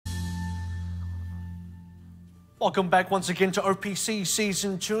Welcome back once again to OPC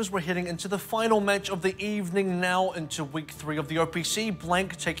Season 2 as we're heading into the final match of the evening now into Week 3 of the OPC.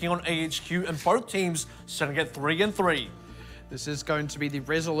 Blank taking on AHQ and both teams sitting at 3-3. This is going to be the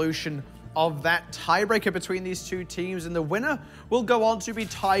resolution of that tiebreaker between these two teams, and the winner will go on to be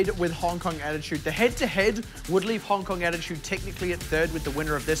tied with Hong Kong Attitude. The head-to-head would leave Hong Kong Attitude technically at third with the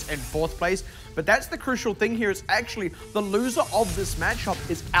winner of this in fourth place, but that's the crucial thing here. It's actually the loser of this matchup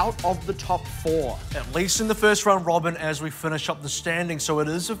is out of the top 4. At least in the first round robin as we finish up the standings, so it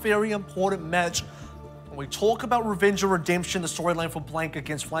is a very important match. When we talk about revenge and redemption, the storyline for Blank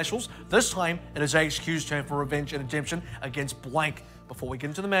against Flashwolves, this time it is AHQ's turn for revenge and redemption against Blank. Before we get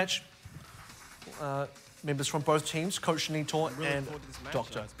into the match, members from both teams, Coach Nitor and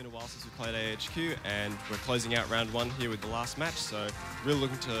Doctor. It's been a while since we played AHQ, and we're closing out round 1 here with the last match, so really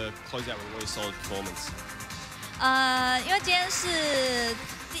looking to close out with a really solid performance. 因为今天是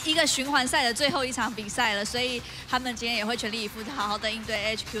一个循环赛的最后一场比赛了，所以他们今天也会全力以赴，好好的应对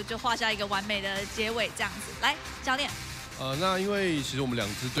AHQ， 就画下一个完美的结尾这样子。来，教练。那因为其实我们2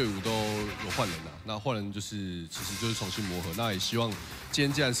支队伍都有换人啦，那换人其实就是重新磨合。那也希望今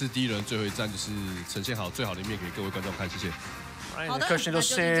天既然是第一轮最后一战，就是呈现好最好的一面给各位观众看，谢谢。 And Coach Nitor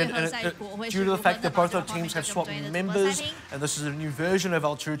said, due to the fact that both our teams have swapped members, and this is a new version of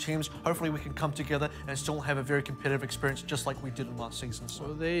our two teams, hopefully we can come together and still have a very competitive experience just like we did in last season. So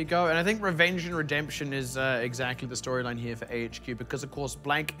well, there you go. And I think revenge and redemption is exactly the storyline here for AHQ, because of course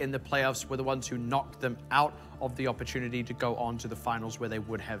Blank in the playoffs were the ones who knocked them out of the opportunity to go on to the finals where they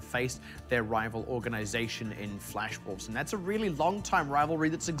would have faced their rival organization in Flashwolves. And that's a really long-time rivalry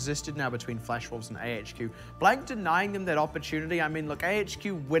that's existed now between Flashwolves and AHQ. Blank denying them that opportunity. I mean, look,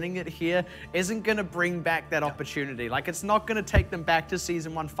 AHQ winning it here isn't going to bring back that opportunity. Like, it's not going to take them back to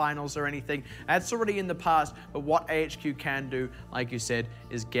Season 1 finals or anything. That's already in the past. But what AHQ can do, like you said,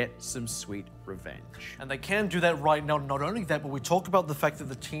 is get some sweet revenge. And they can do that right now. Not only that, but we talk about the fact that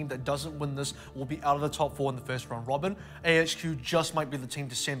the team that doesn't win this will be out of the top 4 in the first round robin. AHQ just might be the team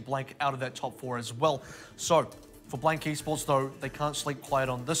to send Blank out of that top 4 as well. So for Blank Esports though, they can't sleep quiet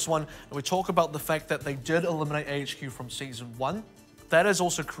on this one. And we talk about the fact that they did eliminate AHQ from Season 1. That has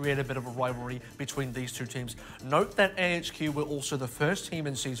also created a bit of a rivalry between these two teams. Note that AHQ were also the first team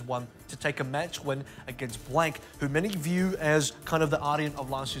in Season 1 to take a match win against Blank, who many view as kind of the Ardian of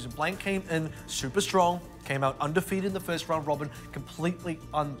last season. Blank came in super strong, came out undefeated in the first round robin, completely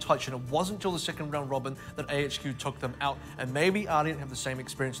untouched, and it wasn't until the second round robin that AHQ took them out. And maybe Ardian have the same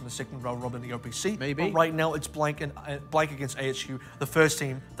experience in the second round robin in the OPC. Maybe. But right now it's Blank against AHQ, the first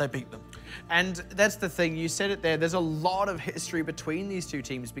team that beat them. And that's the thing, you said it there, there's a lot of history between these two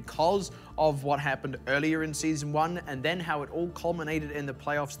teams because of what happened earlier in Season 1 and then how it all culminated in the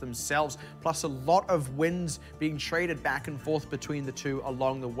playoffs themselves, plus a lot of wins being traded back and forth between the two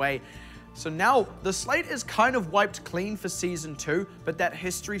along the way. So now the slate is kind of wiped clean for Season 2, but that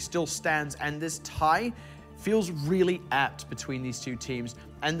history still stands, and this tie feels really apt between these two teams.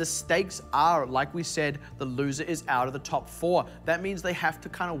 And the stakes are, like we said, the loser is out of the top 4. That means they have to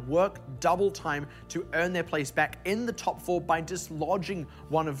kind of work double time to earn their place back in the top 4 by dislodging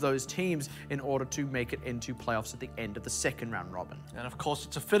one of those teams in order to make it into playoffs at the end of the second round robin. And of course,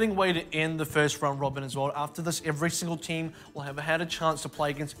 it's a fitting way to end the first round robin as well. After this, every single team will have had a chance to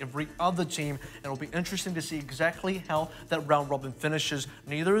play against every other team, and it'll be interesting to see exactly how that round robin finishes.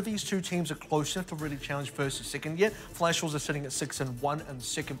 Neither of these two teams are close enough to really challenge first and second yet. Flashwolves are sitting at 6-1 and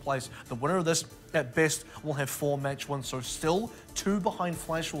second place. The winner of this, at best, will have 4 match wins, so still 2 behind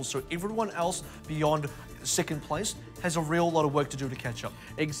Flashwolves. So everyone else beyond second place has a real lot of work to do to catch up.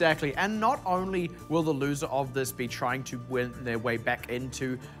 Exactly, and not only will the loser of this be trying to win their way back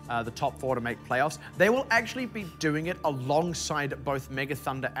into the top 4 to make playoffs, they will actually be doing it alongside both Mega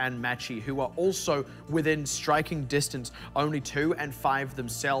Thunder and Matchy, who are also within striking distance, only 2 and 5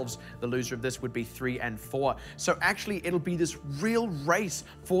 themselves. The loser of this would be 3 and 4. So actually, it'll be this real race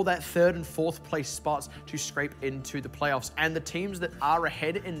for that 3rd and 4th place spots to scrape into the playoffs. And the teams that are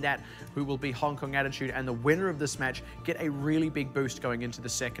ahead in that, who will be Hong Kong Attitude and the winner of this match, get a really big boost going into the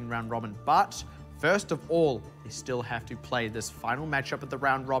second round robin. But first of all, they still have to play this final matchup of the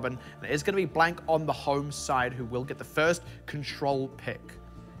round robin. And it is going to be Blank on the home side, who will get the first control pick.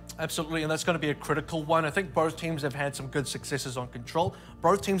 Absolutely, and that's going to be a critical one. I think both teams have had some good successes on control.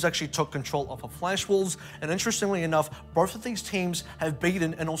 Both teams actually took control off of Flashwolves, and interestingly enough, both of these teams have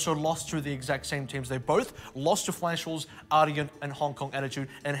beaten and also lost to the exact same teams. They both lost to Flashwolves, Ardian, and Hong Kong Attitude,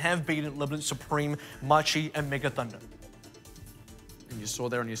 and have beaten Limited Supreme, Machi, and Mega Thunder. And you saw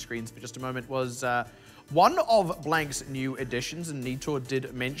there on your screens for just a moment was one of Blank's new additions, and Nitor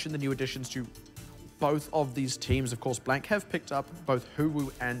did mention the new additions to both of these teams. Of course, Blank have picked up both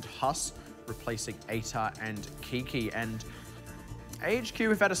Huwu and Huss, replacing Atar and Kiki. And AHQ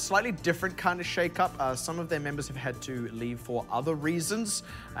have had a slightly different kind of shake-up. Some of their members have had to leave for other reasons,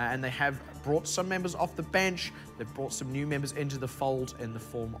 and they have brought some members off the bench. They've brought some new members into the fold in the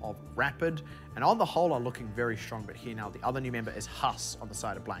form of Rapid, and on the whole are looking very strong. But here now, the other new member is Huss on the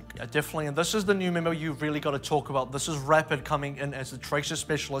side of Blank. Yeah, definitely, and this is the new member you've really got to talk about. This is Rapid coming in as the Tracer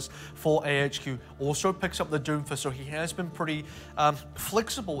Specialist for AHQ. Also picks up the Doomfist, so he has been pretty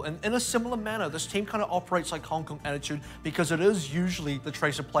flexible. And in a similar manner, this team kind of operates like Hong Kong Attitude, because it is usually the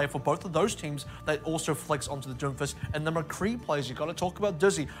Tracer player for both of those teams that also flex onto the Doomfist. And the McCree players, you've got to talk about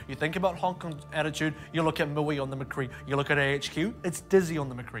Dizzy. You think about Hong Kong Attitude, you look at Mui on the McCree. You look at AHQ, it's Dizzy on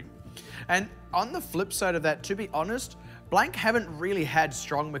the McCree. And on the flip side of that, to be honest, Blank haven't really had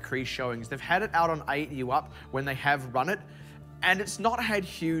strong McCree showings. They've had it out on 8 You Up when they have run it, and it's not had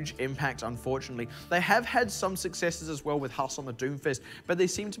huge impact, unfortunately. They have had some successes as well with Huss on the Doomfist, but they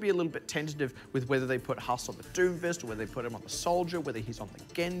seem to be a little bit tentative with whether they put Huss on the Doomfist or whether they put him on the Soldier, whether he's on the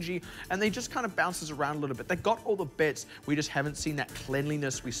Genji, and they just kind of bounces around a little bit. They got all the bits, we just haven't seen that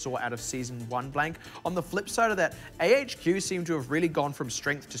cleanliness we saw out of Season 1 Blank. On the flip side of that, AHQ seem to have really gone from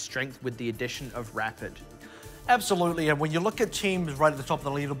strength to strength with the addition of Rapid. Absolutely, and when you look at teams right at the top of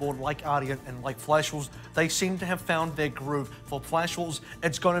the leaderboard like Ardian and like Flash Wolves, they seem to have found their groove. For Flash Wolves,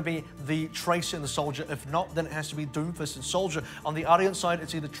 it's going to be the Tracer and the Soldier. If not, then it has to be Doomfist and Soldier. On the Ardian side,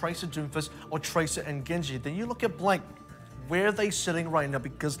 it's either Tracer, Doomfist, or Tracer and Genji. Then you look at Blank. Where are they sitting right now?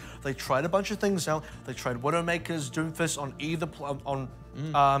 Because they tried a bunch of things out. They tried Widowmaker's Doomfist on either Doomfist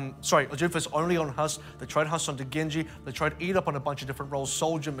only on Huss. They tried Huss onto Genji. They tried Eat Up on a bunch of different roles.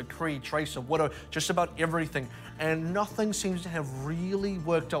 Soldier, McCree, Tracer, Widow, just about everything. And nothing seems to have really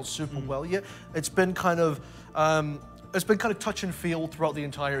worked out super well yet. It's been kind of touch and feel throughout the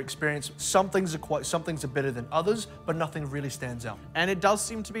entire experience. Some things are better than others, but nothing really stands out. And it does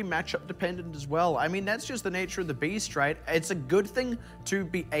seem to be matchup dependent as well. I mean, that's just the nature of the beast, right? It's a good thing to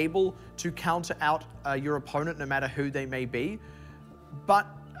be able to counter out your opponent no matter who they may be, but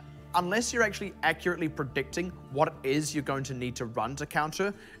unless you're actually accurately predicting what it is you're going to need to run to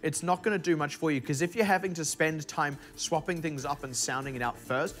counter, it's not going to do much for you, because if you're having to spend time swapping things up and sounding it out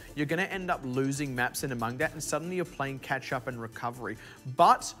first, you're going to end up losing maps in among that, and suddenly you're playing catch up and recovery.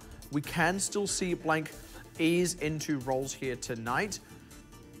 But we can still see Blank ease into roles here tonight.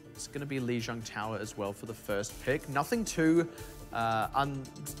 It's going to be Lijiang Tower as well for the first pick. Nothing too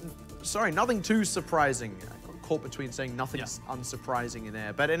nothing too surprising. Caught between saying nothing's unsurprising in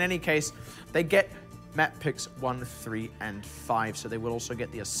there. But in any case, they get map picks 1, 3, and 5. So they will also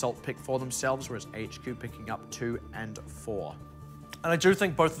get the Assault pick for themselves, whereas HQ picking up 2 and 4. And I do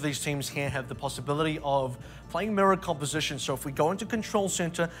think both of these teams here have the possibility of playing mirror composition. So if we go into Control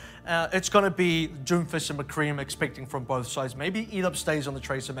Center, it's going to be Doomfist and McCree I'm expecting from both sides. Maybe Eat Up stays on the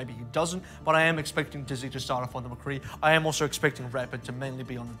Tracer, maybe he doesn't, but I am expecting Dizzy to start off on the McCree. I am also expecting Rapid to mainly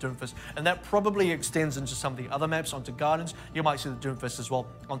be on the Doomfist, and that probably extends into some of the other maps. Onto Gardens, you might see the Doomfist as well.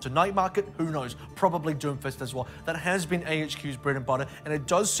 Onto Night Market, who knows, probably Doomfist as well. That has been AHQ's bread and butter, and it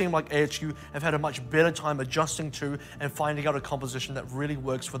does seem like AHQ have had a much better time adjusting to and finding out a composition that really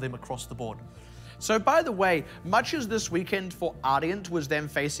works for them across the board. So by the way, much as this weekend for Ardiant was them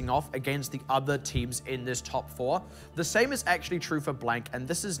facing off against the other teams in this top 4, the same is actually true for Blank, and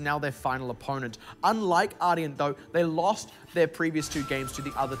this is now their final opponent. Unlike Ardiant though, they lost their previous 2 games to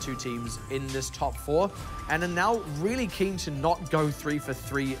the other 2 teams in this top 4, and are now really keen to not go 3 for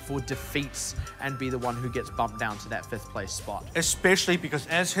 3 for defeats and be the one who gets bumped down to that 5th place spot. Especially because,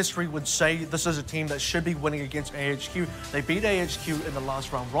 as history would say, this is a team that should be winning against AHQ. They beat AHQ in the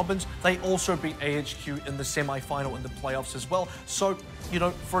last round robins. They also beat AHQ in the semi-final in the playoffs as well. So, you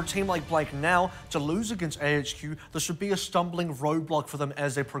know, for a team like Blank now to lose against AHQ, this would be a stumbling roadblock for them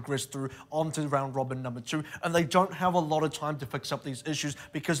as they progress through onto round robin number 2. And they don't have a lot of time to fix up these issues,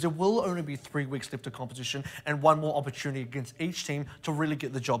 because there will only be 3 weeks left of competition and 1 more opportunity against each team to really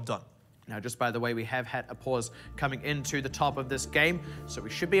get the job done. Now, just by the way, we have had a pause coming into the top of this game, so we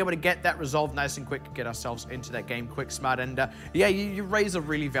should be able to get that resolved nice and quick, get ourselves into that game quick, smart. And yeah, you raise a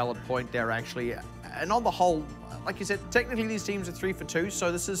really valid point there, actually. And on the whole, like you said, technically these teams are 3 for 2,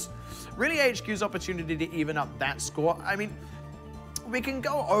 so this is really HQ's opportunity to even up that score. I mean, we can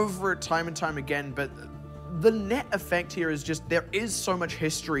go over it time and time again, but the net effect here is just there is so much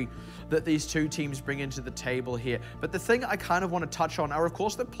history that these two teams bring into the table here. But the thing I kind of want to touch on are, of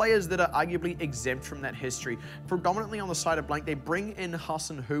course, the players that are arguably exempt from that history. Predominantly on the side of Blank, they bring in Huss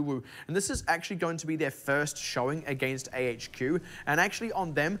and Huwu, and this is actually going to be their first showing against AHQ. And actually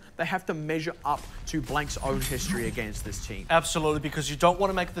on them, they have to measure up to Blank's own history against this team. Absolutely, because you don't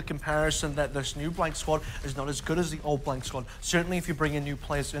want to make the comparison that this new Blank squad is not as good as the old Blank squad. Certainly if you bring in new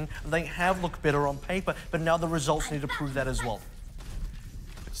players in, they have looked better on paper, but now the results need to prove that as well.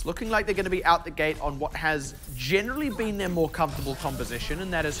 It's looking like they're going to be out the gate on what has generally been their more comfortable composition,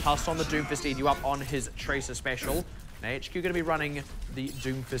 and that is Huss on the Doomfist Edu up on his Tracer special. And AHQ going to be running the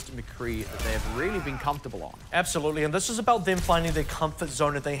Doomfist McCree that they've really been comfortable on. Absolutely, and this is about them finding their comfort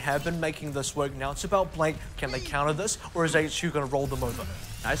zone, and they have been making this work. Now it's about Blank. Can they counter this, or is AHQ going to roll them over?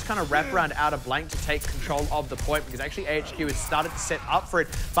 Nice kind of wraparound out of Blank to take control of the point, because actually AHQ has started to set up for it.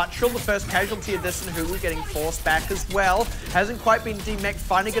 But Trill, the first casualty of this, and Hulu getting forced back as well. Hasn't quite been demech,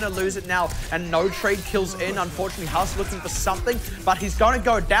 finally going to lose it now. And no trade kills in. Unfortunately, Huss looking for something, but he's going to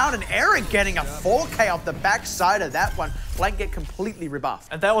go down. And Eric getting a 4K off the backside of that one. Blank get completely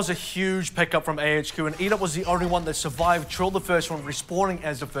rebuffed. And that was a huge pickup from AHQ, and Edo was the only one that survived. Trill the first one, respawning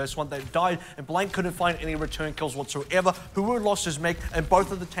as the first one that died, and Blank couldn't find any return kills whatsoever. Hulu lost his mech, and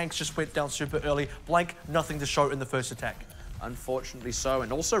both of the tanks just went down super early. Blank, nothing to show in the first attack. Unfortunately so,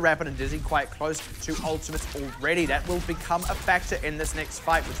 and also Rapid and Dizzy quite close to ultimates already. That will become a factor in this next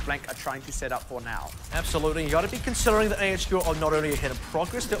fight, which Blank are trying to set up for now. Absolutely, you got to be considering that AHQ are not only ahead in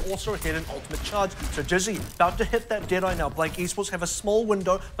progress, they're also ahead in ultimate charge. So Dizzy, about to hit that Deadeye now. Blank Esports have a small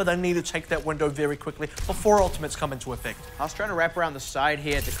window, but they need to take that window very quickly before ultimates come into effect. I was trying to wrap around the side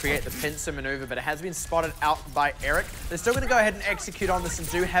here to create the pincer maneuver, but it has been spotted out by Eric. They're still going to go ahead and execute on this and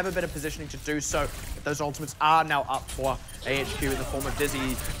do have a bit of positioning to do so. But those ultimates are now up for AHQ in the form of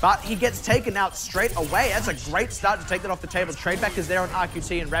Dizzy, but he gets taken out straight away. That's a great start to take that off the table. Trade back is there on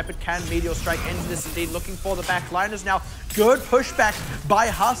RQT, and Rapid can Meteor Strike into this indeed, looking for the back liners now. Good pushback by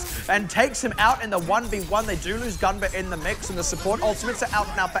Huss and takes him out in the 1v1. They do lose Gunba in the mix, and the support ultimates are out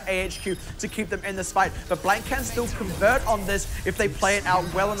now for AHQ to keep them in this fight. But Blank can still convert on this if they play it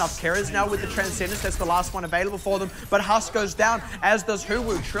out well enough. Kera's now with the Transcendence. That's the last one available for them. But Huss goes down, as does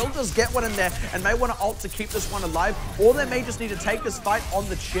Huwu. Trill does get one in there and may want to ult to keep this one alive, or they may just need to take this fight on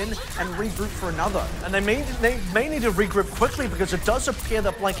the chin and regroup for another. And they may need to regroup quickly, because it does appear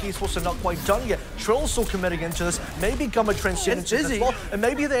that Blank Esports are not quite done yet. Trill's still committing into this. Maybe Gumma Transcendence as well, and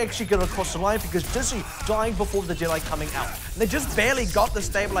maybe they actually get across the line, because Dizzy dying before the Deadeye coming out. They just barely got the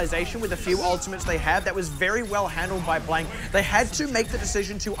stabilization with the few ultimates they had. That was very well handled by Blank. They had to make the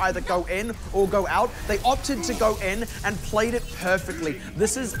decision to either go in or go out. They opted to go in and played it perfectly.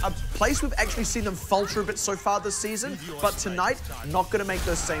 This is a place we've actually seen them falter a bit so far this season, but tonight, not going to make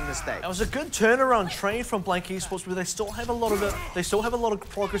those same mistakes. That was a good turnaround trade from Blank Esports, but they still have a lot of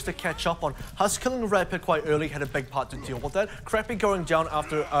progress to catch up on. Huss killing Rapid quite early had a big part to deal with that. Crappy going down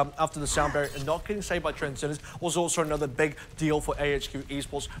after the sound barrier and not getting saved by Transcendence was also another big deal for AHQ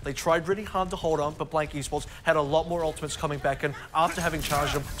Esports. They tried really hard to hold on, but Blank Esports had a lot more ultimates coming back in after having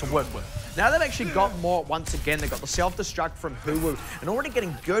charged them to work with. Now they've actually got more once again. They got the self-destruct from Huwu and already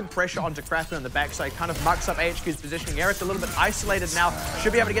getting good pressure onto Crappy on the backside. Kind of mucks up AHQ's positioning. Eric a little bit isolated now.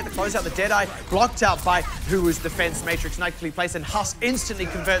 Should be able to get the closeout. The Deadeye blocked out by Huwu's defense matrix nicely placed, and Huss instantly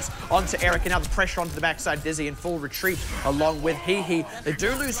converts onto Eric, and now the pressure onto the backside. Dizzy in full retreat along with Hee. They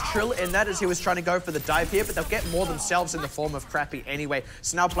do lose Trill in that as he was trying to go for the dive here, but they'll get more themselves in the form of Crappy anyway.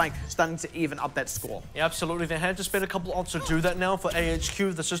 So now Blank starting to even up that score. Yeah, absolutely. They had to spend a couple odds to do that now for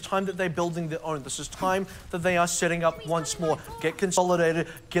AHQ. This is time that they're building their own. This is time that they are setting up once more. Get consolidated,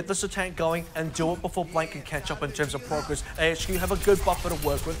 get this attack going, and do it before Blank can catch up in terms of progress. AHQ have a good buffer to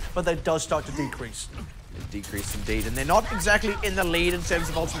work with, but that does start to decrease. Decrease indeed, and they're not exactly in the lead in terms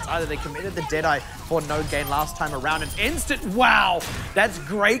of ultimates either. They committed the Deadeye for no gain last time around. An instant, wow, that's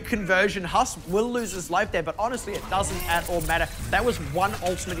great conversion. Huss will lose his life there, but honestly, it doesn't at all matter. That was one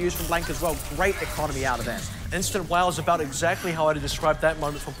ultimate used from Blank as well. Great economy out of that. Instant wow is about exactly how I'd describe that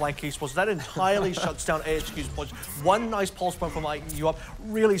moment from Blank Esports. That entirely shuts down AHQ's push. One nice pulse point from lighting you up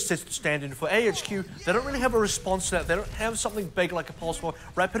really sets the standard for AHQ. They don't really have a response to that. They don't have something big like a pulse point.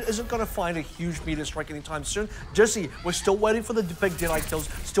 Rapid isn't going to find a huge meter strike anytime soon. Dizzy, we're still waiting for the big Deadeye kills,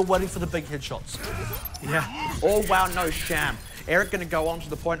 still waiting for the big headshots. Yeah, all wow, no sham. Eric going to go onto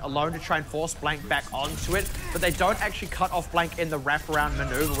the point alone to try and force Blank back onto it, but they don't actually cut off Blank in the wraparound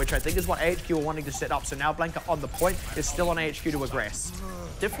maneuver, which I think is what AHQ are wanting to set up. So now Blank on the point is still on AHQ to aggress.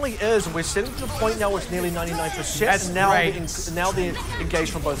 Definitely is, and we're sitting to the point now where it's nearly 99%. That's and now great. now they're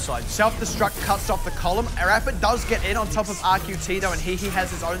engaged from both sides. Self-destruct cuts off the column. Rapid does get in on top of RQT though, and he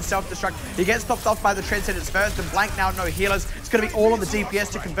has his own self-destruct. He gets stopped off by the Trendsetters first, and Blank now no healers. It's going to be all on the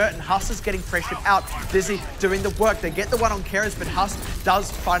DPS to convert, and Huss is getting pressured out. Dizzy doing the work. They get the one on Keras, but Huss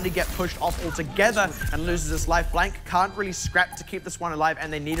does finally get pushed off altogether and loses his life. Blank can't really scrap to keep this one alive,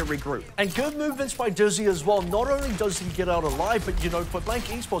 and they need to regroup. And good movements by Dizzy as well. Not only does he get out alive, but you know, for Blank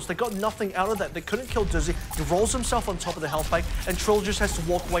Esports, they got nothing out of that. They couldn't kill Dizzy. He rolls himself on top of the health bank, and Trill just has to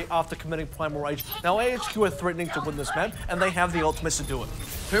walk away after committing Primal Rage. Now AHQ are threatening to win this map, and they have the ultimates to do it.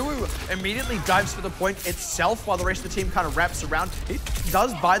 Huwu immediately dives for the point itself while the rest of the team kind of wraps around. He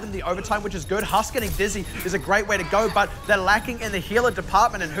does buy them the overtime, which is good. Huss getting Dizzy is a great way to go, but they're lacking in the healer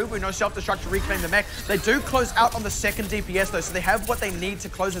department, and Huwu no self-destruct to reclaim the mech. They do close out on the second DPS though, so they have what they need to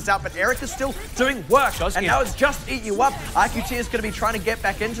close this out, but Eric is still doing work, and now it's just eat you up. IQT is going to be trying to get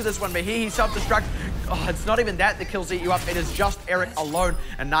back into this one, but he self-destruct. Oh, it's not even that kills eat you up. It is just Eric alone,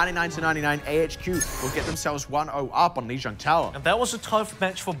 and 99-99 AHQ will get themselves 1-0 up on Lijiang Tower. And that was a tough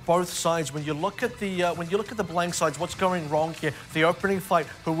match for both sides. When you look at the Blank sides, what's going wrong here? The opening fight,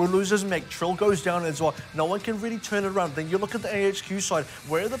 Huwu loses mech, Trill goes down as well. No one can really turn it around. Then you look at the AHQ side.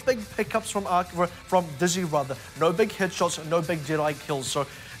 Where are the big pickups from Dizzy rather? No big headshots, no big Deadeye kills. So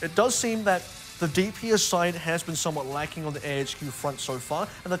it does seem that the DPS side has been somewhat lacking on the AHQ front so far,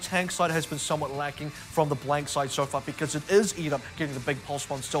 and the tank side has been somewhat lacking from the Blank side so far, because it is Eat Up getting the big pulse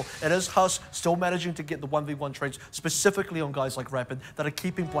one still. It is Huss still managing to get the 1v1 trades, specifically on guys like Rapid, that are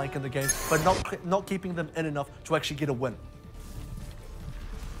keeping Blank in the game, but not keeping them in enough to actually get a win.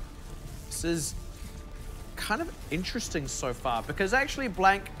 This is kind of interesting so far, because actually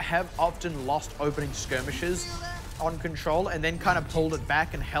Blank have often lost opening skirmishes on control and then kind of pulled it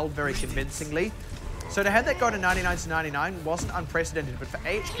back and held very convincingly. So to have that go to 99-99 wasn't unprecedented, but for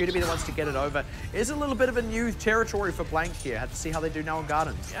HQ to be the ones to get it over is a little bit of a new territory for Blank here. Have to see how they do now in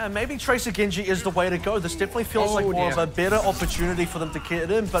Gardens. Yeah, maybe Tracer Genji is the way to go. This definitely feels like more of a better opportunity for them to get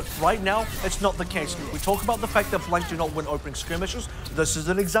it in, but right now, it's not the case. We talk about the fact that Blank do not win opening skirmishes. This is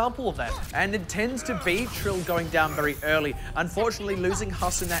an example of that. And it tends to be Trill going down very early. Unfortunately, losing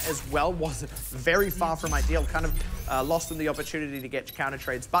Huss in that as well was very far from ideal. Kind of lost them the opportunity to get counter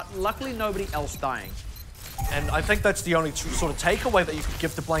trades, but luckily nobody else dying. And I think that's the only sort of takeaway that you could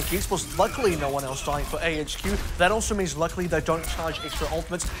give to Blank Esports. Luckily, no one else dying for AHQ. That also means luckily they don't charge extra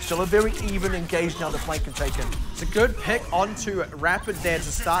ultimates. Still a very even engaged now that Blank can take in. It's a good pick onto Rapid there to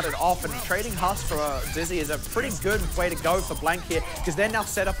start it off, and trading Huss for Dizzy is a pretty good way to go for Blank here, because they're now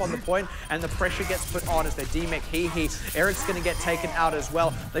set up on the point and the pressure gets put on as their D-Mech He. Eric's going to get taken out as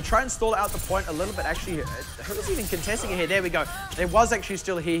well. They try and stall out the point a little bit. Actually, who's even contesting it here? There we go. There was actually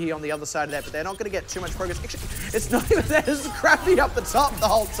still He on the other side of that, but they're not going to get too much progress. It's not even that. It's crappy up the top the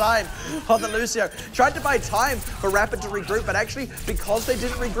whole time on the Lucio. Tried to buy time for Rapid to regroup, but actually, because they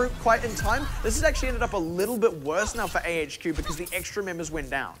didn't regroup quite in time, this has actually ended up a little bit worse now for AHQ because the extra members went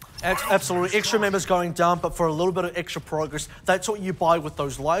down. Absolutely. Extra members going down, but for a little bit of extra progress, that's what you buy with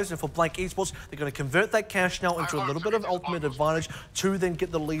those lives. And for Blank Esports, they're going to convert that cash now into a little bit of ultimate advantage to then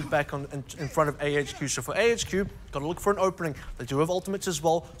get the lead back in front of AHQ. So for AHQ, got to look for an opening. They do have ultimates as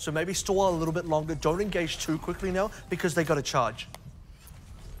well, so maybe stall a little bit longer. Don't engage too quickly now because they got to charge.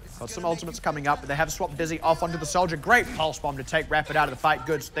 Got some ultimates coming up, but they have swapped Dizzy off onto the Soldier. Great pulse bomb to take Rapid out of the fight.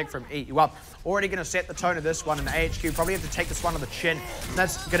 Good stick from Eat You Up. Already going to set the tone of this one, and the AHQ probably have to take this one on the chin. And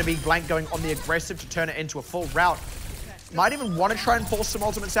that's going to be Blank going on the aggressive to turn it into a full rout. Might even want to try and force some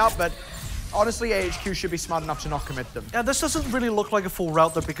ultimates out, but honestly, AHQ should be smart enough to not commit them. Now, this doesn't really look like a full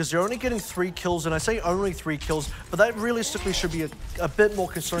rout, though, because they're only getting 3 kills, and I say only 3 kills, but that realistically should be a bit more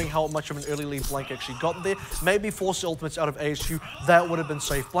considering how much of an early lead Blank actually got there. Maybe force the ultimates out of AHQ, that would have been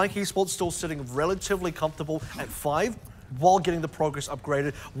safe. Blank Esports still sitting relatively comfortable at 5, while getting the progress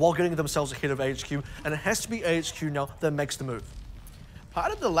upgraded, while getting themselves ahead of AHQ, and it has to be AHQ now that makes the move.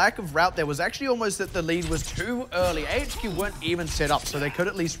 Part of the lack of route there was actually almost that the lead was too early. AHQ weren't even set up, so they could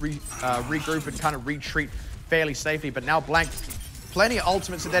at least regroup and kind of retreat fairly safely. But now Blank, plenty of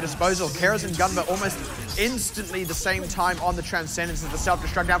ultimates at their disposal. Keras and Gunba almost instantly the same time on the Transcendence as the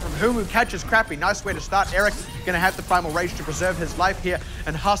self-destruct down from Huwu catches Crappy. Nice way to start. Eric going to have the Primal Rage to preserve his life here.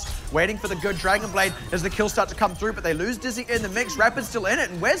 And Huss waiting for the good Dragon Blade as the kills start to come through, but they lose Dizzy in the mix. Rapid's still in it,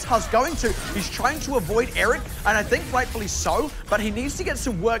 and where's Huss going to? He's trying to avoid Eric, and I think rightfully so, but he needs to get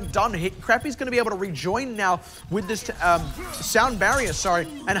some work done. Crappy's going to be able to rejoin now with this sound barrier,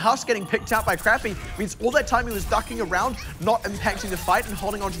 and Huss getting picked out by Crappy means all that time he was ducking around, not impacting the fight and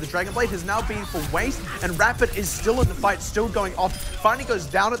holding onto the Dragon Blade has now been for waste, and Rapid is still in the fight, still going off. Finally goes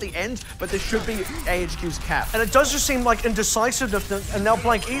down at the end, but this should be AHQ's cap. And it does just seem like indecisiveness, and now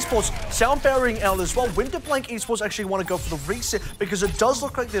Blank Esports sound barriering out as well. When do Blank Esports actually want to go for the reset? Because it does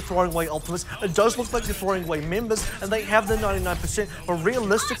look like they're throwing away ultimates, it does look like they're throwing away members, and they have the 99%, but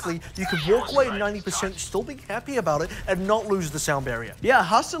realistically, you could walk away at 90%, still be happy about it, and not lose the sound barrier. Yeah,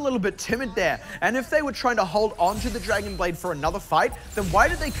 Huss a little bit timid there, and if they were trying to hold on to the Dragon Blade for another fight, then why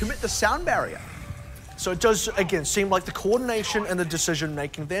did they commit the sound barrier? So it does, again, seem like the coordination and the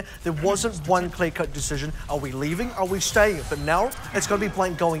decision-making there wasn't one clear-cut decision. Are we leaving? Are we staying? But now, it's going to be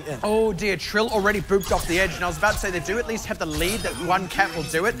Blank going in. Oh dear, Trill already booped off the edge, and I was about to say they do at least have the lead that one cap will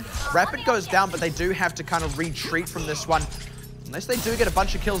do it. Rapid goes down, but they do have to kind of retreat from this one. Unless they do get a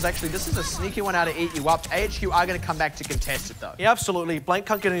bunch of kills, actually, this is a sneaky one out of Eat You Up. AHQ are going to come back to contest it, though. Yeah, absolutely. Blank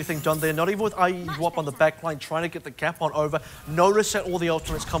can't get anything done there, not even with Eat You Up on the back line, trying to get the cap on over. Notice that all the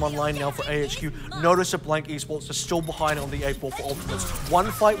ultimates come online now for AHQ. Notice that Blank Esports are still behind on the 8 ball for ultimates. One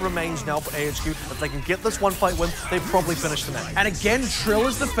fight remains now for AHQ. If they can get this one fight win, they probably finish the match. And again, Trill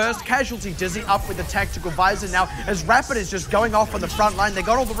is the first casualty. Dizzy up with the tactical visor now, as Rapid is just going off on the front line. They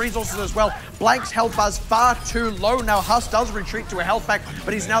got all the resources as well. Blank's health bar's far too low now. Huss does retreat to a health pack,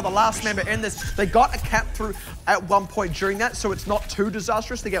 but he's now the last member in this. They got a cap through at one point during that, so it's not too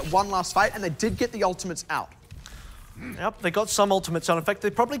disastrous. They get one last fight, and they did get the ultimates out. Yep, they got some ultimates out. In fact, they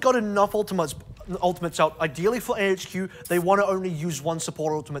probably got enough ultimates out. Ideally for AHQ, they want to only use one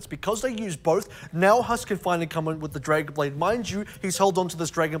support ultimates. Because they use both, now Huss can finally come in with the Dragon Blade. Mind you, he's held on to this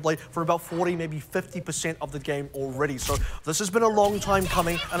Dragon Blade for about 40, maybe 50% of the game already. So this has been a long time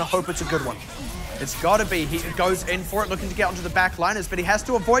coming, and I hope it's a good one. It's got to be. He goes in for it, looking to get onto the back liners, but he has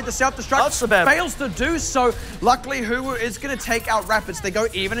to avoid the self-destruct. That's the bad. Fails to do so. Luckily, Huwu is going to take out Rapids. They go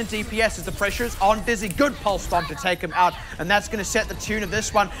even in DPS as the pressure is on Dizzy. Good pulse stomp to take him out, and that's going to set the tune of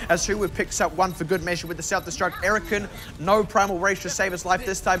this one as Huwu picks up one for good measure with the self-destruct. Erican, no primal rage to save his life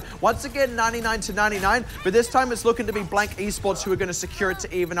this time. Once again, 99 to 99, but this time it's looking to be Blank Esports who are going to secure it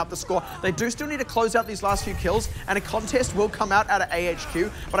to even up the score. They do still need to close out these last few kills, and a contest will come out of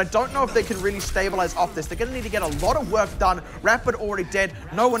AHQ, but I don't know if they can really stabilize off this. They're going to need to get a lot of work done. Rapid already dead,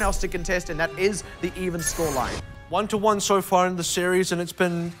 no one else to contest, and that is the even score line. 1-1 so far in the series, and it's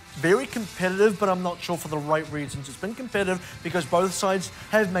been very competitive, but I'm not sure for the right reasons. It's been competitive because both sides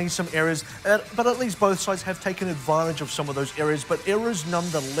have made some errors, but at least both sides have taken advantage of some of those errors, but errors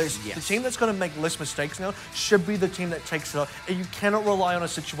nonetheless. Yes. The team that's going to make less mistakes now should be the team that takes it up, and you cannot rely on a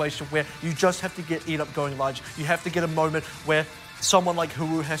situation where you just have to get Eat Up going large. You have to get a moment where someone like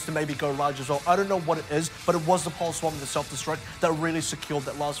Huwu has to maybe go large as well. I don't know what it is, but it was the pulse swap and the self-destruct that really secured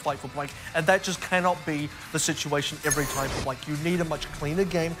that last fight for Blank, and that just cannot be the situation every time for Blank. You need a much cleaner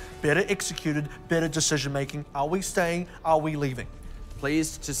game, better executed, better decision-making. Are we staying? Are we leaving?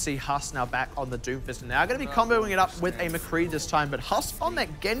 Pleased to see Huss now back on the Doomfist, and now going to be comboing it up with a McCree this time, but Huss on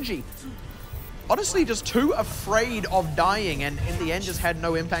that Genji. Honestly, just too afraid of dying, and in the end just had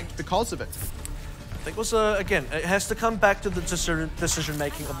no impact because of it. I think it was, again, it has to come back to the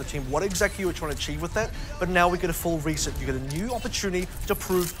decision-making of the team. What exactly you're trying to achieve with that, but now we get a full reset. You get a new opportunity to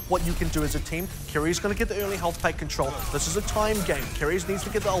prove what you can do as a team. Kyrie's going to get the early health pack control. This is a time game. Kyrie's needs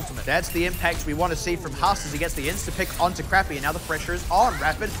to get the ultimate. That's the impact we want to see from Huss as he gets the insta-pick onto Crappy, and now the pressure is on.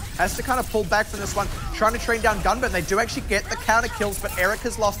 Rapid has to kind of pull back from this one, trying to train down Gunbit, and they do actually get the counter kills, but Eric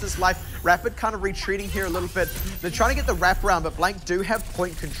has lost his life. Rapid kind of retreating here a little bit. They're trying to get the wraparound, but Blank do have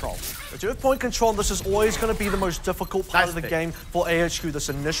point control. They do have point control, and this is always going to be the most difficult part of the game for AHQ. This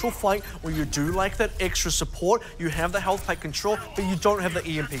initial fight where you do like that extra support, you have the health pack control, but you don't have the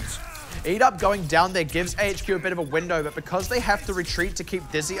EMPs. Eat Up going down there gives AHQ a bit of a window, but because they have to retreat to keep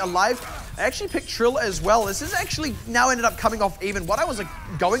Dizzy alive, they actually picked Trill as well. This is actually now ended up coming off even. What I was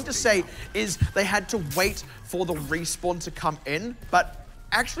going to say is they had to wait for the respawn to come in, but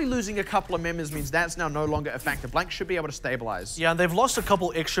actually losing a couple of members means that's now no longer a factor. Blank should be able to stabilize. Yeah, and they've lost a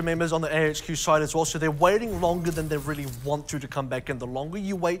couple extra members on the AHQ side as well, so they're waiting longer than they really want to come back in. The longer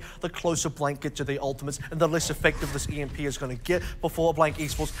you wait, the closer Blank get to the ultimates, and the less effective this EMP is going to get before Blank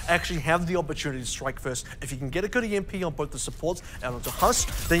Esports actually have the opportunity to strike first. If you can get a good EMP on both the supports and onto Huss,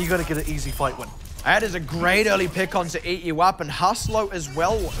 then you're going to get an easy fight win. That is a great early pick on to Eat You Up, and Huslow as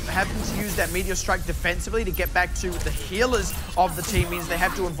well, having to use that Meteor Strike defensively to get back to the healers of the team means they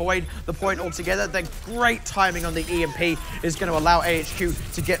have to avoid the point altogether. The great timing on the EMP is going to allow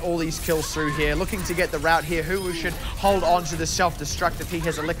AHQ to get all these kills through here. Looking to get the route here. Huwu should hold on to the self-destruct if he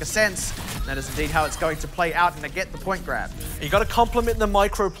has a lick of sense. That is indeed how it's going to play out, and to get the point grab. You got to compliment the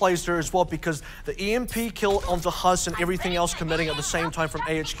micro plays there as well, because the EMP kill onto Hus and everything else committing at the same time from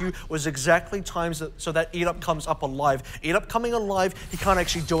AHQ was exactly times so that Eat Up comes up alive. Eat Up coming alive, he can't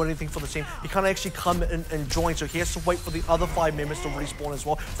actually do anything for the team. He can't actually come in and join, so he has to wait for the other 5 members to respawn as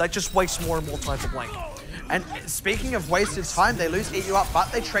well. That just wastes more and more time for Blank. And speaking of wasted time, they lose Eat You Up,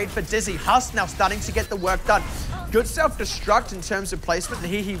 but they trade for Dizzy. Hus now starting to get the work done. Good self-destruct in terms of placement,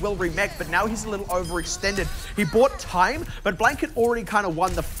 and here he will remech, but now he's a little overextended. He bought time, but Blank had already kind of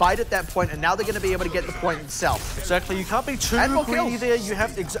won the fight at that point, and now they're going to be able to get the point themselves. Exactly, you can't be too greedy there. You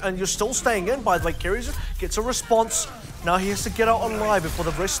have to, and you're still staying in, by the way. Carries gets a response. Now he has to get out alive, and for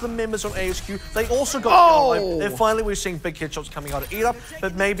the rest of the members on AHQ, they also got alive. And finally, we're seeing big headshots coming out of Eat Up,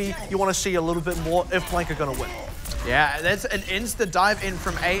 but maybe you want to see a little bit more if Blank are going to win. Yeah, that's an insta-dive in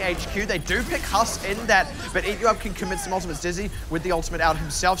from AHQ. They do pick Hus in that, but Eat You Up can commit some ultimates. Dizzy with the ultimate out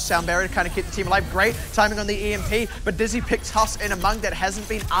himself. Sound barrier to kind of keep the team alive. Great timing on the EMP, but Dizzy picks Hus in among that hasn't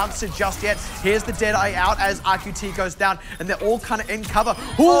been answered just yet. Here's the Deadeye out as RQT goes down, and they're all kind of in cover.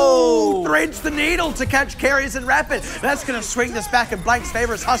 Ooh, threads the needle to catch Carriers and Rapid. That's going to swing this back in Blank's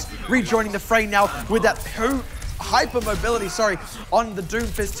favor as Hus rejoining the fray now with that hyper mobility, on the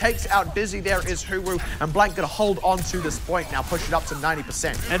Doomfist. Takes out Dizzy. There is Huwu, and Blank gonna hold on to this point now, push it up to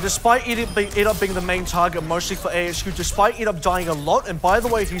 90%. And despite Eat Up being the main target mostly for AHQ, despite Eat Up dying a lot, and by the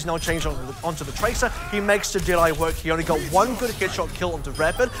way, he's now changed onto the Tracer, he makes the Deadeye work. He only got 1 good headshot kill onto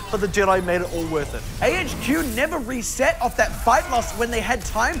Rapid, but the Deadeye made it all worth it. AHQ never reset off that fight loss when they had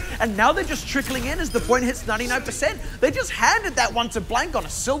time, and now they're just trickling in as the point hits 99%. They just handed that one to Blank on a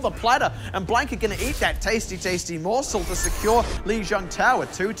silver platter, and Blank are gonna eat that tasty morsel to secure Lijiang Tower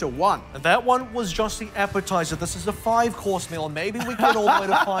 2-1. And that one was just the appetizer. This is a 5-course meal. Maybe we get all the way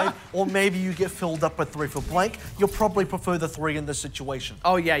to 5, or maybe you get filled up with 3 for Blank. You'll probably prefer the 3 in this situation.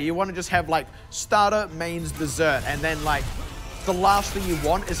 Oh yeah, you want to just have like starter, mains, dessert, and then like the last thing you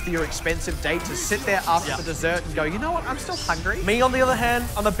want is for your expensive date to sit there after the dessert and go, you know what, I'm still hungry. Me, on the other hand,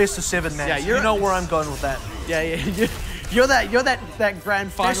 I'm a best of 7 man. Yeah, you know where I'm going with that. Yeah. You're that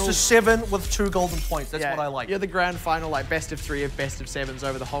grand final. Best of 7 with 2 golden points. That's what I like. You're the grand final, like best of 3 of best of 7s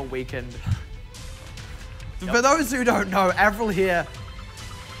over the whole weekend. For those who don't know, AVRL here,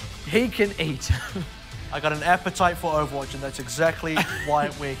 he can eat. I got an appetite for Overwatch, and that's exactly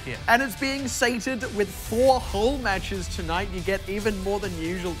why we're here. And it's being sated with 4 whole matches tonight. You get even more than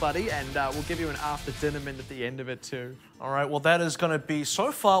usual, buddy, and we'll give you an after-dinner minute at the end of it, too. All right, well, that is going to be,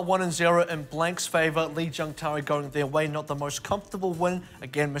 so far, 1-0 in Blank's favor. Lijiang Tower going their way, not the most comfortable win.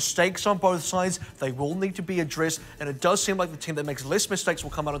 Again, mistakes on both sides. They will need to be addressed, and it does seem like the team that makes less mistakes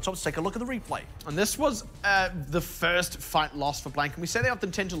will come out on top. Let's take a look at the replay. And this was the first fight loss for Blank. And we say they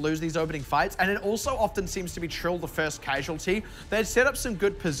often tend to lose these opening fights, and it also often seems to be Trill the first casualty. They had set up some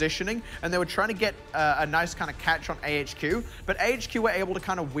good positioning, and they were trying to get a nice kind of catch on AHQ, but AHQ were able to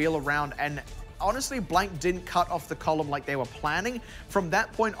kind of wheel around, and honestly, Blank didn't cut off the column like they were planning. From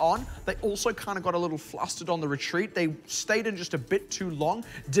that point on, they also kind of got a little flustered on the retreat. They stayed in just a bit too long,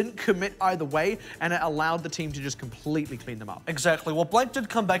 didn't commit either way, and it allowed the team to just completely clean them up. Exactly. Well, Blank did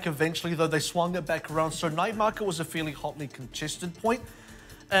come back eventually, though. They swung it back around. So Night Market was a fairly hotly contested point.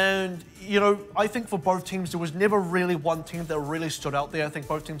 And, you know, I think for both teams, there was never really one team that really stood out there. I think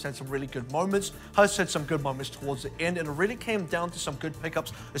both teams had some really good moments. Hus had some good moments towards the end, and it really came down to some good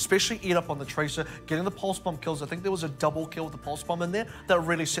pickups, especially Eat Up on the Tracer, getting the Pulse Bomb kills. I think there was a double kill with the Pulse Bomb in there that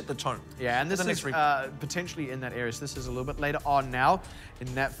really set the tone. Yeah, and this is potentially in that area. So this is a little bit later on now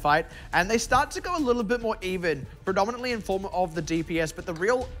in that fight. And they start to go a little bit more even, predominantly in form of the DPS, but the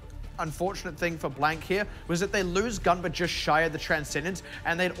real unfortunate thing for Blank here was that they lose Gunba just shy of the Transcendence,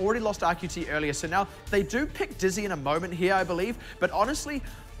 and they'd already lost RQT earlier. So now they do pick Dizzy in a moment here, I believe, but honestly,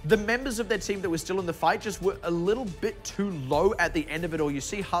 the members of their team that were still in the fight just were a little bit too low at the end of it all. You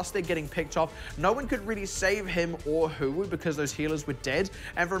see Hus there getting picked off. No one could really save him or Huwu because those healers were dead.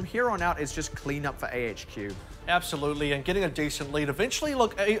 And from here on out, it's just clean up for AHQ. Absolutely, and getting a decent lead. Eventually,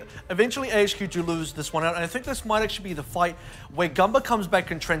 look, eventually AHQ do lose this one out, and I think this might actually be the fight where Gunba comes back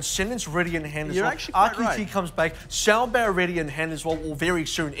and Transcendence ready in hand as well. RQT comes back, Soundbar ready in hand as well, or very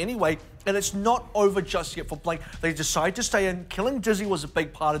soon anyway. And it's not over just yet for Blank. They decide to stay in. Killing Dizzy was a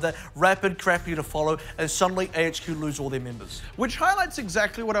big part of that. Rapid, crappy to follow, and suddenly AHQ lose all their members. Which highlights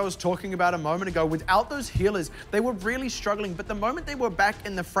exactly what I was talking about a moment ago. Without those healers, they were really struggling. But the moment they were back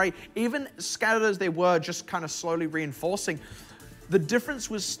in the fray, even scattered as they were, just kind of slowly reinforcing, the difference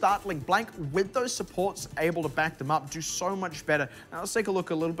was startling. Blank, with those supports able to back them up, do so much better. Now let's take a look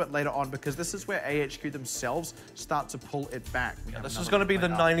a little bit later on, because this is where AHQ themselves start to pull it back. This is going to be the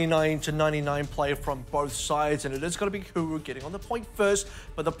 99 to 99 play from both sides, and it is going to be Kuru getting on the point first,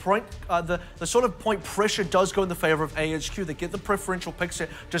 but the point, the sort of point pressure does go in the favor of AHQ. They get the preferential pick set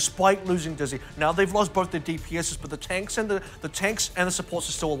despite losing Dizzy. Now they've lost both their DPSs, but the tanks and the supports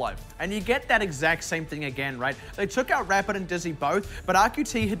are still alive. And you get that exact same thing again, right? They took out Rapid and Dizzy both, but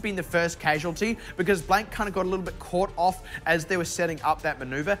RQT had been the first casualty because Blank kind of got a little bit caught off as they were setting up that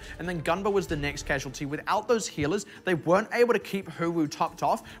maneuver, and then Gunba was the next casualty. Without those healers, they weren't able to keep Huwu topped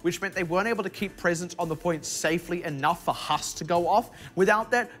off, which meant they weren't able to keep presence on the point safely enough for Huss to go off. Without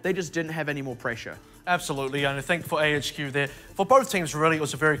that, they just didn't have any more pressure. Absolutely, and I think for AHQ there, for both teams really, it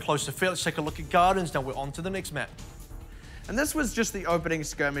was a very close affair. Let's take a look at Gardens. Now we're on to the next map. And this was just the opening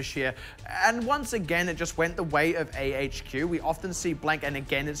skirmish here. And once again, it just went the way of AHQ. We often see Blank, and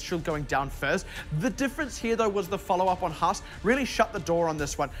again, it's still going down first. The difference here, though, was the follow-up on Huss really shut the door on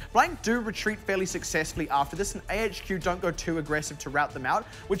this one. Blank do retreat fairly successfully after this, and AHQ don't go too aggressive to rout them out,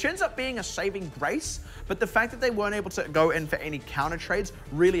 which ends up being a saving grace. But the fact that they weren't able to go in for any counter trades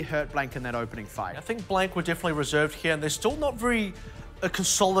really hurt Blank in that opening fight. I think Blank were definitely reserved here, and they're still not very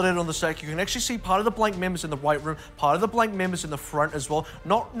consolidated on the stack. You can actually see part of the Blank members in the right room, part of the Blank members in the front as well.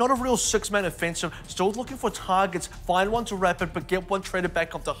 Not a real six-man offensive. Still looking for targets. Find one to Rapid, but get one traded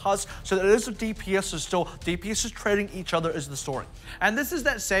back up to Huss. So that it is a DPS is still. DPS is trading each other is the story. And this is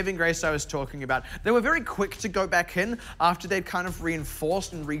that saving grace I was talking about. They were very quick to go back in after they'd kind of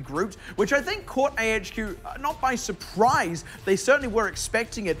reinforced and regrouped, which I think caught AHQ not by surprise. They certainly were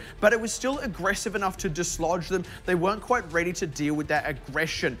expecting it, but it was still aggressive enough to dislodge them. They weren't quite ready to deal with that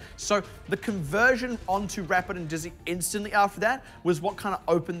aggression. So the conversion onto Rapid and Dizzy instantly after that was what kind of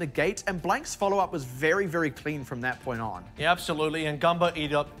opened the gate, and Blank's follow-up was very, very clean from that point on. Yeah, absolutely, and Gumba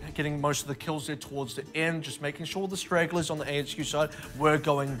ended up getting most of the kills there towards the end, just making sure the stragglers on the AHQ side were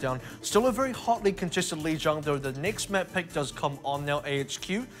going down. Still a very hotly contested Lijiang, though the next map pick does come on now.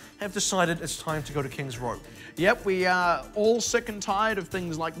 AHQ have decided it's time to go to King's Row. Yep, we are all sick and tired of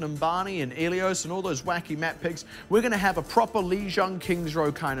things like Numbani and Elios and all those wacky map picks. We're going to have a proper Lijiang King's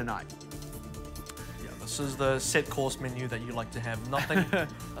Row kind of night. Yeah, this is the set course menu that you like to have.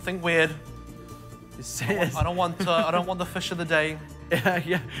 Nothing weird. I don't want the fish of the day.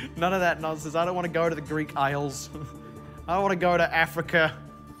 Yeah, none of that nonsense. I don't want to go to the Greek Isles. I don't want to go to Africa.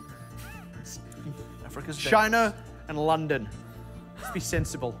 Africa's China and London. Let's be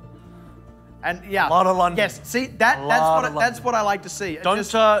sensible. And yeah, a lot of London. Yes, see that's what I like to see.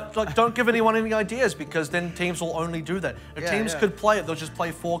 Don't give anyone any ideas, because then teams will only do that. If teams could play it, they'll just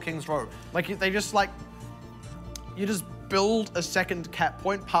play 4 Kings Row. Like they just you just build a second cap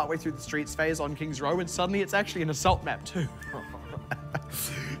point partway through the streets phase on Kings Row, and suddenly it's actually an assault map too.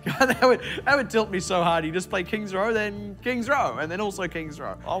 God, that would tilt me so hard. You just play Kings Row, then Kings Row, and then also Kings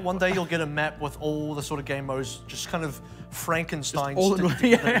Row. Oh, one day you'll get a map with all the sort of game modes, just kind of Frankenstein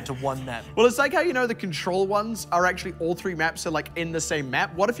into one map. Well, it's like how, you know, the control ones are actually all 3 maps are like in the same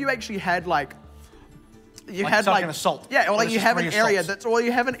map. What if you actually had like an assault? Yeah, or like you have an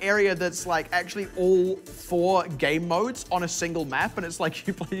area that's like actually all 4 game modes on a single map, and it's like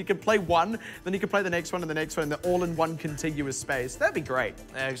you can play one, then you can play the next one and the next one, and they're all in one contiguous space. That'd be great.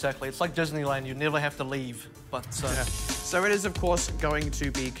 Yeah, exactly. It's like Disneyland. You never have to leave. But yeah. So it is, of course, going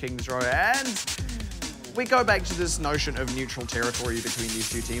to be Kings Row, and we go back to this notion of neutral territory between these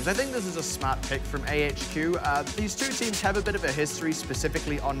 2 teams. I think this is a smart pick from AHQ. These 2 teams have a bit of a history,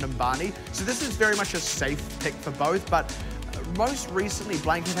 specifically on Numbani, so this is very much a safe pick for both, but most recently,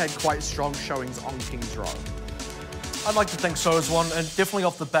 Blank have had quite strong showings on King's Row. I'd like to think so as one, and definitely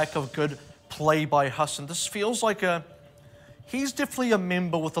off the back of good play by Hassan. This feels like he's definitely a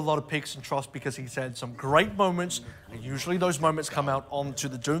member with a lot of peaks and troughs, because he's had some great moments, and usually those moments come out onto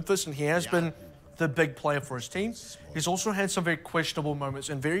the Doomfist, and he has been the big player for his team. He's also had some very questionable moments,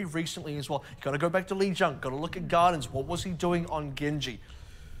 and very recently as well. You got to go back to Lijiang, got to look at Gardens. What was he doing on Genji?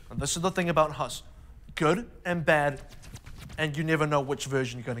 And this is the thing about Huss. Good and bad, and you never know which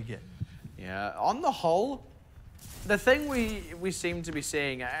version you're going to get. Yeah, on the whole, the thing we seem to be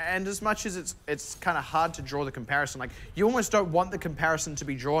seeing, and as much as it's kind of hard to draw the comparison, like you almost don't want the comparison to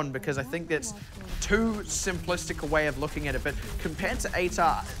be drawn, because I think that's too simplistic a way of looking at it. But compared to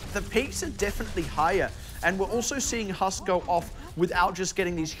ATAR, the peaks are definitely higher, and we're also seeing Huss go off without just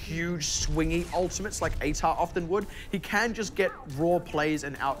getting these huge swingy ultimates like ATAR often would. He can just get raw plays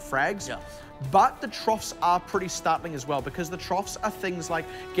and out frags. Yeah. But the troughs are pretty startling as well, because the troughs are things like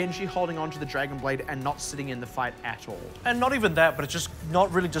Genji holding onto the Dragon Blade and not sitting in the fight at all. And not even that, but it's just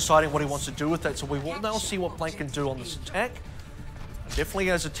not really deciding what he wants to do with that. So we will now see what Blank can do on this attack.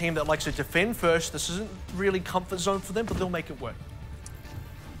 Definitely as a team that likes to defend first, this isn't really comfort zone for them, but they'll make it work.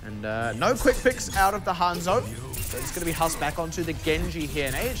 And no quick picks out of the Hanzo. So it's going to be Hus back onto the Genji here.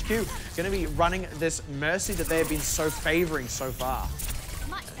 And AHQ going to be running this Mercy that they have been so favoring so far.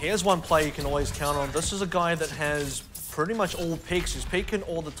 Here's one play you can always count on. This is a guy that has pretty much all peaks. He's peaking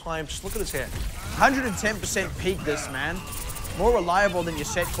all the time. Just look at his hair. 110% peak this man. More reliable than your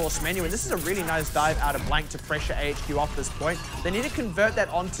set course menu, and this is a really nice dive out of Blank to pressure AHQ off this point. They need to convert that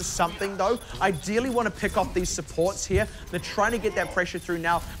onto something though. Ideally want to pick off these supports here. They're trying to get that pressure through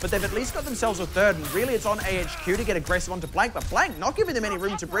now, but they've at least got themselves a third, and really it's on AHQ to get aggressive onto Blank, but Blank not giving them any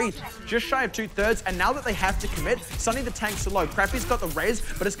room to breathe. Just shy of 2/3, and now that they have to commit, suddenly the tanks are low. Crappy's got the res,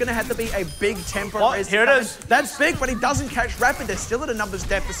 but it's going to have to be a big tempo res. Here it is. That's big, but he doesn't catch Rapid. They're still at a numbers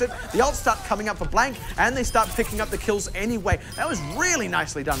deficit. The ults start coming up for Blank, and they start picking up the kills anyway. That was really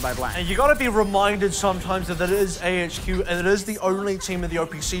nicely done by Blank. And you got to be reminded sometimes that it is AHQ, and it is the only team in the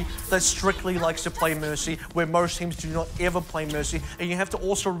OPC that strictly likes to play Mercy, where most teams do not ever play Mercy. And you have to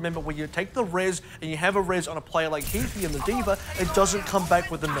also remember when you take the res and you have a res on a player like Heathy and the Diva, it doesn't come back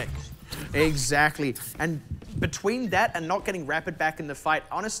with the mech. Exactly. And between that and not getting Rapid back in the fight,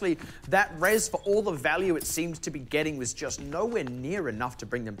 honestly, that res for all the value it seems to be getting was just nowhere near enough to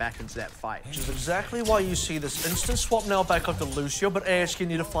bring them back into that fight. Which is exactly why you see this instant swap now back up to Lucio, but AHQ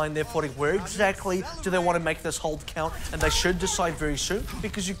need to find their footing. Where exactly do they want to make this hold count? And they should decide very soon,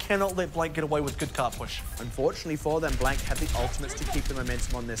 because you cannot let Blank get away with good card push. Unfortunately for them, Blank have the ultimates to keep the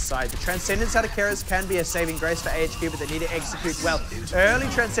momentum on their side. The Transcendence out of Keras can be a saving grace for AHQ, but they need to execute well. Early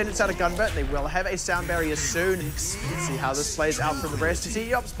Transcendence out of Gunbert, they will have a sound barrier soon. Let's see how this plays out for the rest.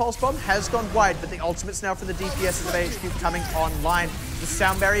 Zeyop's Pulse Bomb has gone wide, but the ultimates now for the DPSs of AHQ coming online. The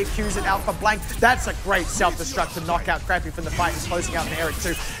sound barrier cues it out for Blank. That's a great self-destruct to knock out Crappy from the fight and closing out Eric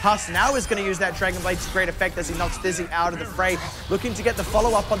too. Hus now is going to use that Dragon Blade to great effect as he knocks Dizzy out of the fray. Looking to get the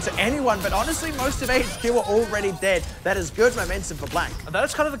follow-up onto anyone, but honestly, most of AHQ are already dead. That is good momentum for Blank.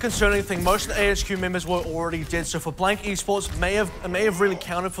 That's kind of the concerning thing. Most of the AHQ members were already dead, so for Blank Esports, may have really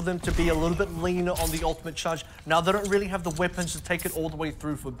counted for them to be a little bit leaner on the ultimate charge. Now they don't really have the weapons to take it all the way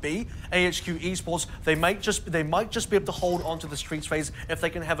through for B. AHQ Esports, they might just be able to hold on to the Streets phase if they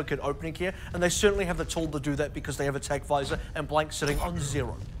can have a good opening here, and they certainly have the tool to do that because they have Attack Visor and Blank sitting on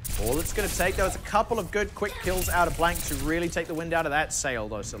 0. All it's going to take, though, is a couple of good quick kills out of Blank to really take the wind out of that sail,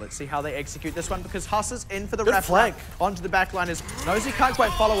 though. So let's see how they execute this one, because Hus is in for the wrap flank onto the backliners. Knows he can't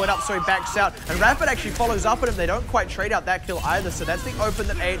quite follow it up, so he backs out. And Rapid actually follows up at him. They don't quite trade out that kill either, so that's the open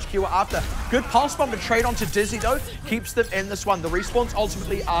that AHQ are after. Good Pulse Bomb to trade onto Dizzy, though. Keeps them in this one. The respawns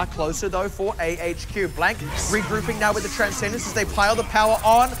ultimately are closer, though, for AHQ. Blank regrouping now with the Transcendence as they pile the power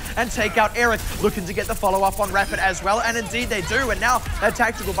on and take out Eric. Looking to get the follow-up on Rapid as well, and indeed they do. And now that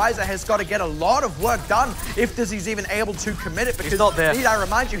Tactical Visor has got to get a lot of work done if Dizzy's even able to commit it, because he's not there. Need I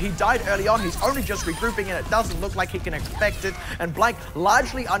remind you, he died early on. He's only just regrouping, and it doesn't look like he can expect it. And Blank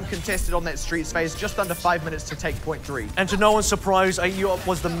largely uncontested on that Streets phase, just under 5 minutes to take point 3. And to no one's surprise, Ayup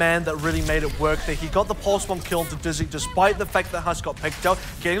was the man that really made it work there. He got the Pulse Bomb kill to Dizzy, despite the fact that Hus got picked out.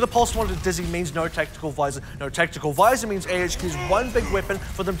 Getting the Pulse Bomb to Dizzy means no Tactical Visor. No Tactical Visor means AHQ's one big weapon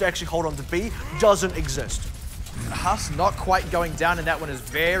for them to actually hold on to B doesn't exist. Hus not quite going down, and that one is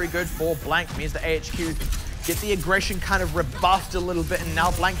very good for Blank. Means the AHQ get the aggression kind of rebuffed a little bit, and now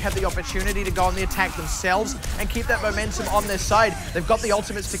Blank have the opportunity to go on the attack themselves and keep that momentum on their side. They've got the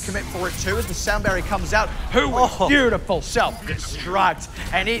ultimates to commit for it too as the sound barrier comes out. Beautiful self-destruct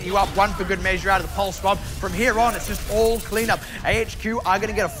and eat you up, one for good measure out of the Pulse Bomb. From here on, it's just all cleanup. AHQ are going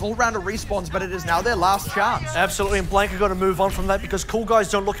to get a full round of respawns, but it is now their last chance. Absolutely, and Blank are going to move on from that because cool guys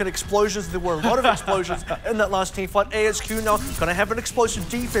don't look at explosions. There were a lot of explosions in that last team fight. AHQ now going to have an explosive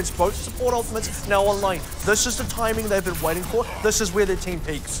defense. Both support ultimates now online. This is the timing they've been waiting for. This is where their team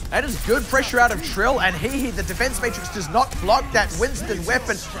peaks. That is good pressure out of Trill, and the defense matrix does not block that Winston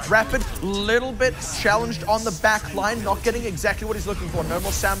weapon. Rapid, little bit challenged on the back line, not getting exactly what he's looking for. No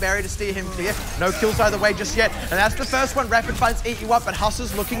more sound barrier to steer him clear. No kills either way just yet, and that's the first one. Rapid finds Eat You Up, but Hus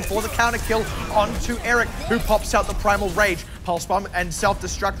is looking for the counter kill onto Eric, who pops out the Primal Rage. Pulse Bomb and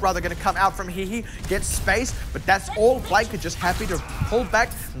self-destruct rather going to come out from Hehe, gets space, but that's all. Blank are just happy to pull back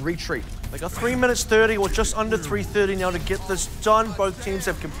and retreat. They got 3 minutes 30 or just under 3:30 now to get this done. Both teams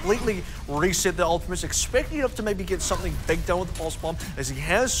have completely reset their ultimates, expecting it to maybe get something big done with the Pulse Bomb, as he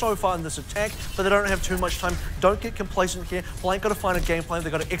has so far in this attack, but they don't have too much time. Don't get complacent here. Blank got to find a game plan.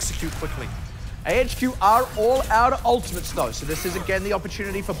 They've got to execute quickly. AHQ are all out of ultimates though, so this is again the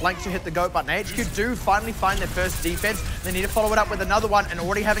opportunity for Blank to hit the go button. AHQ do finally find their first defense. They need to follow it up with another one, and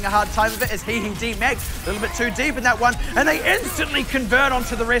already having a hard time of it is D-Meg. A little bit too deep in that one, and they instantly convert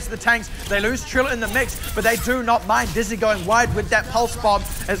onto the rest of the tanks. They lose Trilla in the mix, but they do not mind. Dizzy going wide with that Pulse Bomb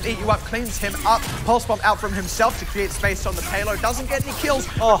as Eat You Up cleans him up. Pulse Bomb out from himself to create space on the payload. Doesn't get any kills.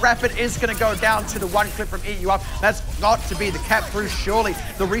 Rapid is going to go down to the one clip from Eat You Up. That's got to be the cap through, surely.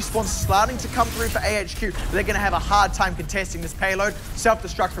 The respawn's starting to come through for AHQ. They're going to have a hard time contesting this payload.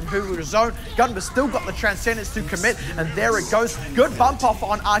 Self-destruct from Hulu Zone. Gunba still got the Transcendence to commit, and there it goes. Good bump off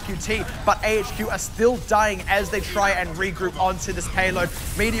on RQT, but AHQ are still dying as they try and regroup onto this payload.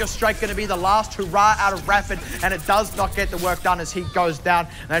 Meteor Strike going to be the last hurrah out of Rapid, and it does not get the work done as he goes down.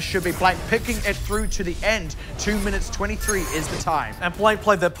 And that should be Blank picking it through to the end. 2 minutes 23 is the time. And Blank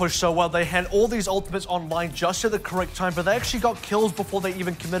played that push so well. They had all these ultimates online just at the correct time, but they actually got kills before they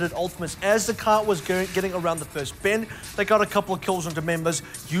even committed ultimates. As the cart was getting around the first bend, they got a couple of kills onto members,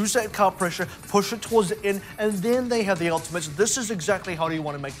 use that cart pressure, push it towards the end, and then they have the ultimates. This is exactly how you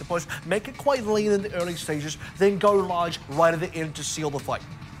want to make the push. Make it quite lean in the early stages, then go large right at the end to seal the fight.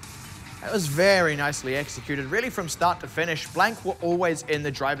 That was very nicely executed, really from start to finish. Blank were always in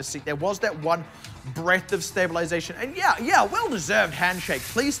the driver's seat. There was that one breath of stabilization, and yeah, well-deserved handshake.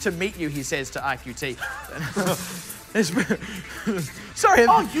 Pleased to meet you, he says to RQT. Sorry.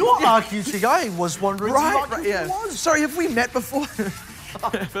 Oh, you are RQT. I was wondering. Right, yeah. Sorry, have we met before?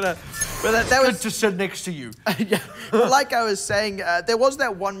 but that was to sit next to you. Yeah, like I was saying, there was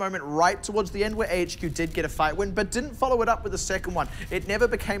that one moment right towards the end where AHQ did get a fight win, but didn't follow it up with a second one. It never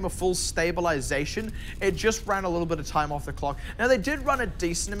became a full stabilization. It just ran a little bit of time off the clock. Now, they did run a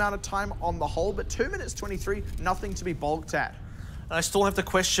decent amount of time on the whole, but 2 minutes 23, nothing to be balked at. And I still have to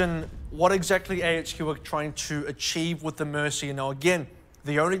question what exactly AHQ are trying to achieve with the Mercy. And now, again,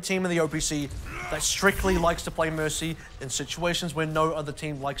 the only team in the OPC that strictly likes to play Mercy in situations where no other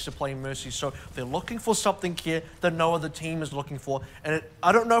team likes to play Mercy. So they're looking for something here that no other team is looking for. And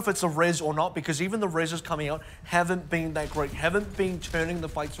I don't know if it's a res or not, because even the reses coming out haven't been that great, haven't been turning the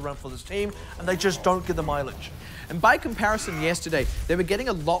fights around for this team, and they just don't get the mileage. And by comparison, yesterday, they were getting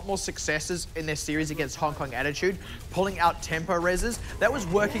a lot more successes in their series against Hong Kong Attitude, pulling out tempo reses. That was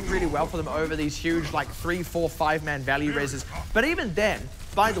working really well for them over these huge, like 3, 4, 5-man value reses. But even then,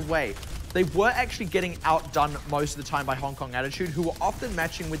 by the way, they were actually getting outdone most of the time by Hong Kong Attitude, who were often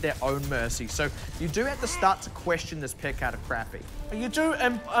matching with their own Mercy. So you do have to start to question this pick out of Crappy. You do,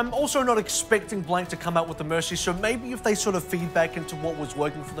 and I'm also not expecting Blank to come out with the Mercy, so maybe if they sort of feed back into what was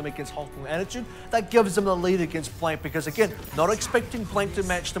working for them against Hong Kong Attitude, that gives them the lead against Blank, because again, not expecting Blank to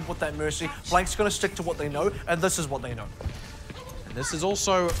match them with that Mercy. Blank's going to stick to what they know, and this is what they know. And this is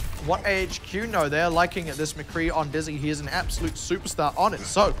also what AHQ know. They're liking this McCree on Dizzy. He is an absolute superstar on it.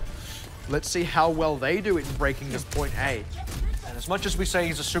 So let's see how well they do in breaking this point A. And as much as we say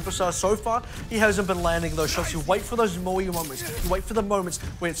he's a superstar so far, he hasn't been landing those shots. You wait for those moments. You wait for the moments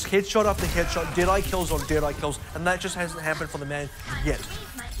where it's headshot after headshot, dead-eye kills on dead-eye kills, and that just hasn't happened for the man yet.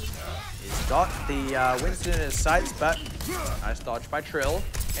 He's got the Winston in his sights, but nice dodge by Trill.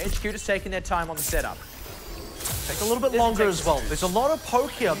 HQ just taking their time on the setup. Take a little bit longer as well. There's a lot of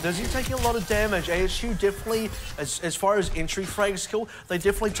poke here. Dizzy taking a lot of damage. AHQ definitely, as far as entry frag skill, they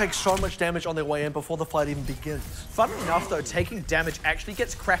definitely take so much damage on their way in before the fight even begins. Fun enough though, taking damage actually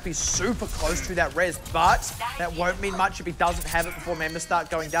gets Crappy super close to that res, but that won't mean much if he doesn't have it before members start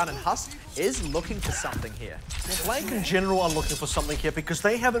going down, and Hust is looking for something here. Well, Blank in general are looking for something here because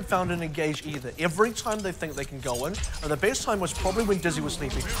they haven't found an engage either. Every time they think they can go in, and the best time was probably when Dizzy was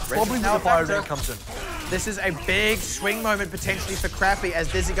sleeping, probably when the fire rate comes in. This is a big swing moment potentially for Crappy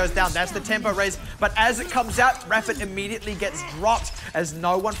as Dizzy goes down. That's the tempo raise, but as it comes out, Rapid immediately gets dropped as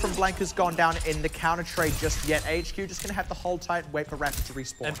no one from Blank has gone down in the counter trade just yet. AHQ just gonna have to hold tight and wait for Rapid to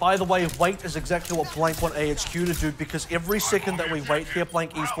respawn. And by the way, wait is exactly what Blank want AHQ to do, because every second that we wait here,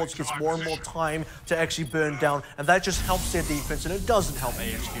 Blank Esports gets more and more time to actually burn down, and that just helps their defense, and it doesn't help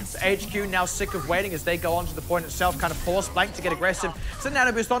AHQ. So AHQ now sick of waiting as they go on to the point itself, kind of force Blank to get aggressive. It's a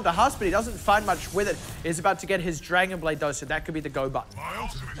nano boost onto Hust, but he doesn't find much with it. He's about to get his Dragon Blade though, so that could be the go button.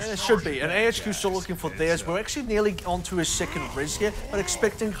 And it should be, and AHQ still looking for theirs. We're actually nearly onto his second res here, but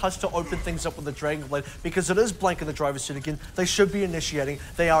expecting Hust to open things up with the Dragon Blade, because it is Blank in the driver's seat again. They should be initiating.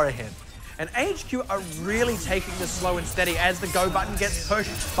 They are ahead. And AHQ are really taking this slow and steady as the go button gets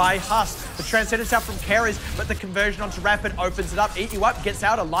pushed by Hust. The Transcendence out from Carries, but the conversion onto Rapid opens it up. Eat You Up gets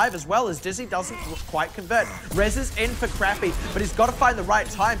out alive as well as Dizzy doesn't quite convert. Rez is in for Crappy, but he's got to find the right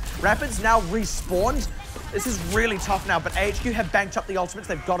time. Rapid's now respawned. This is really tough now, but AHQ have banked up the ultimates.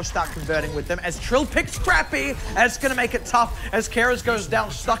 They've got to start converting with them. As Trill picks Crappy, and it's going to make it tough as Keras goes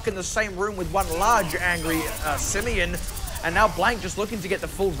down, stuck in the same room with one large, angry Simeon. And now Blank just looking to get the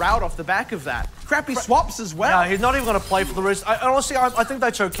full route off the back of that. Crappy swaps as well. Yeah, he's not even going to play for the res. Honestly, I think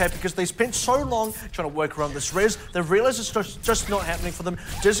that's okay because they spent so long trying to work around this res. They realize it's just not happening for them.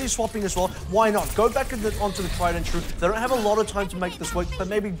 Dizzy swapping as well. Why not? Go back onto the tried and true. They don't have a lot of time to make this work, but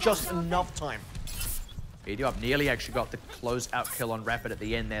maybe just enough time. BD up nearly actually got the close-out kill on Rapid at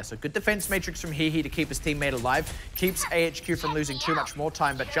the end there. So good defense matrix from Hehe to keep his teammate alive. Keeps AHQ from losing too much more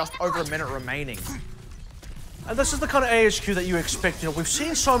time, but just over a minute remaining. And this is the kind of AHQ that you expect. You know, we've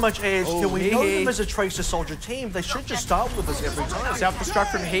seen so much AHQ. We know them as a Tracer Soldier team. They should just start with us every time. Self-destruct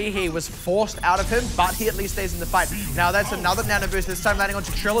from Hehe was forced out of him, but he at least stays in the fight. Now that's another nano boost, this time landing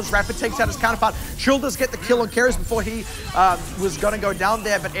onto Trill as Rapid takes out his counterpart. Trill does get the kill on Keras before he was going to go down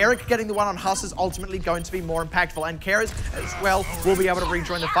there, but Eric getting the one on Huss is ultimately going to be more impactful, and Keras as well will be able to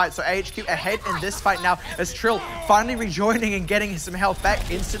rejoin the fight. So AHQ ahead in this fight now as Trill finally rejoining and getting some health back,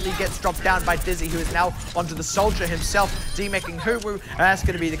 instantly gets dropped down by Dizzy, who is now onto the Soldier himself, demecking Huwu, and that's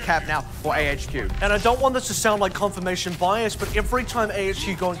going to be the cap now for AHQ. And I don't want this to sound like confirmation bias, but every time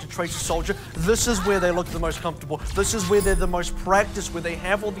AHQ go into Tracer Soldier, this is where they look the most comfortable. This is where they're the most practiced, where they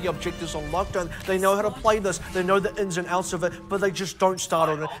have all the objectives on lockdown. They know how to play this. They know the ins and outs of it, but they just don't start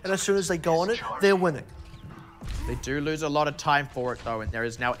on it. And as soon as they go on it, they're winning. They do lose a lot of time for it though, and there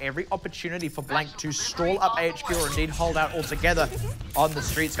is now every opportunity for Blank to stall up AHQ or indeed hold out altogether on the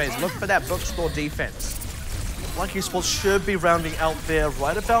streets phase. Look for that book score defense. Blank Esports should be rounding out there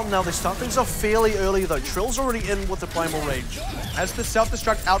right about now. They start things off fairly early though. Trill's already in with the Primal Rage. As the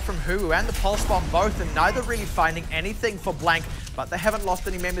self-destruct out from Huwu and the Pulse Bomb both, and neither really finding anything for Blank, but they haven't lost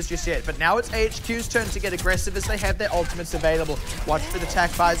any members just yet. But now it's AHQ's turn to get aggressive as they have their ultimates available. Watch for the attack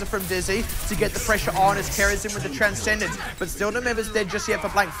visor from Dizzy to get the pressure on as Keras in with the Transcendence, but still no members dead just yet for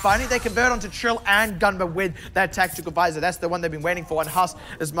Blank. Finally they convert onto Trill and Gunba with that tactical visor. That's the one they've been waiting for, and Huss,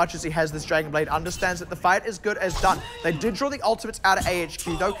 as much as he has this Dragon Blade, understands that the fight is good as done. They did draw the ultimates out of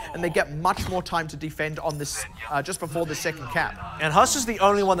AHQ though, and they get much more time to defend on this just before the second cap. And Huss is the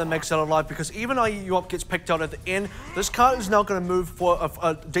only one that makes it alive, because even IU up gets picked out at the end, this car is now going to move for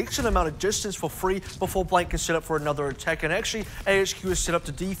a decent amount of distance for free before Blank can set up for another attack. And actually, AHQ is set up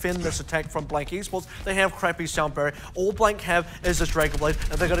to defend this attack from Blank Esports. They have crappy sound barrier. All Blank have is this Dragon Blade,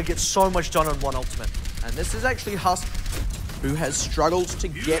 and they're going to get so much done on one ultimate. And this is actually Huss, who has struggled to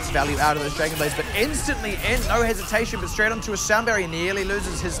get value out of those Dragon Blades, but instantly in, no hesitation, but straight onto a sound barrier, nearly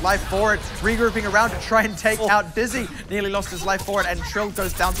loses his life for it, regrouping around to try and take out Dizzy, nearly lost his life for it, and Trill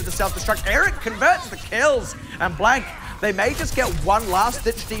goes down to the self-destruct. Eric converts the kills, and Blank, they may just get one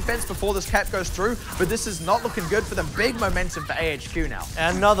last-ditch defense before this cap goes through, but this is not looking good for them. Big momentum for AHQ now.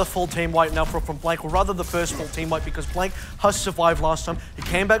 Another full team wipe now from Blank, or rather the first full team wipe, because Blank Huss survived last time. He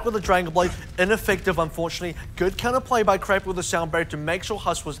came back with a Dragon Blade, ineffective unfortunately. Good counterplay by Crappy with the sound barrier to make sure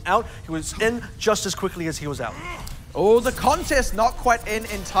Huss was out. He was in just as quickly as he was out. Oh, the contest not quite in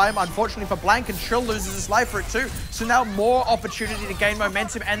time, unfortunately for Blank, and Trill loses his life for it too. So now more opportunity to gain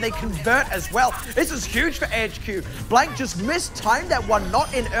momentum, and they convert as well. This is huge for AHQ. Blank just mistimed that one,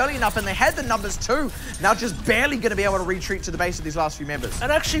 not in early enough, and they had the numbers too. Now just barely going to be able to retreat to the base of these last few members.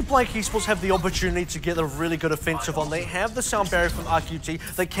 And actually, Blank Esports have the opportunity to get a really good offensive on. They have the sound barrier from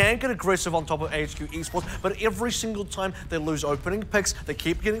RQT. They can get aggressive on top of AHQ Esports, but every single time they lose opening picks, they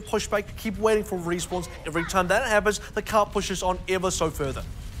keep getting pushed back, keep waiting for respawns. Every time that happens, the car pushes on ever so further.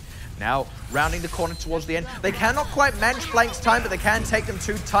 Now, rounding the corner towards the end. They cannot quite match Blank's time, but they can take them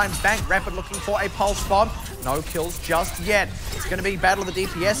 2 times back. Rapid looking for a pulse bomb. No kills just yet. It's going to be battle of the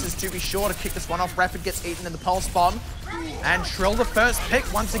DPSs to be sure to kick this one off. Rapid gets eaten in the pulse bomb. And Trill the first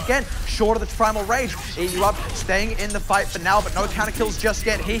pick once again, short of the Primal Rage. EU up, staying in the fight for now, but no counter kills just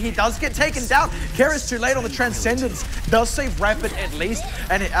yet. He does get taken down. Keras too late on the Transcendence. Does save Rapid at least.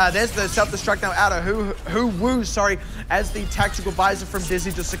 And there's the self-destruct now out of Huwu, sorry, as the tactical visor from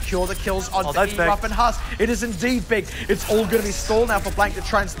Dizzy to secure the kills on EU up and Huss. It is indeed big. It's all going to be stalled now for Blank to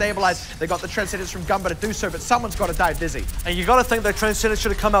try and stabilize. They got the Transcendence from Gunba to do so, but someone's got to die Dizzy. And you got to think that Transcendence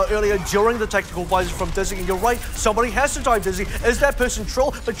should have come out earlier during the tactical visor from Dizzy. And you're right, somebody has to die Dizzy. Is that person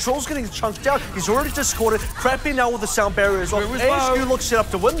Trill? But Trill's getting chunked out. He's already discorded. Crappy now with the sound barrier as well. AHQ looks set up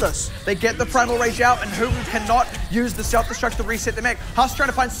to win this. They get the Primal Rage out, and Huwu cannot use the self-destruct to reset the mech. Huss trying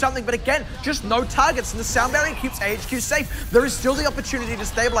to find something, but again, just no targets, and the sound barrier keeps AHQ safe. There is still the opportunity to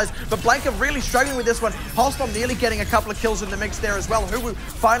stabilize, but Blank are really struggling with this one. Pulse Bomb nearly getting a couple of kills in the mix there as well. Huwu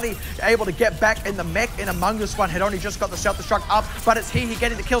finally able to get back in the mech in among this one. Had only just got the self-destruct up, but it's he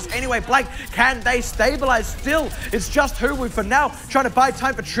getting the kills anyway. Blank, can they stabilize still? It's just Huwu for now, trying to buy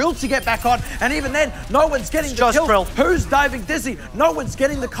time for Trill to get back on. And even then, no one's getting the kill. Trill. Who's diving Dizzy? No one's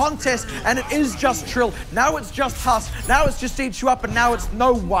getting the contest, and it is just Trill. Now it's just Huss. Now it's just each you up, and now it's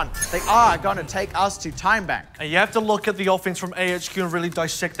no one. They are going to take us to time bank. And you have to look at the offense from AHQ and really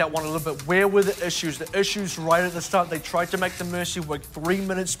dissect that one a little bit. Where were the issues? The issues right at the start. They tried to make the Mercy work. 3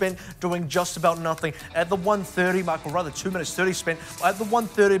 minutes spent doing just about nothing. At the 1:30 mark, or rather 2 minutes 30 spent, at the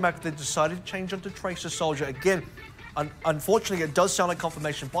 1:30 mark, they decided to change onto Tracer Soldier. Again, unfortunately, it does sound like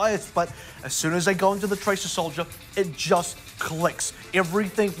confirmation bias, but as soon as they go into the Tracer Soldier, it just clicks.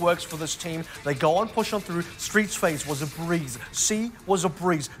 Everything works for this team. They go on, push on through. Streets phase was a breeze. C was a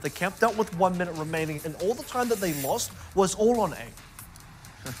breeze. They camped out with 1 minute remaining, and all the time that they lost was all on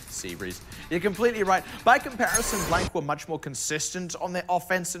A. C breeze. You're completely right. By comparison, Blank were much more consistent on their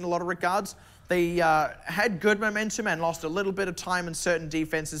offense in a lot of regards. They had good momentum and lost a little bit of time in certain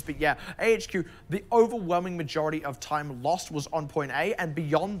defenses, but yeah, AHQ, the overwhelming majority of time lost was on point A, and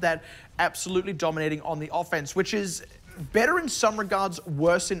beyond that, absolutely dominating on the offense, which is better in some regards,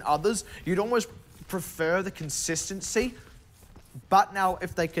 worse in others. You'd almost prefer the consistency, but now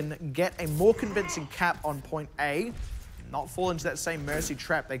if they can get a more convincing cap on point A, not fall into that same Mercy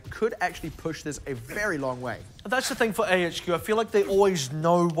trap, they could actually push this a very long way. That's the thing for AHQ. I feel like they always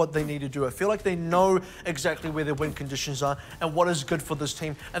know what they need to do. I feel like they know exactly where their win conditions are and what is good for this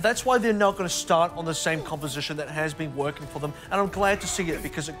team. And that's why they're not going to start on the same composition that has been working for them. And I'm glad to see it,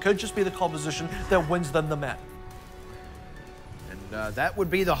 because it could just be the composition that wins them the map. And that would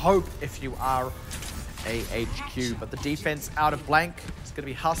be the hope if you are AHQ. But the defense out of Blank. It's going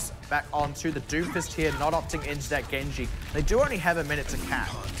to be Huss back onto the Doomfist here, not opting into that Genji. They do only have a minute to cap.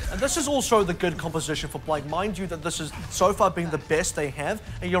 And this is also the good composition for Blank. Mind you that this has so far been the best they have.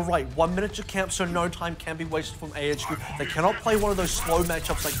 And you're right, 1 minute to camp, so no time can be wasted from AHQ. They cannot play one of those slow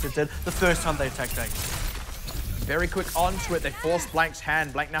matchups like they did the first time they attacked A. Very quick onto it. They force Blank's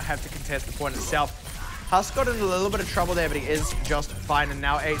hand. Blank now have to contest the point itself. Huss got in a little bit of trouble there, but he is just fine. And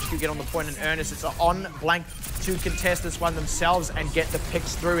now AHQ get on the point in earnest. It's on Blank to contest this one themselves and get the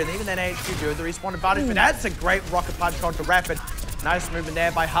picks through. And even then AHQ do have the respawn advantage, but that's a great rocket punch onto Rapid. Nice movement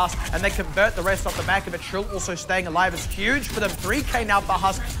there by Huss, and they convert the rest off the back of it. Trill also staying alive is huge for them. 3K now for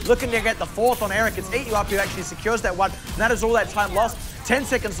Huss, looking to get the fourth on Eric. It's Eat You Up who actually secures that one, and that is all that time lost. 10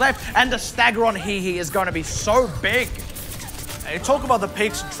 seconds left, and the stagger on Hehe is going to be so big. You talk about the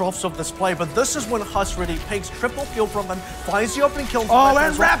peaks and troughs of this play, but this is when Huss really peaks. Triple kill from him, finds the opening kill. Oh,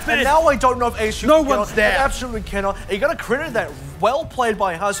 and Rapid! And now I don't know if AHQ no one's there. Absolutely cannot. You got to credit that. Well played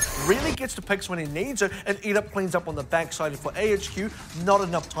by Huss. Really gets the picks when he needs it, and Eat Up cleans up on the backside. For AHQ, not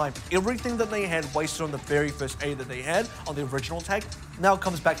enough time. Everything that they had wasted on the very first A that they had on the original attack now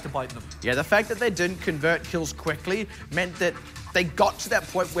comes back to bite them. Yeah, the fact that they didn't convert kills quickly meant that they got to that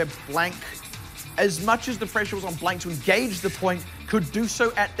point where Blank, as much as the pressure was on Blank to engage the point, could do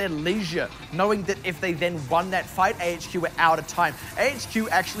so at their leisure, knowing that if they then won that fight, AHQ were out of time. AHQ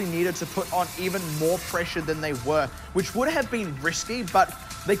actually needed to put on even more pressure than they were, which would have been risky, but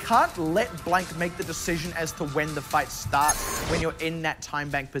they can't let Blank make the decision as to when the fight starts when you're in that time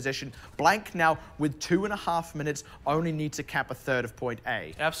bank position. Blank now, with 2.5 minutes, only need to cap a third of point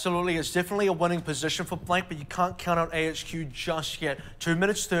A. Absolutely, it's definitely a winning position for Blank, but you can't count out AHQ just yet. 2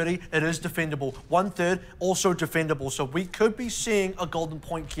 minutes 30, it is defendable. 1/3, also defendable. So we could be seeing a golden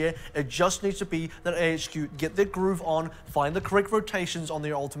point here. It just needs to be that AHQ get their groove on, find the correct rotations on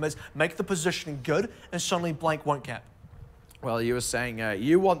their ultimates, make the positioning good, and suddenly Blank won't cap. Well, you were saying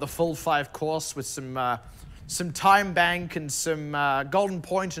you want the full 5 course with some time bank and some golden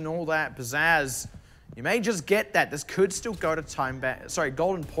point and all that pizzazz. You may just get that. This could still go to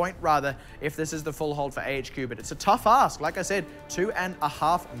golden point rather, if this is the full hold for AHQ, but it's a tough ask. Like I said,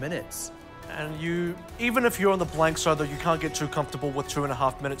 2.5 minutes. And even if you're on the Blank side, though, you can't get too comfortable with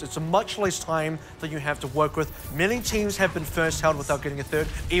 2.5 minutes. It's a much less time that you have to work with. Many teams have been first held without getting a third,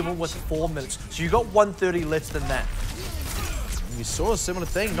 even with 4 minutes. So you got 1:30 less than that. You saw a similar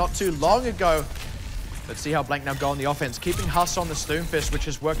thing not too long ago. Let's see how Blank now go on the offense. Keeping Huss on the Stoomfist, which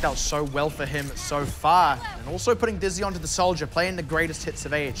has worked out so well for him so far. And also putting Dizzy onto the Soldier, playing the greatest hits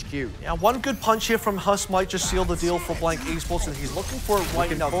of AHQ. Yeah, one good punch here from Huss might just seal the deal for Blank Esports, and he's looking for it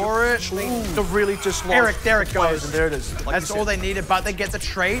right now. To really just Eric, there it goes. And there it is. Like that's all they needed, but they get the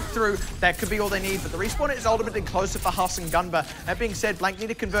trade through. That could be all they need, but the respawn is ultimately closer for Huss and Gunba. That being said, Blank need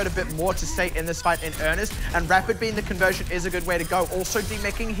to convert a bit more to stay in this fight in earnest, and Rapid being the conversion is a good way to go. Also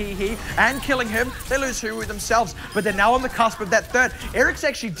demecking Hehe and killing him. They lose Huwu themselves, but they're now on the cusp of that third. Eric's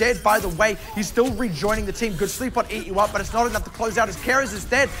actually dead, by the way. He's still rejoining the team. in. Good sleep on Eat You Up, but it's not enough to close out as Keras is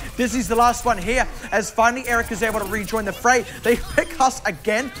dead. Dizzy's the last one here, as finally Eric is able to rejoin the fray. They pick Huss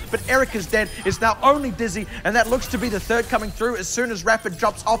again, but Eric is dead. It's now only Dizzy, and that looks to be the third coming through as soon as Rapid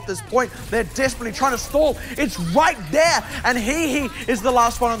drops off this point. They're desperately trying to stall. It's right there, and he is the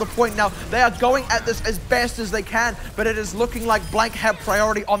last one on the point now. They are going at this as best as they can, but it is looking like Blank have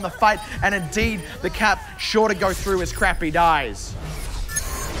priority on the fight, and indeed, the cap sure to go through as Crappy dies.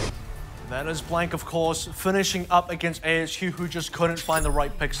 That is Blank, of course, finishing up against AHQ, who just couldn't find the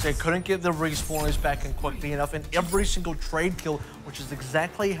right picks there, couldn't get the respawners back in quickly enough, and every single trade kill, which is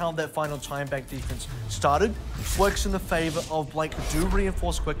exactly how that final time back defense started, works in the favor of Blank, who do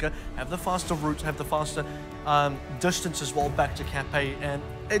reinforce quicker, have the faster routes, have the faster distance as well back to Cape, and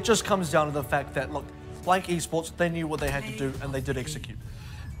it just comes down to the fact that, look, Blank Esports, they knew what they had to do, and they did execute.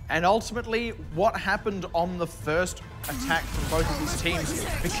 And ultimately, what happened on the first attack from both of these teams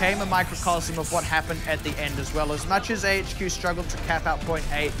became a microcosm of what happened at the end as well. As much as AHQ struggled to cap out point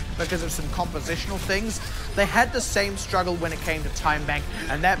A because of some compositional things, they had the same struggle when it came to time bank,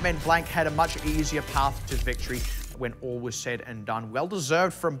 and that meant Blank had a much easier path to victory when all was said and done. Well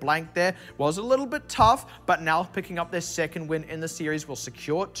deserved from Blank there. Was a little bit tough, but now picking up their second win in the series will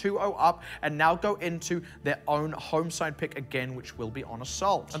secure 2-0 up and now go into their own home side pick again, which will be on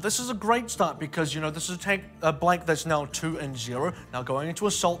Assault. And this is a great start because, you know, this is a Blank that's now 2-0. Now going into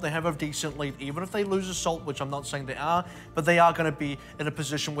Assault, they have a decent lead. Even if they lose Assault, which I'm not saying they are, but they are going to be in a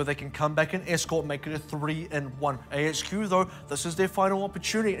position where they can come back and escort, make it a 3-1. AHQ, though, this is their final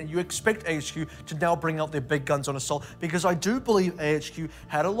opportunity, and you expect AHQ to now bring out their big guns on Assault, because I do believe AHQ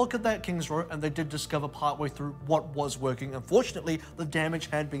had a look at that King's Row and they did discover partway through what was working. Unfortunately, the damage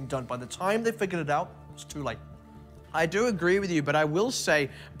had been done. By the time they figured it out, it was too late. I do agree with you, but I will say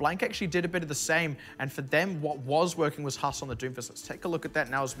Blank actually did a bit of the same, and for them, what was working was Huss on the Doomfist. Let's take a look at that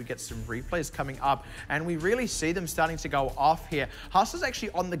now as we get some replays coming up, and we really see them starting to go off here. Huss is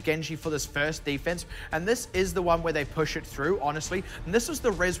actually on the Genji for this first defense, and this is the one where they push it through, honestly. And this was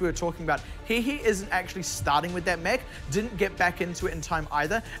the res we were talking about. He isn't actually starting with that mech, didn't get back into it in time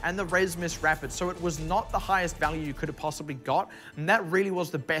either, and the res missed Rapid, so it was not the highest value you could have possibly got, and that really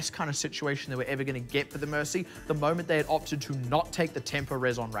was the best kind of situation they were ever going to get for the Mercy the moment they had opted to not take the tempo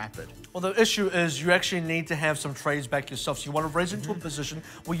res on Rapid. Well, the issue is you actually need to have some trades back yourself. So you want to res into a position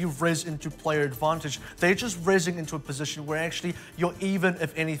where you res into player advantage. They're just resing into a position where actually you're even,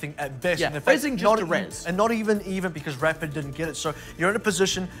 if anything, at best. Yeah, and in fact, resing just a res. And not even because Rapid didn't get it. So you're in a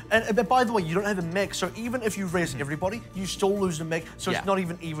position, and by the way, you don't have a mech. So even if you res everybody, you still lose the mech. So it's not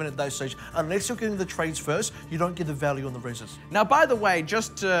even at that stage. Unless you're getting the trades first, you don't get the value on the reses. Now, by the way,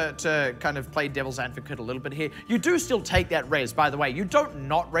 just to kind of play devil's advocate a little bit here, you do still take that res, by the way. You don't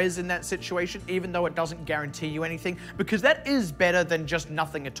not res in that situation, even though it doesn't guarantee you anything, because that is better than just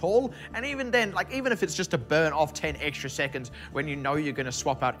nothing at all. And even then, like, even if it's just to burn off 10 extra seconds when you know you're going to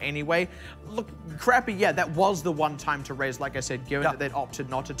swap out anyway, look, Crappy, yeah, that was the one time to res, like I said, given that they'd opted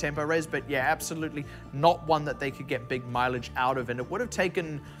not to tempo res, but yeah, absolutely not one that they could get big mileage out of, and it would have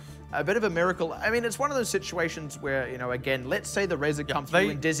taken a bit of a miracle. I mean, it's one of those situations where, you know, again, let's say the res had come through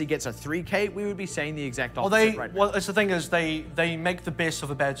and Dizzy gets a 3K, we would be saying the exact opposite right now. Well, it's the thing is they make the best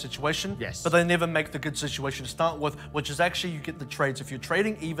of a bad situation, but they never make the good situation to start with, which is actually you get the trades. If you're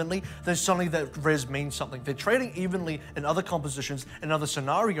trading evenly, then suddenly that res means something. They're trading evenly in other compositions, in other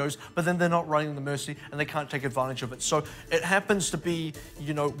scenarios, but then they're not running the Mercy and they can't take advantage of it. So it happens to be,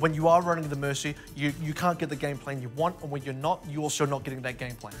 you know, when you are running the Mercy, you can't get the game plan you want, and when you're not, you're also not getting that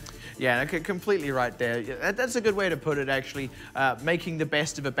game plan. Yeah, completely right there. That's a good way to put it, actually. Making the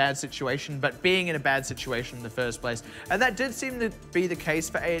best of a bad situation, but being in a bad situation in the first place. And that did seem to be the case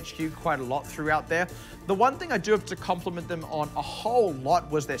for AHQ quite a lot throughout there. The one thing I do have to compliment them on a whole lot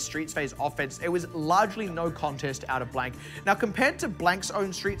was their Streets phase offense. It was largely no contest out of Blank. Now, compared to Blank's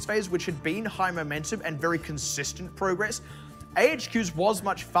own Streets phase, which had been high momentum and very consistent progress, AHQ's was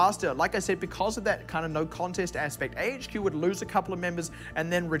much faster. Like I said, because of that kind of no contest aspect, AHQ would lose a couple of members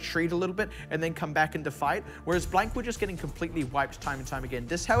and then retreat a little bit and then come back into fight, whereas Blank were just getting completely wiped time and time again.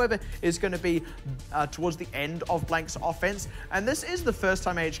 This, however, is going to be towards the end of Blank's offense, and this is the first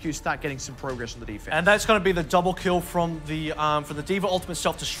time AHQ start getting some progress on the defense. And that's going to be the double kill from the D.Va ultimate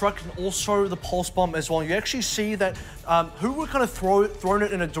self-destruct and also the pulse bomb as well. You actually see that who were kind of thrown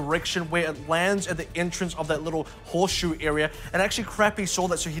it in a direction where it lands at the entrance of that little horseshoe area. And actually, Crappy saw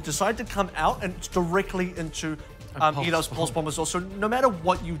that, so he decided to come out and directly into eat up Pulse Bomb as well. So no matter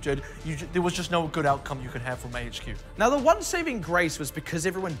what you did, there was just no good outcome you could have from AHQ. Now, the one saving grace was because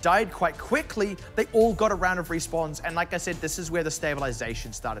everyone died quite quickly, they all got a round of respawns, and like I said, this is where the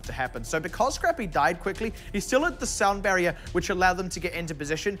stabilization started to happen. So because Scrappy died quickly, he still had the sound barrier, which allowed them to get into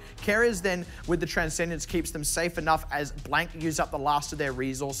position. Carriers then, with the Transcendence, keeps them safe enough as Blank use up the last of their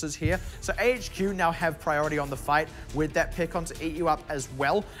resources here. So AHQ now have priority on the fight with that pick on to eat you up as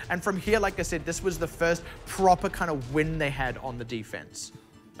well. And from here, like I said, this was the first proper kind of win they had on the defense.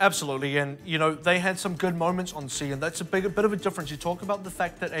 Absolutely, and you know, they had some good moments on C, and that's a bit of a difference. You talk about the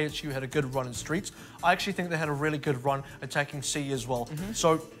fact that AHQ had a good run in streets. I actually think they had a really good run attacking C as well.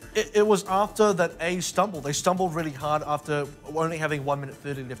 So it was after that A stumbled. They stumbled really hard after only having 1 minute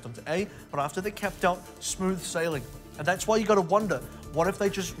 30 left onto A, but after they kept out, smooth sailing. And that's why you got to wonder, what if they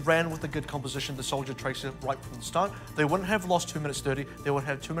just ran with a good composition, the Soldier Tracer, right from the start? They wouldn't have lost 2 minutes 30, they would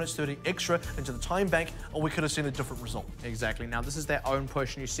have 2 minutes 30 extra into the time bank, or we could have seen a different result. Exactly. Now, this is their own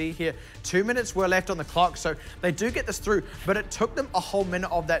push, and you see here, 2 minutes were left on the clock, so they do get this through, but it took them a whole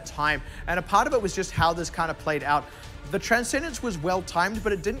minute of that time, and a part of it was just how this kind of played out. The Transcendence was well timed,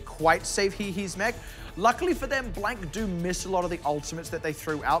 but it didn't quite save He's mech. Luckily for them, Blank do miss a lot of the ultimates that they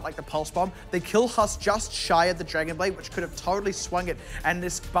threw out, like the Pulse Bomb. They kill Huss just shy of the Dragon Blade, which could have totally swung it, and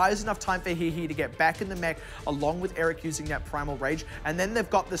this buys enough time for He to get back in the mech, along with Eric using that Primal Rage, and then they've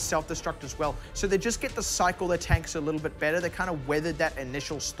got the self-destruct as well. So they just get to cycle their tanks a little bit better. They kind of weathered that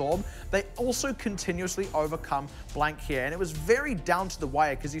initial storm. They also continuously overcome Blank here, and it was very down to the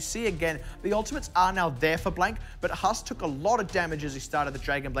wire, because you see again, the ultimates are now there for Blank, but Huss took a lot of damage as he started the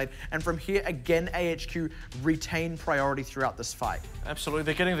Dragon Blade, and from here again, AHQ retain priority throughout this fight. Absolutely,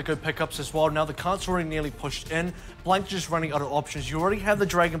 they're getting the good pickups as well. Now the cart's already nearly pushed in. Blank just running out of options. You already have the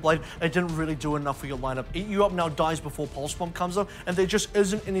Dragon Blade. It didn't really do enough for your lineup. Eat You Up now dies before Pulse Bomb comes up, and there just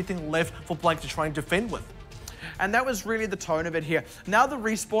isn't anything left for Blank to try and defend with. And that was really the tone of it here. Now the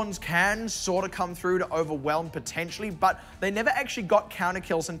respawns can sort of come through to overwhelm potentially, but they never actually got counter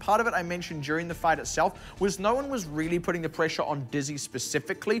kills. And part of it I mentioned during the fight itself was no one was really putting the pressure on Dizzy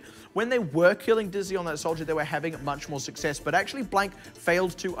specifically. When they were killing Dizzy on that soldier, they were having much more success. But actually Blank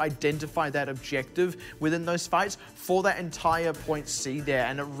failed to identify that objective within those fights for that entire point C there,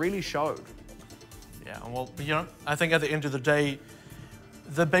 and it really showed. Yeah, well, you know, I think at the end of the day,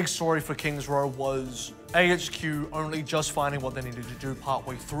 the big story for Kings Row was AHQ only just finding what they needed to do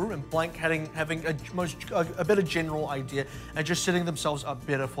partway through, and Blank having a better general idea and just setting themselves up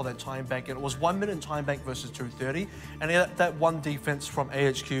better for that time bank. And it was 1 minute time bank versus 2:30, and that one defense from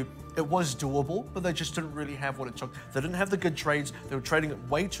AHQ, it was doable, but they just didn't really have what it took. They didn't have the good trades. They were trading it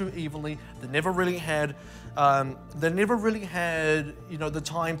way too evenly. They never really had, you know, the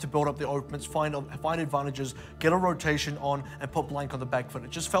time to build up their openings, find advantages, get a rotation on, and put Blank on the back foot.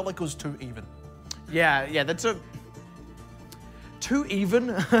 It just felt like it was too even. Yeah, that's a... Too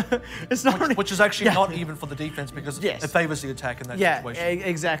even? It's not which is actually not even for the defense, because it favors the attack in that situation. Yeah,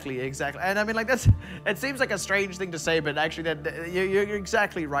 exactly. And I mean, like, it seems like a strange thing to say, but actually you're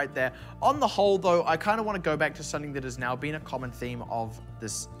exactly right there. On the whole, though, I kind of want to go back to something that has now been a common theme of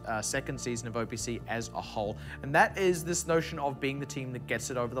this second season of OPC as a whole, and that is this notion of being the team that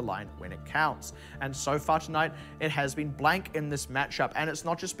gets it over the line when it counts. And so far tonight, it has been Blank in this matchup, and it's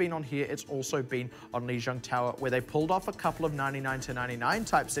not just been on here, it's also been on Lijiang Tower, where they pulled off a couple of 99 to 99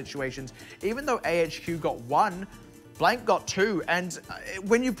 type situations. Even though AHQ got 1, Blank got 2, and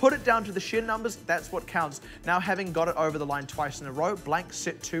when you put it down to the sheer numbers, that's what counts. Now, having got it over the line twice in a row, Blank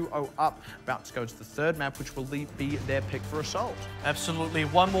sit 2-0 up, about to go to the third map, which will be their pick for Assault. Absolutely.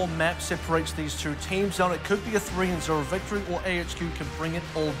 One more map separates these two teams down. It could be a 3-0 victory, or AHQ can bring it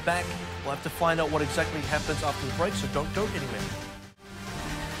all back. We'll have to find out what exactly happens after the break, so don't go anywhere.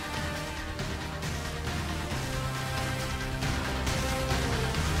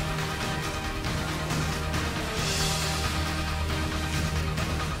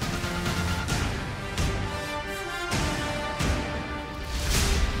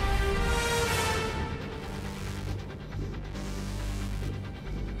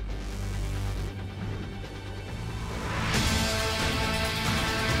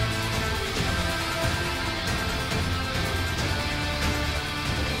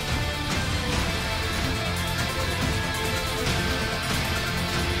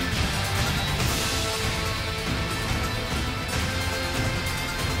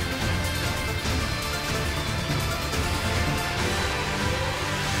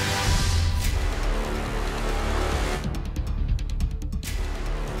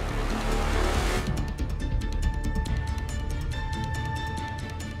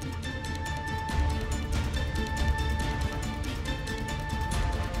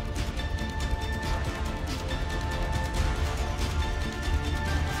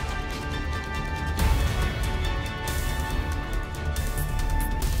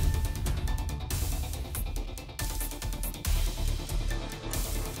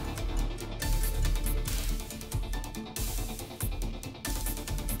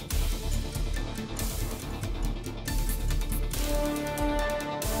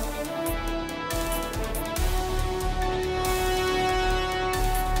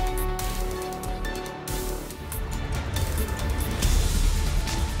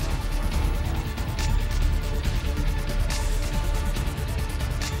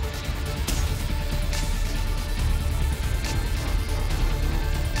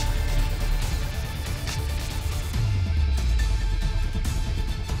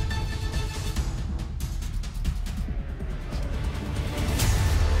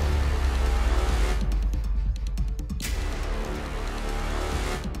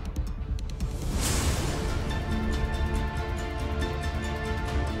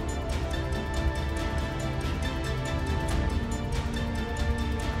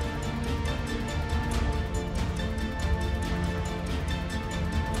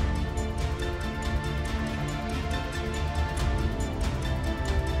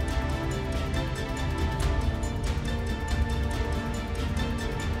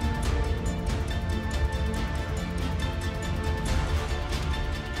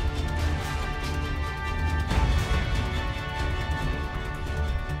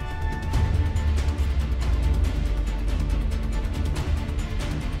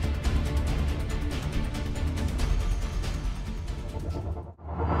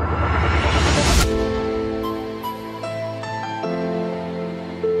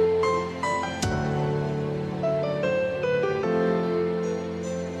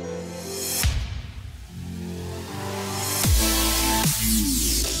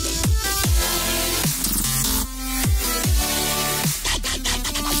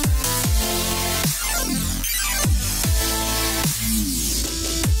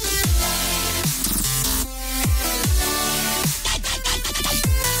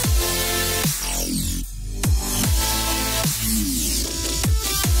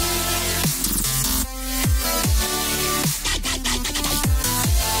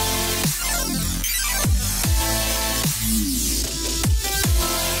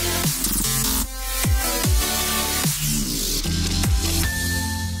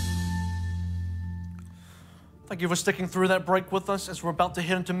 Thank you for sticking through that break with us as we're about to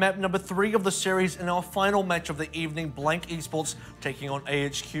head into map number 3 of the series and our final match of the evening, Blank Esports taking on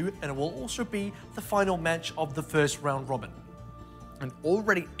AHQ, and it will also be the final match of the first round robin. And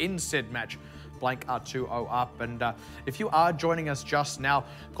already in said match, Blank are 2-0 up, and if you are joining us just now,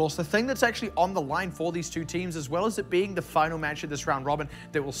 of course, the thing that's actually on the line for these two teams, as well as it being the final match of this round robin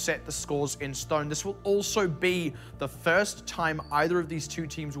that will set the scores in stone, this will also be the first time either of these two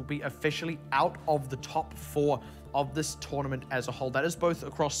teams will be officially out of the top 4 of this tournament as a whole. That is both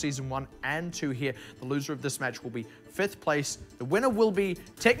across Season 1 and 2 here. The loser of this match will be 5th place. The winner will be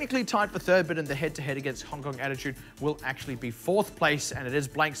technically tied for 3rd, but in the head-to-head against Hong Kong Attitude will actually be 4th place, and it is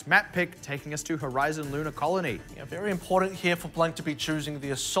Blank's map pick taking us to Horizon Lunar Colony. Yeah, very important here for Blank to be choosing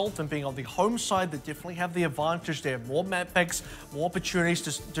the Assault and being on the home side. They definitely have the advantage there. More map picks, more opportunities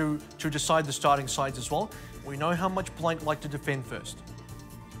to decide the starting sides as well. We know how much Blank like to defend first.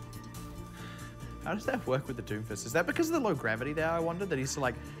 How does that work with the Doomfist? Is that because of the low gravity there, I wonder, that he's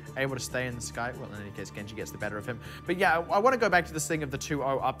like able to stay in the sky? Well, in any case, Genji gets the better of him. But yeah, I want to go back to this thing of the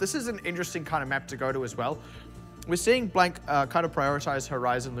 2-0 up. This is an interesting kind of map to go to as well. We're seeing Blank kind of prioritize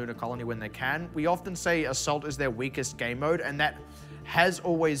Horizon Lunar Colony when they can. We often say Assault is their weakest game mode, and that has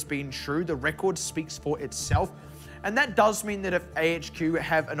always been true. The record speaks for itself. And that does mean that if AHQ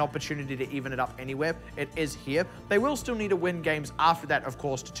have an opportunity to even it up anywhere, it is here. They will still need to win games after that, of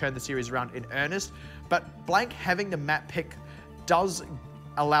course, to turn the series around in earnest. But Blank having the map pick does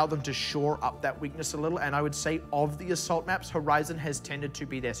allow them to shore up that weakness a little. And I would say of the Assault maps, Horizon has tended to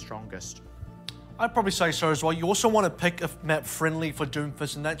be their strongest. I'd probably say so as well. You also want to pick a map friendly for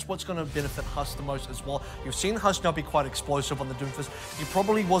Doomfist, and that's what's going to benefit Huss the most as well. You've seen Huss now be quite explosive on the Doomfist. He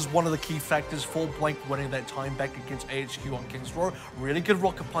probably was one of the key factors for Blank winning that time back against AHQ on King's Row. Really good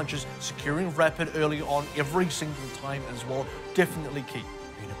rocket punches, securing rapid early on every single time as well. Definitely key.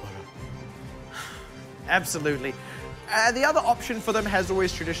 Peanut butter. Absolutely. The other option for them has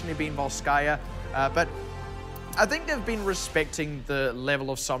always traditionally been Volskaya, but I think they've been respecting the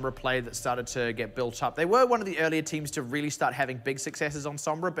level of Sombra play that started to get built up. They were one of the earlier teams to really start having big successes on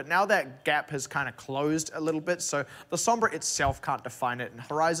Sombra, but now that gap has kind of closed a little bit, so the Sombra itself can't define it, and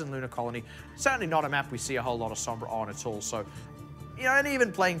Horizon Lunar Colony, certainly not a map we see a whole lot of Sombra on at all, so, you know, an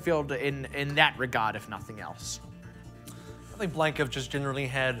even playing field in that regard, if nothing else. I think Blank have just generally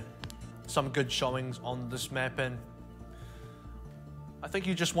had some good showings on this map, and I think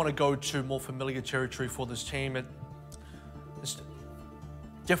you just want to go to more familiar territory for this team.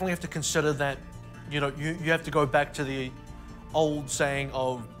 Definitely have to consider that, you know, you have to go back to the old saying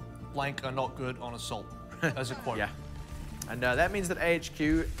of Blank are not good on Assault, as a quote. Yeah. And that means that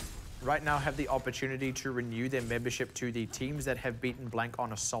AHQ right now have the opportunity to renew their membership to the teams that have beaten Blank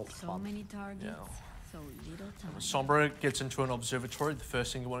on Assault. So many targets, so little time. When Sombra gets into an observatory, the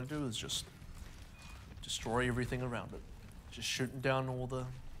first thing you want to do is just destroy everything around it. Just shooting down all the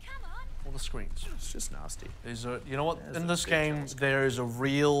screens. It's just nasty. There's a, you know what? In this game, there is a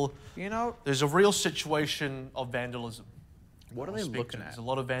real, there's a real situation of vandalism. What are they looking at? There's a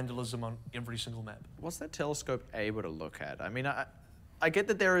lot of vandalism on every single map. What's that telescope able to look at? I mean, I get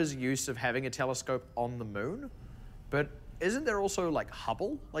that there is use of having a telescope on the moon, but isn't there also like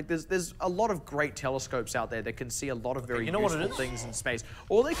Hubble? Like there's a lot of great telescopes out there that can see a lot of very useful things in space.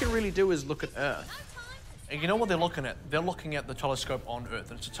 All they can really do is look at Earth. And you know what they're looking at? They're looking at the telescope on Earth.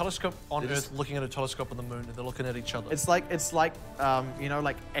 And it's a telescope on Earth looking at a telescope on the moon, and they're looking at each other. It's like you know,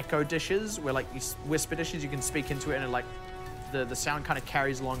 like echo dishes, where like you whisper dishes, you can speak into it, and like the sound kind of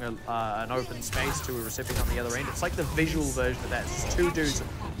carries along an open space to a recipient on the other end. It's like the visual version of that. It's just two dudes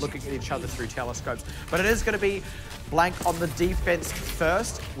looking at each other through telescopes. But it is going to be Blank on the defense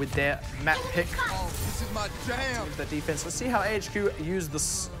first with their map pick. Oh, this is my jam. The defense. Let's see how AHQ use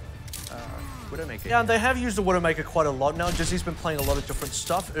this. Widowmaker. Yeah, and they have used the Widowmaker quite a lot now. Jizzy's been playing a lot of different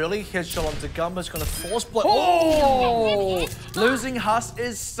stuff. Early headshot onto Gumba's going to force blow. Oh! Losing Huss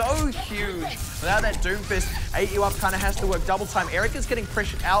is so huge. Without that Doomfist, 8U up kind of has to work double time. Eric is getting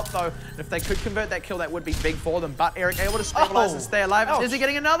pressured out though. And if they could convert that kill, that would be big for them. But Eric able to stabilize and stay alive. Is he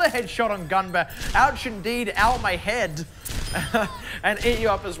getting another headshot on Gunba? Ouch indeed, out my head. And 8U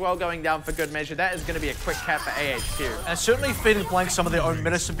up as well going down for good measure. That is going to be a quick cap for AHQ. And certainly feeding Blank some of their own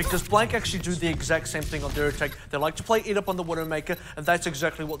medicine, because Blank actually do the exact same thing on their attack. They like to play Eat Up on the Widowmaker, and that's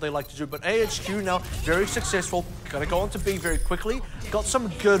exactly what they like to do. But AHQ now very successful. Got to go on to B very quickly. Got some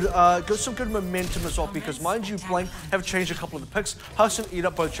good momentum as well, because mind you, Blank have changed a couple of the picks. Huss and Eat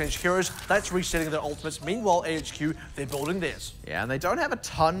Up both changed heroes. That's resetting their ultimates. Meanwhile, AHQ, they're building theirs. Yeah, and they don't have a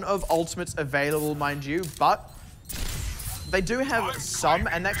ton of ultimates available, mind you, but they do have some,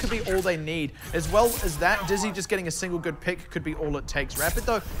 and that could be all they need. As well as that, Dizzy just getting a single good pick could be all it takes. Rapid,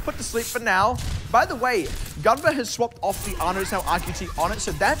 though, put to sleep for now. By the way, Gunba has swapped off the Arnos, now RQT on it,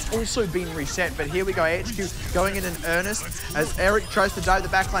 so that's also been reset. But here we go, AHQ going in earnest as Eric tries to dive the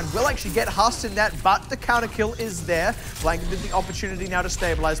backline. Will actually get Hust in that, but the counter kill is there. Blank with the opportunity now to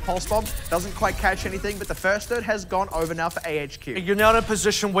stabilize. Pulse Bomb doesn't quite catch anything, but the first third has gone over now for AHQ. You're now in a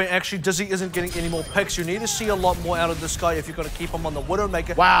position where actually Dizzy isn't getting any more picks. You need to see a lot more out of this guy if you're going to keep him on the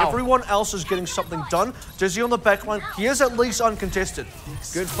Widowmaker. Wow. Everyone else is getting something done. Dizzy on the backline, he is at least uncontested.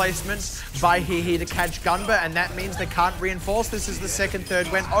 Good placements by Hehe to catch Gunba, and that means they can't reinforce. This is the second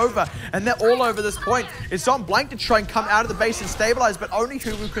third went over, and they're all over this point. It's on Blank to try and come out of the base and stabilize, but only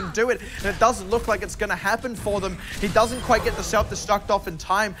Hubu can do it, and it doesn't look like it's going to happen for them. He doesn't quite get the self-destruct off in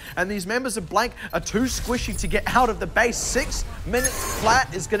time, and these members of Blank are too squishy to get out of the base. 6 minutes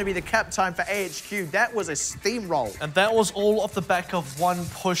flat is going to be the cap time for AHQ. That was a steamroll. And that was all off the back of one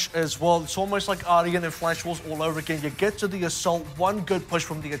push as well. It's almost like Ardian and Flash Walls all over again. You get to the assault, one good push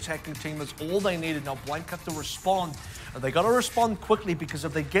from the attacking team is all they needed. Now Blank have to respond. And they got to respond quickly, because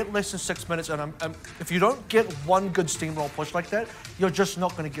if they get less than 6 minutes, and if you don't get one good steamroll push like that, you're just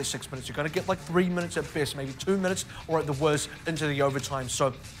not going to get 6 minutes. You're going to get like 3 minutes at best, maybe 2 minutes, or at the worst, into the overtime.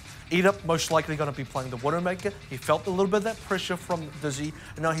 So Eat-Up most likely going to be playing the Widowmaker. He felt a little bit of that pressure from Dizzy,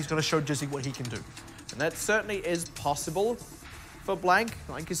 and now he's going to show Dizzy what he can do. And that certainly is possible for Blank.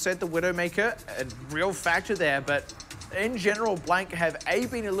 Like you said, the Widowmaker, a real factor there, but in general, Blank have A,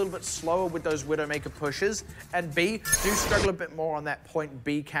 been a little bit slower with those Widowmaker pushes, and B, do struggle a bit more on that point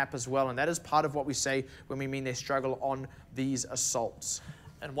B cap as well, and that is part of what we say when we mean they struggle on these assaults.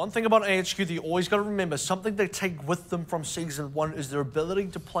 And one thing about AHQ that you always got to remember, something they take with them from Season 1 is their ability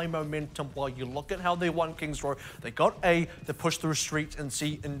to play momentum. While you look at how they won King's Row, they got A, they pushed through Street and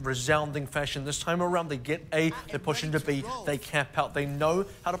C in resounding fashion. This time around, they get A, they push into B, they cap out. They know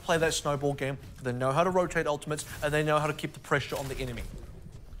how to play that snowball game, they know how to rotate ultimates, and they know how to keep the pressure on the enemy.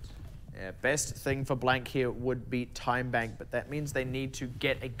 Yeah, best thing for Blank here would be time bank, but that means they need to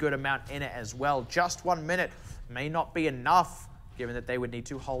get a good amount in it as well. Just 1 minute may not be enough, given that they would need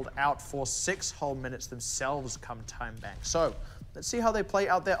to hold out for 6 whole minutes themselves come time bank. So let's see how they play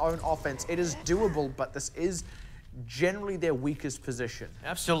out their own offense. It is doable, but this is generally their weakest position.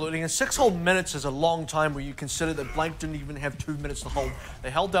 Absolutely, and 6 whole minutes is a long time where you consider that Blank didn't even have 2 minutes to hold. They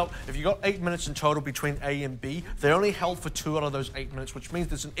held out, if you got 8 minutes in total between A and B, they only held for 2 out of those 8 minutes, which means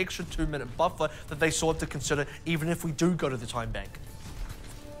there's an extra 2-minute buffer that they still have to consider, even if we do go to the time bank.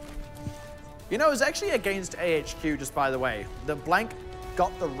 You know, it was actually against AHQ, just by the way. The Blank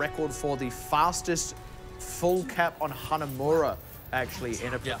got the record for the fastest full cap on Hanamura, actually,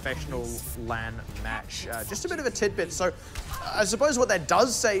 in a professional LAN match. Just a bit of a tidbit. So I suppose what that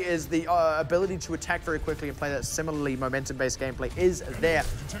does say is the ability to attack very quickly and play that similarly momentum-based gameplay is there.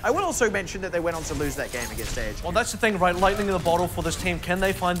 I will also mention that they went on to lose that game against AHQ. Well, that's the thing, right? Lightning in the bottle for this team. Can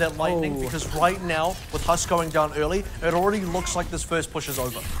they find that lightning? Because right now, with Husk going down early, it already looks like this first push is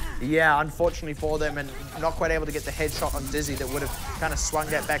over. Yeah, unfortunately for them, and not quite able to get the headshot on Dizzy that would have kind of swung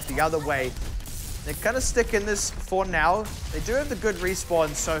that back the other way. They're kind of stick in this for now. They do have the good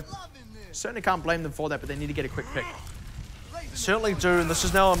respawn, so certainly can't blame them for that, but they need to get a quick pick. Certainly do, and this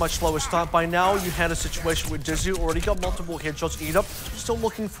is now a much slower start. By now, you had a situation where Dizzy already got multiple headshots. Eat-Up still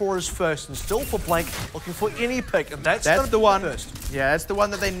looking for his first, and still for Blank looking for any pick, and that's the one. First. Yeah, that's the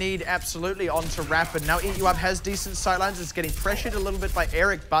one that they need absolutely onto Rapid. Now Eat-You-Up has decent sightlines. It's getting pressured a little bit by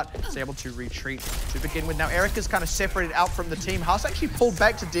Eric, but is able to retreat to begin with. Now Eric is kind of separated out from the team. Huss actually pulled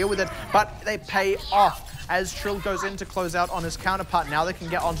back to deal with it, but they pay off as Trill goes in to close out on his counterpart. Now they can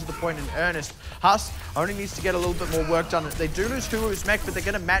get onto the point in earnest. Huss only needs to get a little bit more work done. They do lose Huu's mech, but they're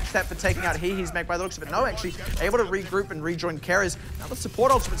going to match that for taking out Hehe's mech by the looks of it. No, actually, able to regroup and rejoin Keras. Now the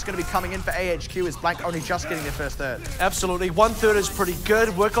support ultimate's going to be coming in for AHQ as Blank only just getting their first third. Absolutely. 1/3 is pretty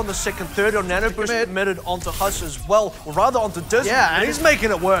good. Work on the second third. Or Nano Boost committed onto Huss as well, or rather onto Dizzy. Yeah, and he's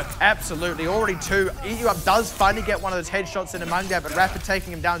making it work. Absolutely. Already 2. Eat-You-Up does finally get one of those headshots in among that, but Rapid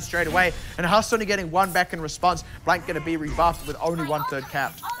taking him down straight away. And Huss only getting 1 back in response. Blank going to be rebuffed with only 1/3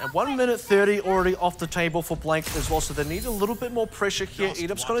 capped. And 1 minute 30 already off the table for Blank as well, so they need a little bit more pressure here.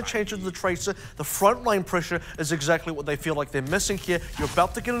 Eat-Up's going to change into the Tracer. The front line pressure is exactly what they feel like they're missing here. You're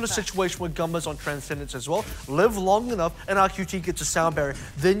about to get in a situation where Gumba's on Transcendence as well. Live long enough, and RQT gets a sound barrier.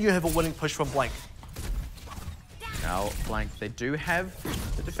 Then you have a winning push from Blank. Now, Blank, they do have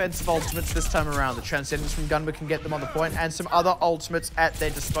the defensive ultimates this time around. The Transcendence from Gunba can get them on the point, and some other ultimates at their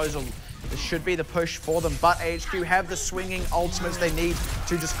disposal. This should be the push for them, but AHQ have the swinging ultimates they need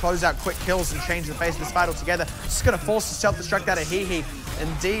to just close out quick kills and change the face of this fight altogether. This is going to force the self-destruct out of Hehe.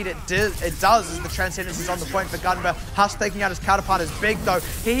 Indeed, it does as the Transcendence is on the point for Gunba. Huss taking out his counterpart is big though.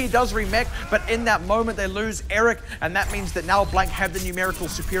 He does remech, but in that moment they lose Eric, and that means that now Blank have the numerical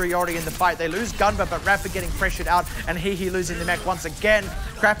superiority in the fight. They lose Gunba, but Rapid getting pressured out, and he losing the mech once again.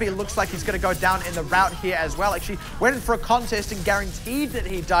 Crappy looks like he's going to go down in the route here as well. Actually went in for a contest and guaranteed that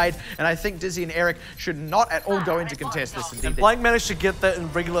he died, and I think Dizzy and Eric should not at all go in to contest this. Indeed, and Blank managed to get that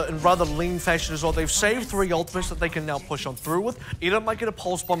in regular and rather lean fashion as well. They've saved 3 ultimates that they can now push on through with. Eden might get a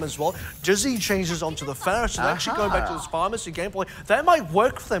pulse bomb as well. Dizzy changes onto the Pharos, so they actually go back to this pharmacy gameplay. That might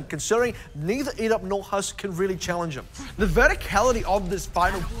work for them, considering neither Eat nor Huss can really challenge him. The verticality of this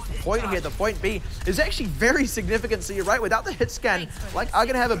final point here, the point B, is actually very significant. So you're right, without the hit scan, like, are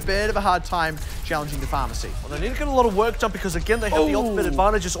going to have a bit of a hard time challenging the pharmacy. Well, they need to get a lot of work done because, again, they have the ultimate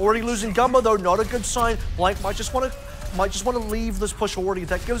advantage. It's already losing Gumbo, though, not a good sign. Blank might just want to leave this push already.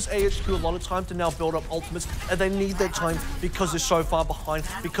 That gives AHQ a lot of time to now build up ultimates, and they need that time because they're so far behind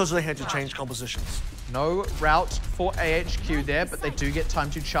because they had to change compositions. No route for AHQ there, but they do get time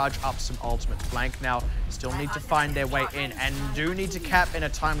to charge up some ultimates. Blank now still need to find their way in and do need to cap in a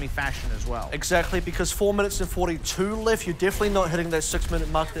timely fashion as well. Exactly, because 4 minutes and 42 left. You're definitely not hitting that 6-minute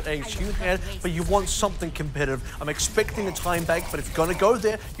mark that AHQ had, but you want something competitive. I'm expecting a time bank, but if you're going to go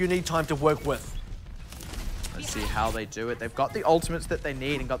there, you need time to work with. Let's see how they do it. They've got the ultimates that they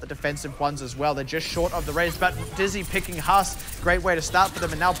need and got the defensive ones as well. They're just short of the raise, but Dizzy picking Huss, great way to start for them.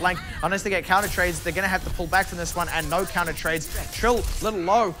 And now Blank, unless they get counter trades, they're going to have to pull back from this one, and no counter trades. Trill, little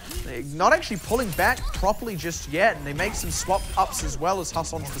low, they're not actually pulling back properly just yet, and they make some swap ups as well as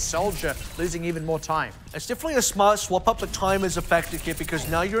Huss onto the Soldier, losing even more time. It's definitely a smart swap up, but time is a factor here because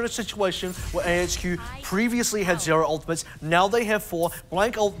now you're in a situation where AHQ previously had 0 ultimates, now they have 4.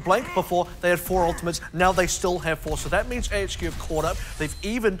 Blank before, they had 4 ultimates, now they still have 4. So that means AHQ have caught up, they've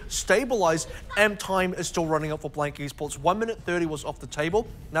even stabilized, and time is still running up for Blank Esports. 1 minute 30 was off the table.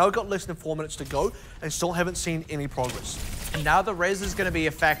 Now we've got less than 4 minutes to go and still haven't seen any progress. And now the res is going to be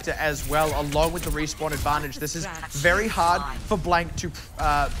a factor as well, along with the respawn advantage. This is very hard for Blank to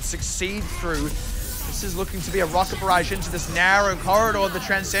succeed through. This is looking to be a rocket barrage into this narrow corridor. The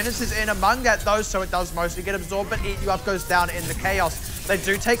Transcendence is in among that though, so it does mostly get absorbed, but Eat You Up goes down in the chaos. They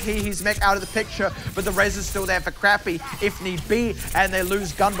do take He's mech out of the picture, but the res is still there for Crappy if need be, and they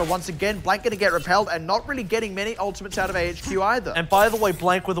lose Gunba. Once again, Blank going to get repelled and not really getting many ultimates out of AHQ either. And by the way,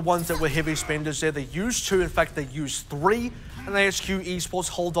 Blank were the ones that were heavy spenders there. They used 2, in fact they used 3. And AHQ Esports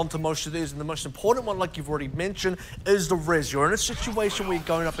hold on to most of these, and the most important one, like you've already mentioned, is the res. You're in a situation where you're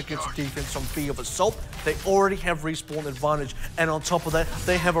going up against a defense on B of Assault. They already have respawn advantage, and on top of that,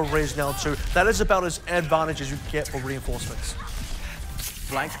 they have a res now too. That is about as advantage as you get for reinforcements.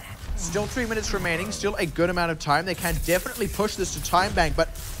 Blank, still 3 minutes remaining, still a good amount of time. They can definitely push this to time bank, but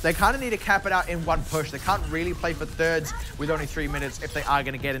they kind of need to cap it out in one push. They can't really play for thirds with only 3 minutes if they are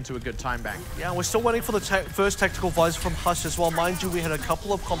going to get into a good time bank. Yeah, we're still waiting for the first tactical visor from Huss as well. Mind you, we had a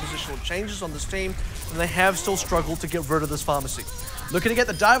couple of compositional changes on this team, and they have still struggled to get rid of this pharmacy. Looking to get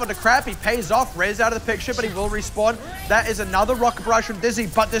the dive onto Crap. He pays off. Rez out of the picture, but he will respawn. That is another rocket barrage from Dizzy,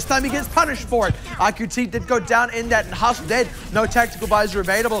 but this time he gets punished for it. RQT did go down in that, and Huss dead. No tactical visor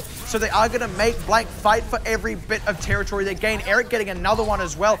available, so they are going to make Blank fight for every bit of territory they gain. Eric getting another one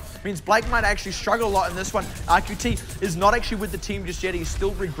as well means Blank might actually struggle a lot in this one. RQT is not actually with the team just yet. He's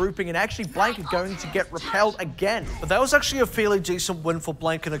still regrouping, and actually Blank is going to get repelled again. But that was actually a fairly decent win for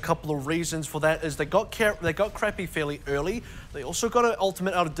Blank, and a couple of reasons for that is they got Crappy fairly early. They also got an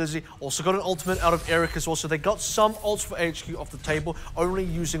ultimate out of Dizzy, also got an ultimate out of Eric as well, so they got some ults for HQ off the table, only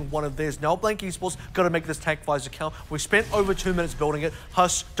using one of theirs. Now Blank Esports got to make this tac visor count. We spent over 2 minutes building it.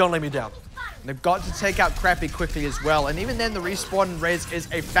 Huss, don't let me down. They've got to take out Crappy quickly as well, and even then the respawn and res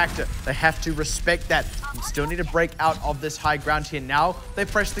is a factor. They have to respect that. You still need to break out of this high ground here. Now they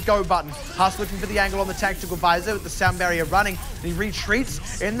press the go button. Huss looking for the angle on the tactical visor with the sound barrier running. And he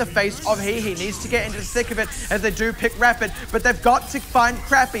retreats in the face of He needs to get into the thick of it as they do pick Rapid, but they've got to find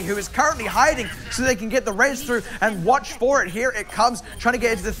Crappy, who is currently hiding, so they can get the res through and watch for it. Here it comes, trying to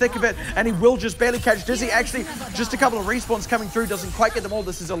get into the thick of it, and he will just barely catch Dizzy. Actually, just a couple of respawns coming through, doesn't quite get them all.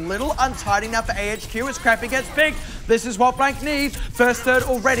 This is a little untidy now for AHQ as Crappy gets big. This is what Blank need. First third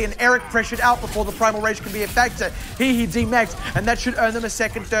already, and Eric pressured out before the Primal Rage can be a factor. He demaxed, and that should earn them a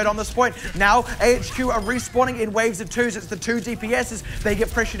second third on this point. Now AHQ are respawning in waves of twos. It's the 2 DPSs, they get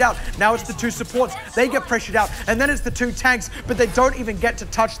pressured out. Now it's the 2 supports, they get pressured out. And then it's the 2 tanks, but they don't even get to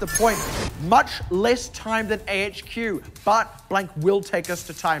touch the point. Much less time than AHQ, but Blank will take us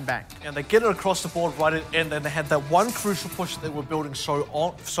to time bank. And they get it across the board right at the end, and they had that one crucial push that they were building so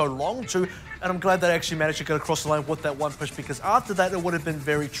long to, to, and I'm glad they actually managed to get across the line with that one push, because after that, it would have been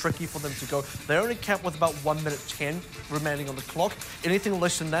very tricky for them to go. They only capped with about 1 minute 10 remaining on the clock. Anything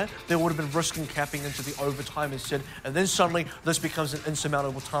less than that, they would have been risking capping into the overtime instead, and then suddenly this becomes an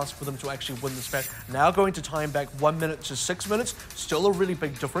insurmountable task for them to actually win this match. Now going to time back 1 minute to 6 minutes, still a really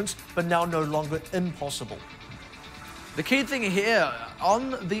big difference, but now no longer impossible. The key thing here,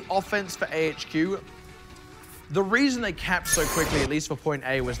 on the offense for AHQ, the reason they capped so quickly, at least for point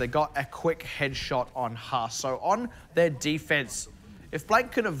A, was they got a quick headshot on Haas. So on their defense, if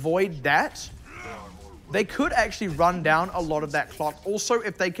Blank can avoid that, they could actually run down a lot of that clock. Also,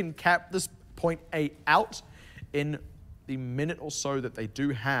 if they can cap this point A out in the minute or so that they do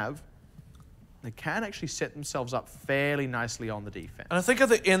have, they can actually set themselves up fairly nicely on the defense. And I think at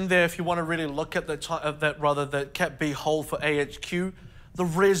the end there, if you want to really look at the cap B hole for AHQ, the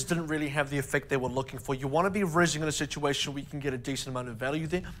res didn't really have the effect they were looking for. You want to be resing in a situation where you can get a decent amount of value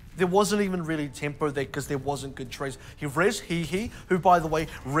there. There wasn't even really tempo there because there wasn't good trades. He res who by the way,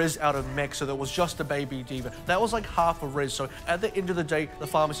 res out of mech, so that was just a baby diva. That was like half a res. So at the end of the day, the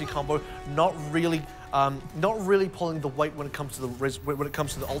pharmacy combo not really pulling the weight when it comes to the res, when it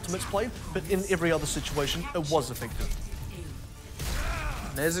comes to the ultimates play, but in every other situation, it was effective.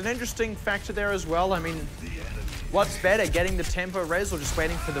 There's an interesting factor there as well. I mean, what's better, getting the tempo res or just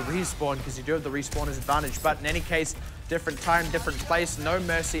waiting for the respawn? Because you do have the respawner's advantage. But in any case, different time, different place. No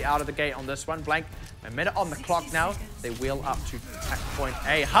mercy out of the gate on this one. Blank, a minute on the clock now. They wheel up to attack point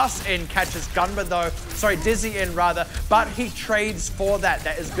A. Huss in, catches Gunba though. Sorry, Dizzy in rather. But he trades for that.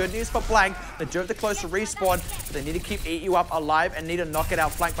 That is good news for Blank. They do have the closer respawn. But they need to keep Eat You Up alive and need to knock it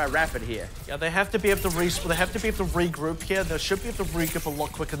out flanked by Rapid here. Yeah, they have to be able to respawn. They have to be able to regroup here. They should be able to regroup a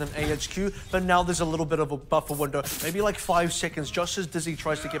lot quicker than AHQ. But now there's a little bit of a buffer window. Maybe like 5 seconds just as Dizzy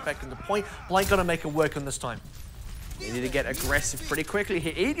tries to get back into point. Blank gonna make it work on this time. They need to get aggressive pretty quickly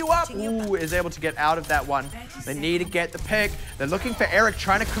here. Eat You Up, ooh, is able to get out of that one. They need to get the pick. They're looking for Eric,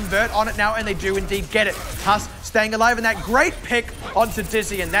 trying to convert on it now, and they do indeed get it. Huss staying alive in that great pick onto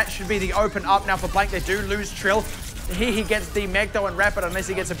Dizzy, and that should be the open up now for Blank. They do lose Trill. Here he gets the Meg though, and Rapid, unless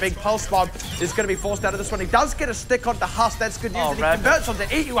he gets a big pulse bomb, is going to be forced out of this one. He does get a stick onto Huss. That's good news. And he converts onto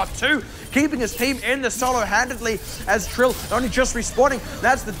Eat You Up too, keeping his team in the solo-handedly as Trill only just respawning.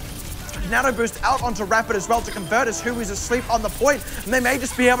 That's the nano boost out onto Rapid as well to convert as who is asleep on the point, and they may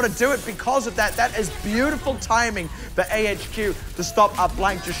just be able to do it because of that. That is beautiful timing for AHQ to stop a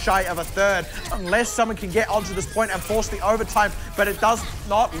Blank just shy of a third, unless someone can get onto this point and force the overtime, but it does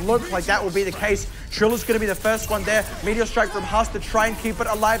not look like that will be the case. Trill is going to be the first one there. Meteor Strike from Huss to try and keep it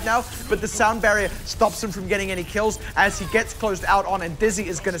alive now, but the sound barrier stops him from getting any kills as he gets closed out on, and Dizzy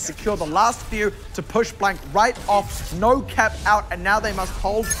is going to secure the last few to push Blank right off. No cap out, and now they must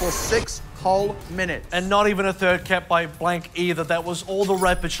hold for 6 whole minutes. And not even a third cap by Blank either. That was all the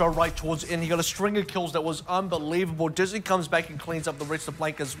Rapid show right towards the end. He got a string of kills that was unbelievable. Dizzy comes back and cleans up the rest of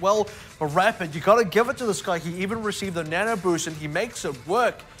Blank as well. But Rapid, you got to give it to this guy. He even received the nano boost and he makes it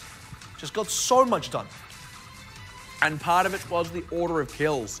work. Just got so much done. And part of it was the order of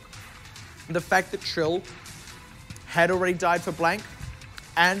kills. The fact that Trill had already died for Blank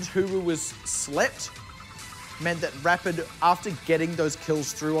and Huru was slept meant that Rapid, after getting those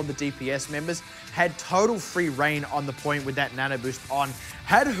kills through on the DPS members, had total free reign on the point with that nano boost on.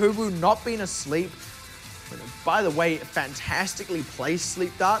 Had Huru not been asleep, by the way, fantastically placed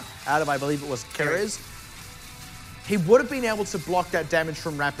sleep dart out of, I believe it was Kerez, he would have been able to block that damage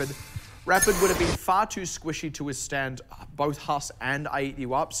from Rapid. Rapid would have been far too squishy to withstand both Huss and I Eat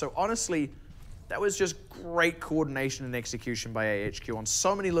You Up. So honestly, that was just great coordination and execution by AHQ on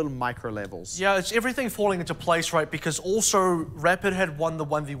so many little micro levels. Yeah, it's everything falling into place, right? Because also Rapid had won the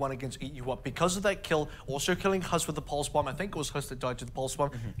 1v1 against Eat You Up because of that kill, also killing Huss with the pulse bomb. I think it was Huss that died to the pulse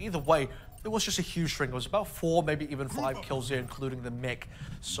bomb. Either way, it was just a huge string. It was about 4, maybe even 5 kills there, including the mech.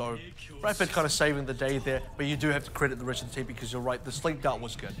 So Rapid kind of saving the day there, but you do have to credit the rest of the team because you're right, the sleep dart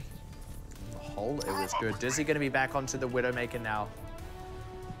was good. It was good. Dizzy going to be back onto the Widowmaker now.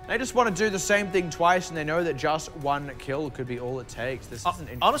 They just want to do the same thing twice, and they know that just 1 kill could be all it takes. This is an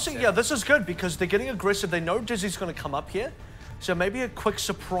interesting honestly, set. yeah, this is good because they're getting aggressive. They know Dizzy's going to come up here, so maybe a quick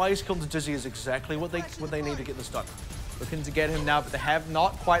surprise kill to Dizzy is exactly what they need to get this done. Looking to get him now, but they have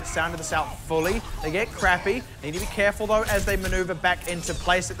not quite sounded this out fully. They get crappy. They need to be careful, though, as they maneuver back into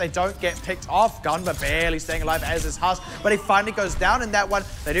place that they don't get picked off. Gunba barely staying alive, as is Huss, but he finally goes down in that one.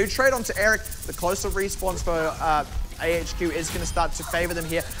 They do trade onto Eric. The closer respawns for AHQ is going to start to favor them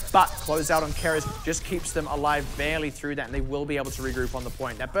here, but close out on Keras just keeps them alive barely through that, and they will be able to regroup on the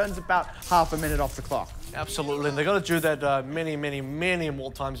point. That burns about half a minute off the clock. Absolutely, and they've got to do that many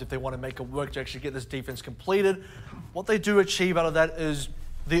more times if they want to make it work to actually get this defense completed. What they do achieve out of that is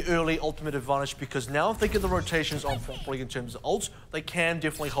the early ultimate advantage, because now if they get the rotations on properly in terms of ults, they can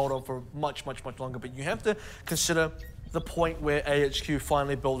definitely hold on for much longer. But you have to consider the point where AHQ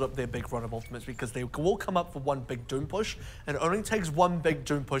finally build up their big run of ultimates, because they will come up for one big Doom push, and it only takes one big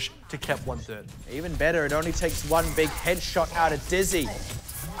Doom push to cap 1/3. Even better, it only takes one big headshot out of Dizzy.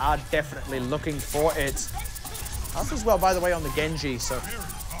 Are definitely looking for it. Us as well, by the way, on the Genji, so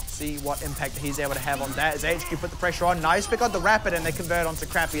see what impact he's able to have on that as AHQ put the pressure on. Nice pick on the Rapid, and they convert onto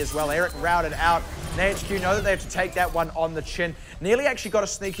Crappy as well. Eric routed out, and AHQ know that they have to take that one on the chin. Nearly actually got a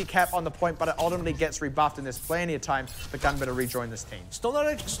sneaky cap on the point, but it ultimately gets rebuffed, and there's plenty of time for Gunba to rejoin this team. Still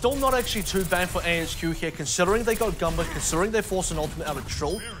not actually too bad for AHQ here, considering they got Gunba, considering they forced an ultimate out of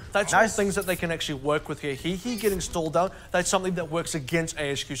Trill. That's all things that they can actually work with here. He getting stalled out, that's something that works against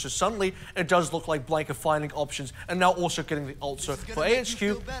AHQ. So suddenly, it does look like Blank are finding options, and now also getting the ult. So for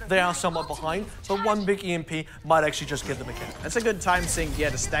AHQ, they are somewhat behind, but one big EMP might actually just get them a cap. That's a good time sync, yeah,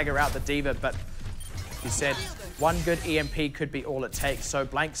 to stagger out the Diva, but he said one good EMP could be all it takes. So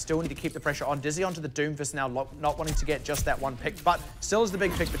Blank still need to keep the pressure on. Dizzy onto the Doomfist now, not wanting to get just that one pick, but still has the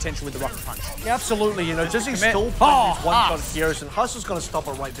big pick potential with the Rocket Punch. Yeah, absolutely. You know, Dizzy's still playing his one-shot heroes, and Hustle's going to stop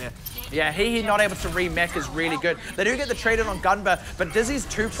it right there. Yeah, he not able to re-mech is really good. They do get the trade in on Gunba, but Dizzy's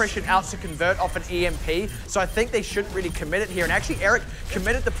too pressured out to convert off an EMP, so I think they shouldn't really commit it here. And actually, Eric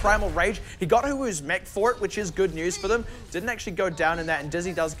committed the Primal Rage. He got who was mech for it, which is good news for them. Didn't actually go down in that, and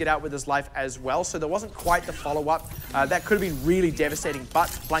Dizzy does get out with his life as well, so there wasn't quite the follow-up. That could have been really devastating,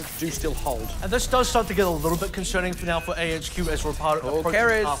 but Blank do still hold. And this does start to get a little bit concerning for now for AHQ as we're approaching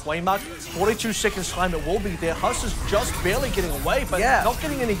the halfway mark. 42 seconds time it will be there. Huss is just barely getting away, but not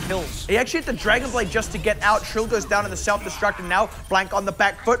getting any kills. He actually hit the Dragon Blade just to get out. Trill goes down in the self-destruct, and now Blank on the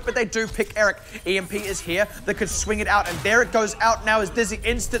back foot, but they do pick Eric. EMP is here. They could swing it out, and there it goes out now as Dizzy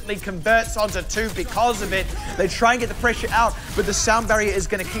instantly converts onto 2 because of it. They try and get the pressure out, but the sound barrier is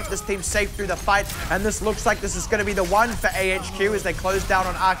going to keep this team safe through the fight, and this looks like this is going to be the one for AHQ as they close down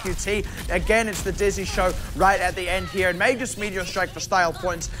on RQT. Again, it's the Dizzy show right at the end here, and may just Meteor Strike for style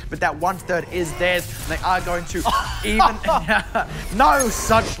points, but that 1/3 is theirs, and they are going to even... No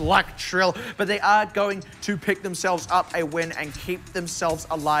such luck, Trill, but they are going to pick themselves up a win and keep themselves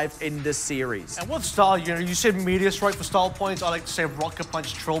alive in this series. And what style, you know, you said Meteor Strike for style points. I like to say Rocket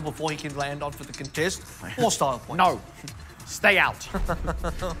Punch Trill before he can land on for the contest. Or style points. No. Stay out.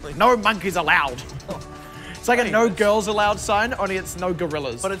 No monkeys allowed. It's like a no girls allowed sign, only it's no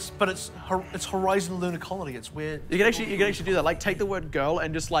gorillas. But it's Horizon Lunar Colony. It's weird. You can actually do that. Like take the word girl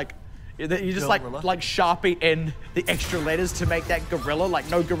and just like you just like Sharpie in the extra letters to make that gorilla, like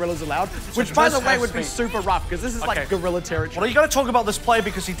no gorillas allowed. Which by the way would be super rough because this is like gorilla territory. Well, you got to talk about this play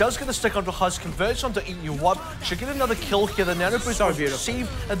because he does get the stick onto Hus, converts onto Eat You Up, should get another kill here. The nano boost was received,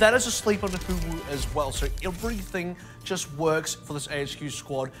 and that is a sleep onto Huwu as well. So everything just works for this AHQ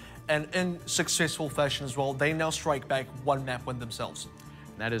squad. And in successful fashion as well, they now strike back one map win themselves.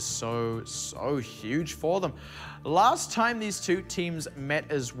 That is so huge for them. Last time these two teams met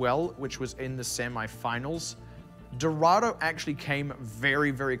as well, which was in the semi-finals, Dorado actually came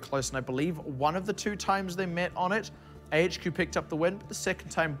very close, and I believe one of the 2 times they met on it, AHQ picked up the win, but the second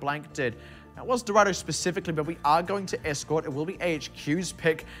time Blank did. That was Dorado specifically, but we are going to Escort. It will be AHQ's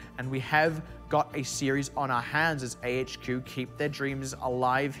pick, and we have got a series on our hands as AHQ keep their dreams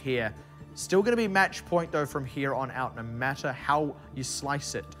alive here. Still going to be match point, though, from here on out, no matter how you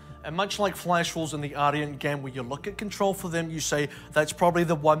slice it. And much like Flash Rules in the Ardian game, where you look at control for them, you say that's probably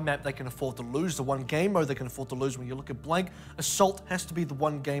the one map they can afford to lose, the one game mode they can afford to lose. When you look at Blank, Assault has to be the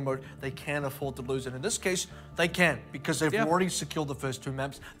one game mode they can afford to lose. And in this case, they can, because they've already secured the first 2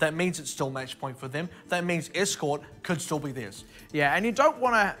 maps. That means it's still match point for them. That means Escort could still be theirs. Yeah, and you don't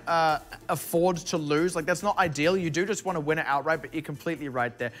want to afford to lose. Like, that's not ideal. You do just want to win it outright, but you're completely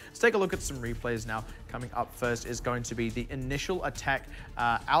right there. Let's take a look at some replays now. Coming up first is going to be the initial attack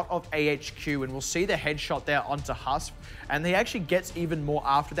out of AHQ, and we'll see the headshot there onto Husp, and he actually gets even more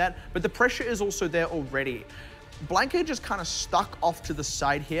after that, but the pressure is also there already. Blanket just kind of stuck off to the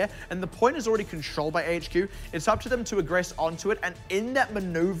side here, and the point is already controlled by AHQ. It's up to them to aggress onto it, and in that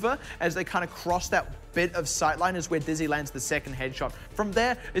maneuver, as they kind of cross that bit of sightline, is where Dizzy lands the second headshot. From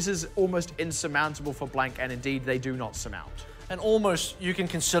there, this is almost insurmountable for Blank, and indeed, they do not surmount. And almost, you can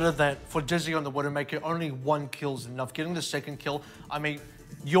consider that for Dizzy on the Widowmaker, only 1 kill is enough. Getting the second kill, I mean,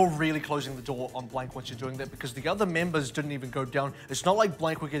 you're really closing the door on Blank once you're doing that, because the other members didn't even go down. It's not like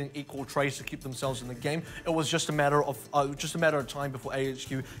Blank were getting equal trades to keep themselves in the game. It was just a matter of time before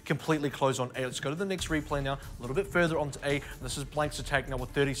AHQ completely closed on A. Let's go to the next replay now, a little bit further onto A. This is Blank's attack now with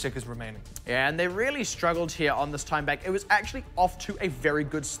 30 seconds remaining. Yeah, and they really struggled here on this time back. It was actually off to a very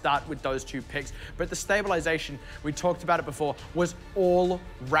good start with those two picks, but the stabilization, we talked about it before, was all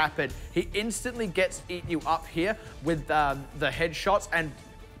Rapid. He instantly gets Eat You Up here with the headshots, and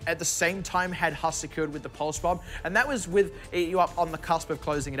at the same time had Huss secured with the pulse bomb, and that was with Eat You Up on the cusp of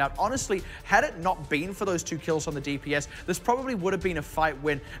closing it out. Honestly, had it not been for those 2 kills on the DPS, this probably would have been a fight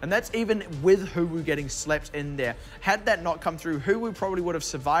win, and that's even with Huwu getting slept in there. Had that not come through, Huwu probably would have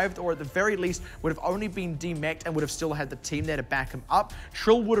survived, or at the very least would have only been demeched and would have still had the team there to back him up.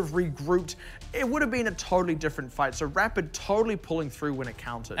 Trill would have regrouped. It would have been a totally different fight, so Rapid totally pulling through when it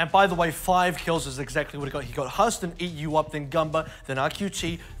counted. And by the way, 5 kills is exactly what he got. He got Huss, then Eat You Up, then Gumba, then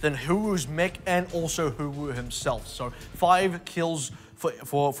RQT, then Huwu's mech, and also Huwu himself. So 5 kills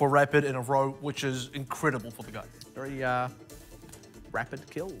for Rapid in a row, which is incredible for the guy. Very Rapid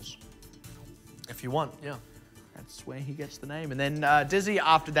kills. If you want, yeah. That's where he gets the name. And then Dizzy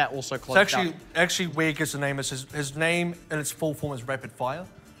after that also closed out. Actually where he gets the name is his name in its full form is Rapid Fire.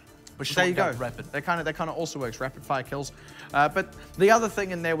 But there you go. Rapid. That kind of also works. Rapid fire kills. But the other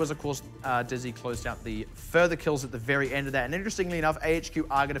thing in there was, of course, Dizzy closed out the further kills at the very end of that. And interestingly enough, AHQ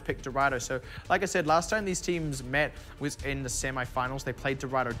are going to pick Dorado. So, like I said, last time these teams met was in the semifinals. They played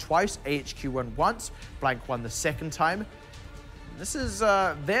Dorado twice. AHQ won once. Blank won the second time. This is,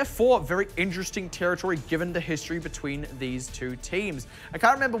 therefore, very interesting territory given the history between these two teams. I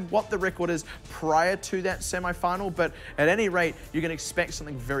can't remember what the record is prior to that semifinal, but at any rate, you can expect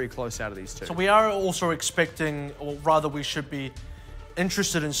something very close out of these two. So we are also expecting, or rather we should be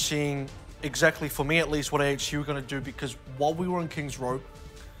interested in seeing exactly, for me at least, what AHQ are going to do, because while we were in King's Row,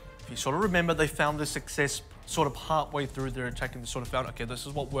 if you sort of remember, they found their success sort of partway through their attack and they sort of found, okay, this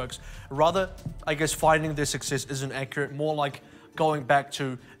is what works. Rather, I guess finding their success isn't accurate, more like going back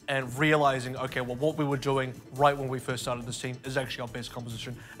to and realizing, okay, well, what we were doing right when we first started this team is actually our best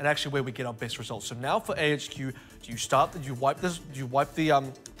composition and actually where we get our best results. So now for AHQ, do you wipe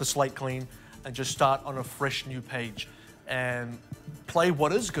the slate clean and just start on a fresh new page and play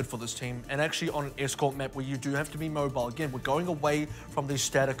what is good for this team, and actually on an escort map where you do have to be mobile. Again, we're going away from these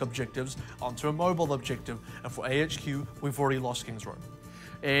static objectives onto a mobile objective, and for AHQ, we've already lost King's Row.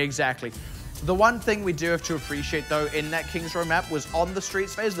 Exactly. The one thing we do have to appreciate, though, in that King's Row map was on the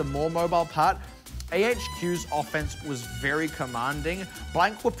streets phase, the more mobile part, AHQ's offense was very commanding.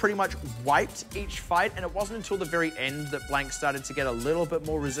 Blank were pretty much wiped each fight, and it wasn't until the very end that Blank started to get a little bit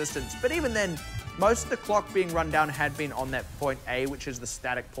more resistance. But even then, most of the clock being run down had been on that point A, which is the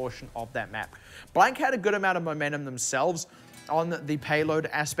static portion of that map. Blank had a good amount of momentum themselves on the payload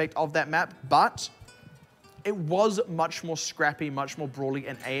aspect of that map, but it was much more scrappy, much more brawly,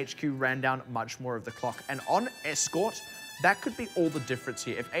 and AHQ ran down much more of the clock. And on Escort, that could be all the difference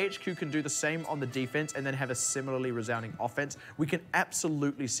here. If AHQ can do the same on the defense and then have a similarly resounding offense, we can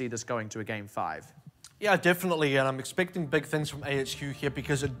absolutely see this going to a Game 5. Yeah, definitely, and I'm expecting big things from AHQ here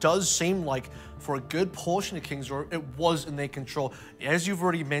because it does seem like for a good portion of King's Row, it was in their control, as you've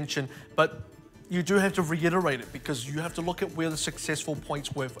already mentioned, but you do have to reiterate it because you have to look at where the successful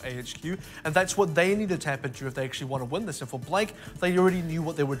points were for AHQ, and that's what they need to tap into if they actually want to win this. And for Blank, they already knew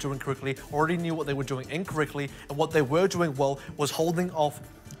what they were doing correctly, already knew what they were doing incorrectly, and what they were doing well was holding off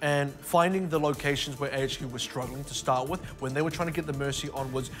and finding the locations where AHQ was struggling to start with when they were trying to get the Mercy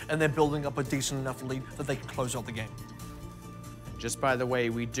onwards, and then building up a decent enough lead that they could close out the game. Just by the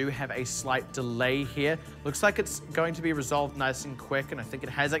way, we do have a slight delay here. Looks like it's going to be resolved nice and quick, and I think it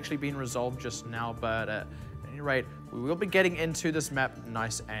has actually been resolved just now, but at any rate, we will be getting into this map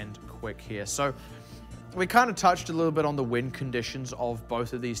nice and quick here. So we kind of touched a little bit on the win conditions of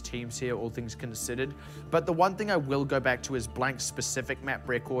both of these teams here, all things considered. But the one thing I will go back to is Blank's specific map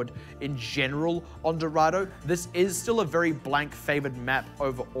record in general on Dorado. This is still a very Blank favored map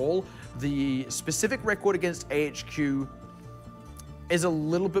overall. The specific record against AHQ is a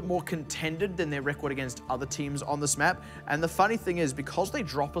little bit more contended than their record against other teams on this map. And the funny thing is, because they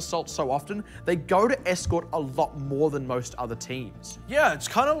drop Assault so often, they go to Escort a lot more than most other teams. Yeah, it's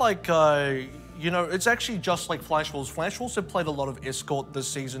kind of like, you know, it's actually just like Flash Wolves. Flash Wolves have played a lot of Escort this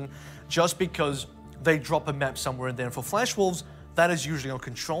season just because they drop a map somewhere in there. And for Flash Wolves, that is usually on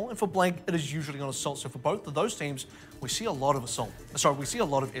Control, and for Blank, it is usually on Assault. So for both of those teams, we see a lot of Assault. Sorry, we see a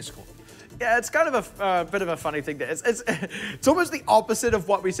lot of Escort. Yeah, it's kind of a bit of a funny thing. It's almost the opposite of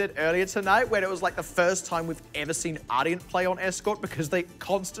what we said earlier tonight, when it was like the first time we've ever seen Ardiant play on Escort because they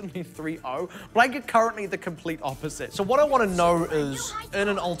constantly 3-0. Blank are currently the complete opposite. So what I want to know is, in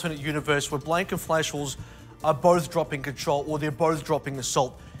an alternate universe where Blank and Flash Wolves are both dropping Control or they're both dropping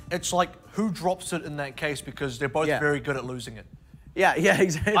Assault, it's like, who drops it in that case, because they're both very good at losing it. Yeah,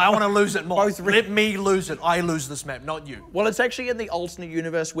 exactly. I want to lose it more. Let me lose it. I lose this map, not you. Well, it's actually in the alternate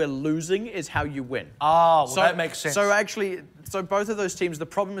universe where losing is how you win. Ah, well, that makes sense. So actually, both of those teams, the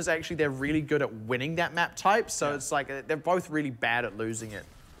problem is actually they're really good at winning that map type. So it's like they're both really bad at losing it.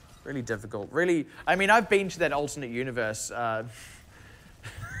 Really difficult. Really, I mean, I've been to that alternate universe. Well,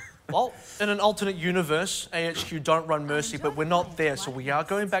 in an alternate universe, AHQ don't run Mercy, but we're not there, so we are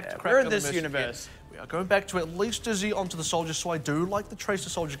going back to crack we're in this universe. We are going back to at least Dizzy onto the Soldier, so I do like the Tracer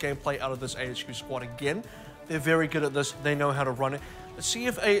Soldier gameplay out of this AHQ squad again. They're very good at this. They know how to run it. Let's see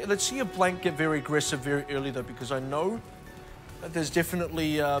if Blank get very aggressive very early though, because I know that there's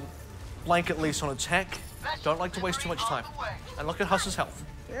definitely Blank at least on attack. Don't like to waste too much time. And look at Huss's health.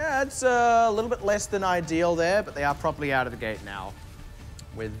 Yeah, it's a little bit less than ideal there, but they are properly out of the gate now.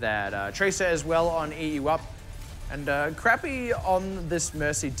 With that Tracer as well on EU up. And Crappy on this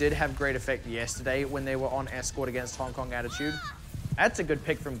Mercy did have great effect yesterday when they were on Escort against Hong Kong Attitude. That's a good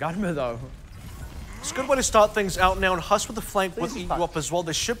pick from Gunma though. It's a good way to start things out now, and Huss with the flank with EU up as well.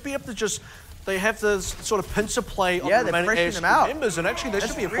 They should be able to just, they have this sort of pincer play on the remaining AHQ members, and actually there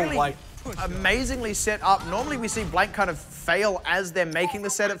should be a full wipe. Amazingly set up. Normally we see Blank kind of fail as they're making the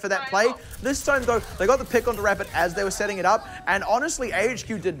setup for that play. This time though, they got the pick onto Rapid as they were setting it up, and honestly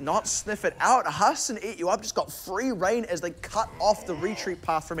AHQ did not sniff it out. Huss and Eat You Up just got free reign as they cut off the retreat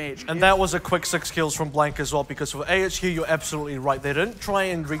path from AHQ. And that was a quick 6 kills from Blank as well, because for AHQ you're absolutely right. They didn't try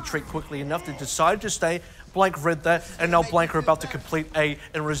and retreat quickly enough. They decided to stay. Blank read that, and now Blank are about to complete A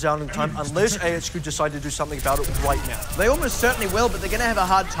in resounding time, unless AHQ decide to do something about it right now. They almost certainly will, but they're going to have a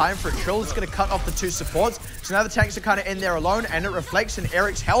hard time for it. Trill is going to cut off the 2 supports, so now the tanks are kind of in there alone, and it reflects in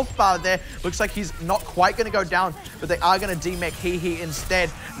Eric's health bar there. Looks like he's not quite going to go down, but they are going to demech He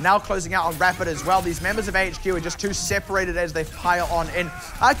instead. Now closing out on Rapid as well. These members of AHQ are just too separated as they pile on in.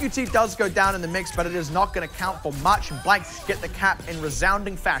 RQT does go down in the mix, but it is not going to count for much, and Blank get the cap in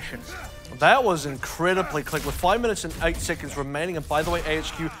resounding fashion. That was incredibly quick with 5 minutes and 8 seconds remaining. And by the way,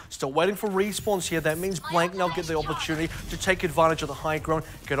 AHQ still waiting for respawns here. That means Blank now get the opportunity to take advantage of the high ground,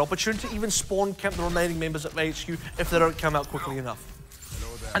 get opportunity to even spawn camp the remaining members of AHQ if they don't come out quickly enough.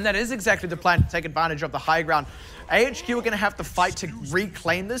 And that is exactly the plan, to take advantage of the high ground. AHQ are going to have to fight to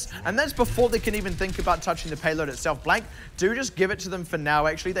reclaim this, and that's before they can even think about touching the payload itself. Blank do just give it to them for now.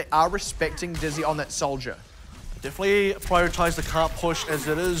 Actually, they are respecting Dizzy on that Soldier. Definitely prioritize the cart push, as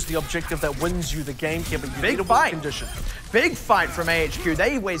it is the objective that wins you the game here, but you Big need a fight. win condition. Big fight from AHQ.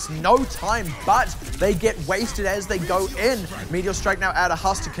 They waste no time, but they get wasted as they go in. Meteor Strike now out of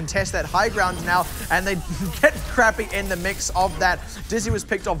Huss to contest that high ground now, and they get Crappy in the mix of that. Dizzy was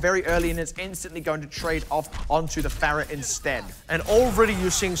picked off very early and is instantly going to trade off onto the Farah instead. And already you're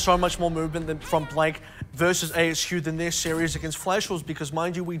seeing so much more movement from Blank versus AHQ than their series against Flash Wolves, because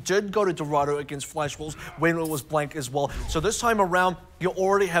mind you, we did go to Dorado against Flash Wolves when it was Blank as well. So this time around, you're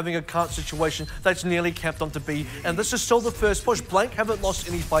already having a cart situation that's nearly capped onto B, and this is still the first push. Blank haven't lost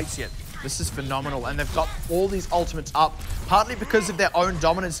any fights yet. This is phenomenal, and they've got all these ultimates up, partly because of their own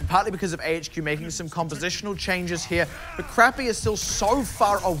dominance and partly because of AHQ making some compositional changes here. But Crappy is still so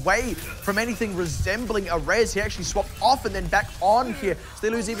far away from anything resembling a res. He actually swapped off and then back on here, so they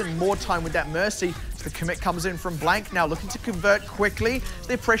lose even more time with that Mercy. The commit comes in from Blank now, looking to convert quickly.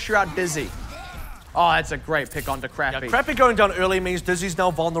 They pressure out Dizzy. Oh, that's a great pick onto Crappy. Yeah, Crappy going down early means Dizzy's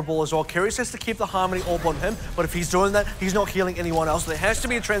now vulnerable as well. Kyrus has to keep the Harmony orb on him, but if he's doing that, he's not healing anyone else. There has to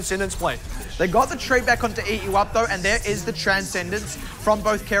be a Transcendence play. They got the trade back onto Eat You Up though, and there is the Transcendence from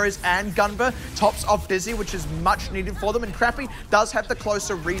both Keris and Gunba. Tops off Dizzy, which is much needed for them, and Crappy does have the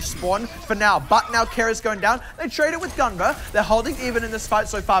closer respawn for now. But now Keris going down, they trade it with Gunba. They're holding even in this fight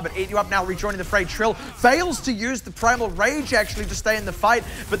so far, but Eat You Up now rejoining the fray. Trill fails to use the Primal Rage actually to stay in the fight,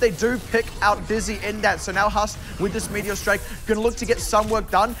 but they do pick out Dizzy in that. So now Huss with this Meteor Strike going to look to get some work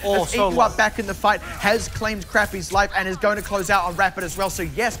done. Oh, Eat You Up back in the fight, has claimed Crappy's life and is going to close out on Rapid as well. So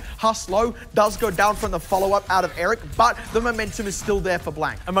yes, Huss low does go down from the follow-up out of Eric, but the momentum is still there for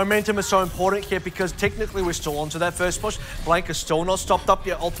Blank. And momentum is so important here because technically we're still onto that first push. Blank is still not stopped up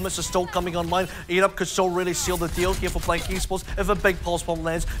yet. Ultimates are still coming online. Eat Up could still really seal the deal here for Blank Esports if a big pulse bomb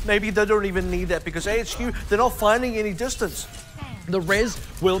lands. Maybe they don't even need that because AHQ, they're not finding any distance. The res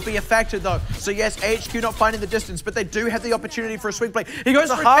will be a factor though. So yes, AHQ not finding the distance, but they do have the opportunity for a sweep play. He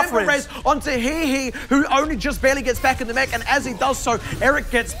goes for a half res onto Hehe, who only just barely gets back in the mech, and as he does so,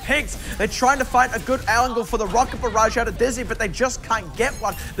 Eric gets picked. They're trying to find a good angle for the rocket barrage out of Dizzy, but they just can't get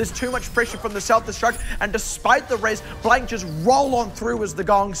one. There's too much pressure from the self-destruct, and despite the res, Blank just roll on through as the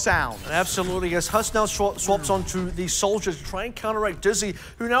gong sounds. Absolutely, yes. Huss now swaps onto the soldiers to try and counteract Dizzy,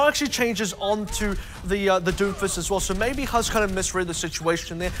 who now actually changes onto the Doomfist as well. So maybe Huss kind of misread the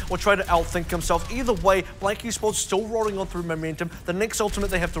situation there, or try to outthink himself. Either way, Blank Esports still rolling on through momentum. The next ultimate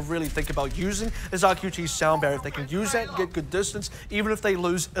they have to really think about using is RQT's sound barrier. If they can use that and get good distance, even if they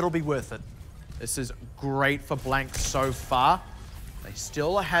lose, it'll be worth it. This is great for Blank so far. They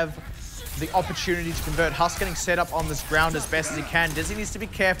still have the opportunity to convert. Huss getting set up on this ground as best as he can. Dizzy needs to be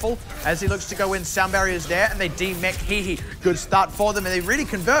careful as he looks to go in. Sound barriers there, and they de-mech Hehe. Good start for them, and they really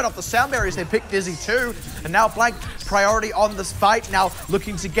convert off the sound barriers. They pick Dizzy too, and now Blank priority on this fight. Now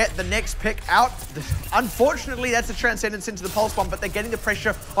looking to get the next pick out. Unfortunately, that's a transcendence into the pulse bomb, but they're getting the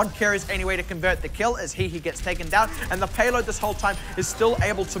pressure on Keras anyway to convert the kill as Hehe gets taken down, and the payload this whole time is still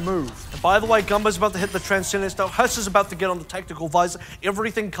able to move. And by the way, Gumba's about to hit the transcendence now. Huss is about to get on the tactical visor.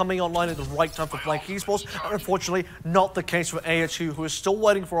 Everything coming online at the right time for Blank Esports, and unfortunately not the case for AHQ, who is still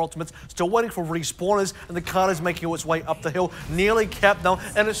waiting for ultimates, still waiting for respawners, and the card is making its way up the hill, nearly capped now,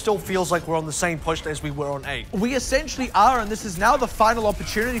 and it still feels like we're on the same push as we were on A. We essentially are, and this is now the final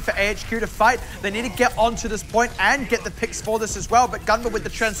opportunity for AHQ to fight. They need to get onto this point and get the picks for this as well, but Gunba with the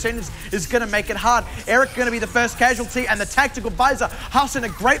transcendence is going to make it hard. Eric going to be the first casualty, and the tactical visor. Huss in a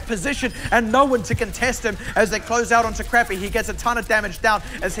great position, and no one to contest him as they close out onto Crappy. He gets a ton of damage down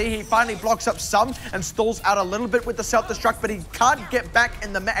as he finally blocks up some and stalls out a little bit with the self-destruct, but he can't get back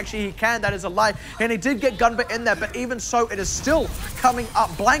in the mech. Actually, he can, that is a lie. And he did get Gunba in there, but even so, it is still coming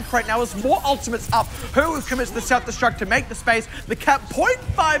up. Blank right now is more ultimates up. Who commits the self-destruct to make the space? The cap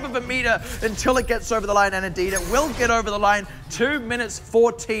 0.5 of a meter until it gets over the line, and indeed it will get over the line. 2 minutes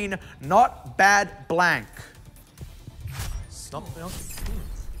 14. Not bad, Blank. Not bad.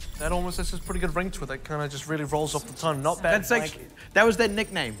 That almost has a pretty good ring to it. That kind of just really rolls off the tongue. Not bad. That's like, that was their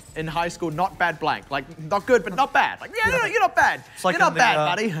nickname in high school. Not bad, Blank. Like, not good, but not bad. Like, yeah, you're not bad. It's like you're not bad,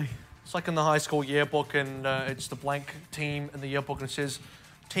 buddy. It's like in the high school yearbook, and it's the blank team in the yearbook, and it says,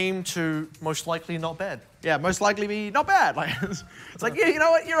 team to most likely not bad. Yeah, most likely be not bad. Like, it's like, yeah, you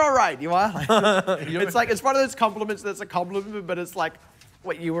know what? You're all right. You are. Like, it's like, it's one of those compliments that's a compliment, but it's like,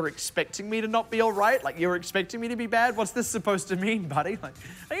 what, you were expecting me to not be all right? Like, you were expecting me to be bad? What's this supposed to mean, buddy? Like,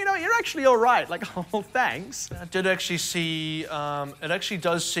 you know, you're actually all right. Like, oh, thanks. I did actually see, it actually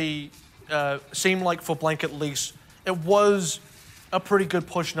does seem like for Blank at least, it was a pretty good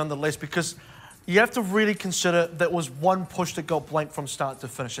push nonetheless, because you have to really consider that was one push that got Blank from start to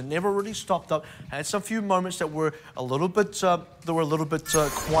finish. It never really stopped up. Had some few moments that were a little bit,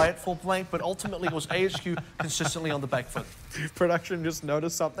 quiet for Blank, but ultimately it was AHQ consistently on the back foot. Production just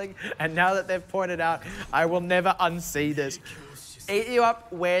noticed something, and now that they've pointed out, I will never unsee this. Eat You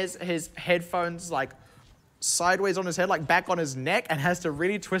Up wears his headphones like sideways on his head, like back on his neck, and has to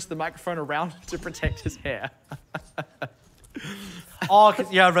really twist the microphone around to protect his hair. Oh,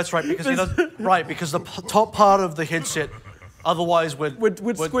 yeah, that's right, because he does, right, because the top part of the headset otherwise would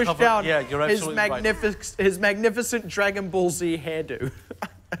squish cover, down yeah, you're absolutely his magnificent Dragon Ball Z hairdo.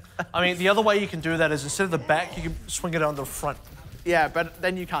 I mean, the other way you can do that is instead of the back, you can swing it on the front. Yeah, but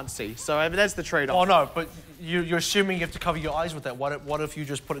then you can't see, so I mean, that's the trade-off. Oh, no, but you're assuming you have to cover your eyes with that. What if you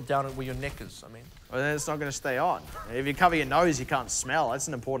just put it down where your neck is? I mean, well, then it's not going to stay on. If you cover your nose, you can't smell. That's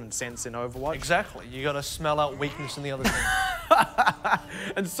an important sense in Overwatch. Exactly. You got to smell out weakness in the other thing.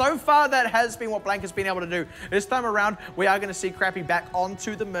 And so far, that has been what Blank has been able to do. This time around, we are going to see Crappy back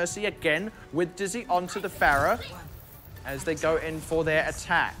onto the Mercy again, with Dizzy onto the Pharah, as they go in for their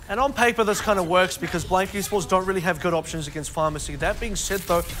attack. And on paper, this kind of works because Blank Esports don't really have good options against Pharmacy. That being said,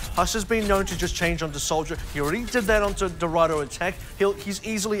 though, Huss has been known to just change onto Soldier. He already did that onto Dorado attack. He's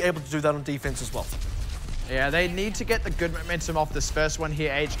easily able to do that on defense as well. Yeah, they need to get the good momentum off this first one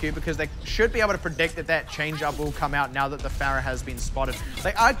here, HQ, because they should be able to predict that that change-up will come out now that the Pharah has been spotted.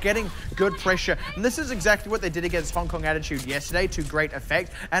 They are getting good pressure, and this is exactly what they did against Hong Kong Attitude yesterday to great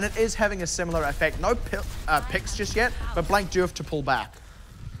effect, and it is having a similar effect. No picks just yet, but Blank do have to pull back.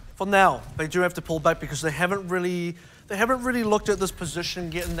 For now, they do have to pull back because they haven't really looked at this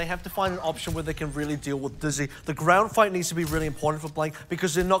position yet, and they have to find an option where they can really deal with Dizzy. The ground fight needs to be really important for Blank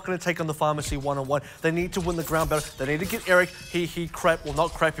because they're not going to take on the Pharmacy one-on-one. They need to win the ground battle. They need to get Eric,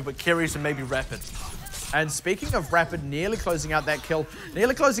 not Crappy, but Keras and maybe Rapid. And speaking of Rapid, nearly closing out that kill,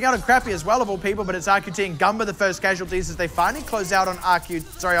 nearly closing out on Crappy as well of all people, but it's RQT and Gumba the first casualties as they finally close out on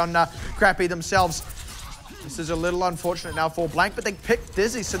Crappy themselves. This is a little unfortunate now for Blank, but they picked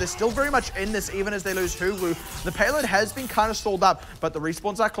Dizzy, so they're still very much in this, even as they lose Huwu. The payload has been kind of stalled up, but the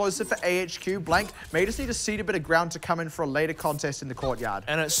respawns are closer for AHQ. Blank may just need to cede a bit of ground to come in for a later contest in the courtyard.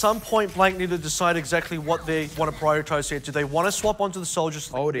 And at some point, Blank need to decide exactly what they want to prioritize here. Do they want to swap onto the soldiers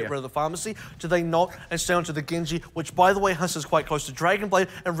so they can get rid of the pharmacy? Do they not and stay onto the Genji, which, by the way, Huss is quite close to Dragonblade,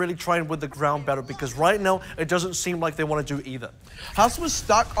 and really try and win the ground battle? Because right now, it doesn't seem like they want to do either. Huss was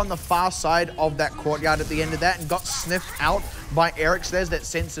stuck on the far side of that courtyard at the end of that and got sniffed out by Eric. So there's that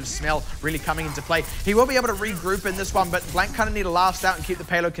sense of smell really coming into play. He will be able to regroup in this one, but Blank kind of need to last out and keep the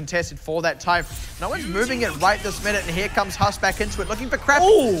payload contested for that time. No one's moving it right this minute, and here comes Huss back into it, looking for Crap.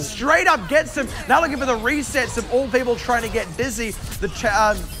 Straight up gets him. Now looking for the resets of all people trying to get Dizzy. The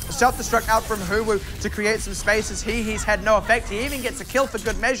self-destruct out from Huwu to create some spaces. He's had no effect. He even gets a kill for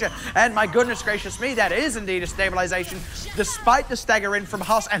good measure. And my goodness gracious me, that is indeed a stabilization, despite the stagger in from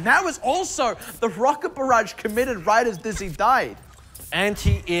Huss. And that was also the rocket barrage committed right as Dizzy died.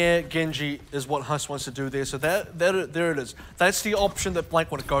 Anti-air Genji is what Huss wants to do there. So there it is. That's the option that Blank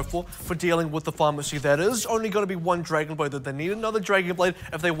want to go for dealing with the pharmacy. That is only going to be one Dragon Blade. That they need another Dragon Blade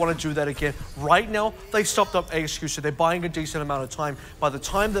if they want to do that again. Right now, they stopped up AHQ, so they're buying a decent amount of time. By the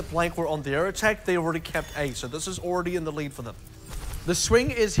time that Blank were on their attack, they already kept A. So this is already in the lead for them. The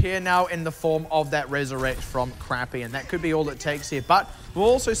swing is here now in the form of that Resurrect from Crappy, and that could be all it takes here. But we've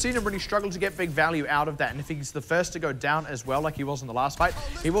also seen him really struggle to get big value out of that. And if he's the first to go down as well, like he was in the last fight,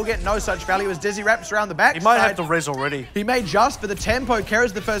 he will get no such value as Dizzy wraps around the back. He might have to res already. He may just, for the tempo.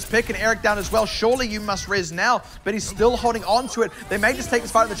 Kara's the first pick, and Eric down as well. Surely you must res now, but he's still holding on to it. They may just take this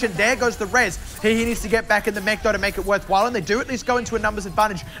fight on the chin. There goes the res. He needs to get back in the mech, though, to make it worthwhile, and they do at least go into a numbers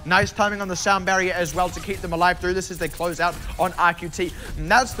advantage. Nice timing on the sound barrier as well to keep them alive through this as they close out on RQT. And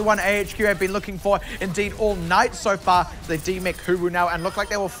that's the one AHQ have been looking for, indeed, all night so far. They demech Huwu now and look like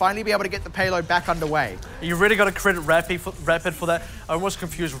they will finally be able to get the payload back underway. You really got to credit Rapid for that. I almost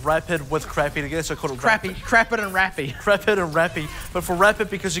confused Rapid with Crappy together, so I called it Crappy. Crapid and Rappy. Crapid and Rappy. But for Rapid,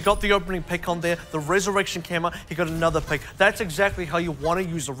 because he got the opening pick on there, the Resurrection came out, he got another pick. That's exactly how you want to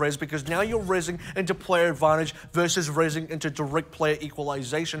use the res, because now you're resing into player advantage versus resing into direct player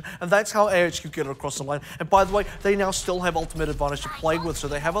equalization, and that's how AHQ get it across the line. And by the way, they now still have ultimate advantage to play with, so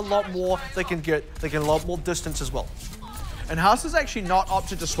they have a lot more they can get. They get a lot more distance as well. And Huss has actually not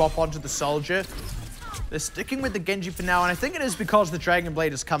opted to swap onto the Soldier. They're sticking with the Genji for now, and I think it is because the Dragon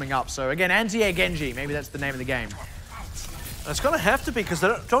Blade is coming up. So again, anti-air Genji, maybe that's the name of the game. It's going to have to be, because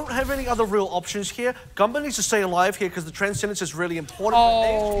they don't have any other real options here. Gumba needs to stay alive here because the Transcendence is really important.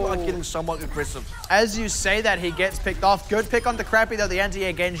 Oh. They are getting somewhat aggressive. As you say that, he gets picked off. Good pick on the Crappy, though, the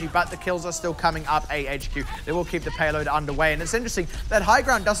anti-air Genji, but the kills are still coming up AHQ. They will keep the payload underway. And it's interesting, that high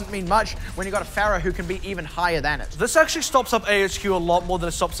ground doesn't mean much when you've got a Pharah who can be even higher than it. This actually stops up AHQ a lot more than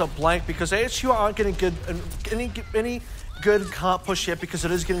it stops up Blank, because AHQ aren't getting good any good can't push yet because it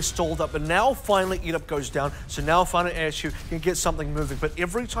is getting stalled up. But now finally Eat Up goes down, so now finally ASU can get something moving. But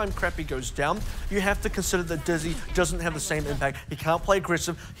every time Crappy goes down, you have to consider that Dizzy doesn't have the same impact. He can't play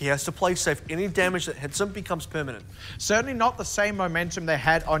aggressive, he has to play safe. Any damage that hits him becomes permanent. Certainly not the same momentum they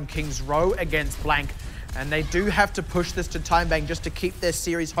had on King's Row against Blank. And they do have to push this to time bank just to keep their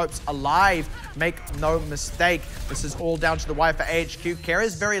series hopes alive. Make no mistake. This is all down to the wire for AHQ.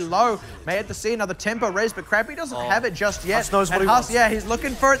 Kara's very low. May have to see another tempo raise, but Crappy doesn't have it just yet. Huss knows what he wants. Yeah, he's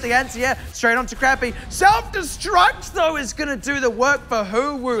looking for it. The answer, yeah, straight onto Crappy. Self-destruct, though, is going to do the work for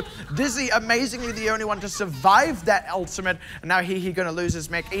Huwu. Dizzy, amazingly, the only one to survive that ultimate. And now he's going to lose his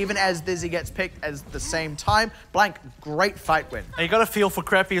mech, even as Dizzy gets picked at the same time. Blank, great fight win. And you got to feel for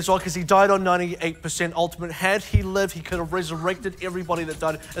Crappy as well, because he died on 98% ultimate. Had he lived, he could have resurrected everybody that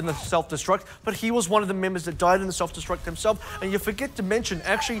died in the self-destruct, but he was one of the members that died in the self-destruct himself. And you forget to mention,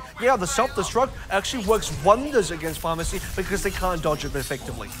 actually, yeah, the self-destruct actually works wonders against Pharmacy because they can't dodge it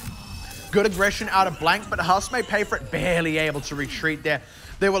effectively. Good aggression out of Blank, but Huss may pay for it. Barely able to retreat there.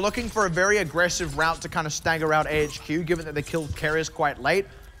 They were looking for a very aggressive route to kind of stagger out AHQ, given that they killed carriers quite late.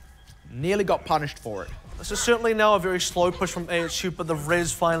 Nearly got punished for it. This is certainly now a very slow push from AHQ, but the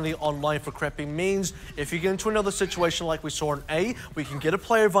res finally online for Crappy means if you get into another situation like we saw in A, we can get a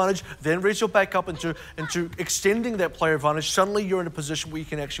player advantage, then res your back up into extending that player advantage. Suddenly you're in a position where you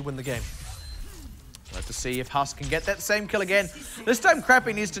can actually win the game. Let's to see if Huss can get that same kill again. This time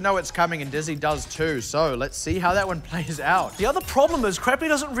Crappy needs to know it's coming, and Dizzy does too. So let's see how that one plays out. The other problem is Crappy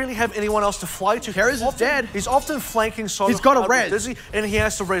doesn't really have anyone else to fly to. Kara's is dead. He's often flanking so he's got a res. Dizzy, and he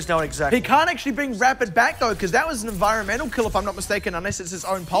has to res down exactly. He can't actually bring Rapid back though, because that was an environmental kill if I'm not mistaken, unless it's his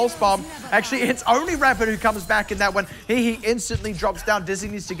own pulse bomb. Actually, it's only Rapid who comes back in that one. He instantly drops down. Dizzy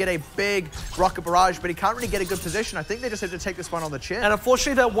needs to get a big rocket barrage, but he can't really get a good position. I think they just have to take this one on the chin. And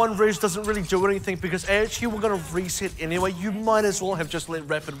unfortunately, that one res doesn't really do anything because because AHQ were going to reset anyway. You might as well have just let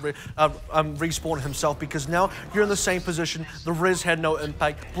Rapid respawn himself, because now you're in the same position. The res had no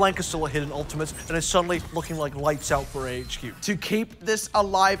impact. Blank is still ahead in ultimates, and it's suddenly looking like lights out for AHQ. To keep this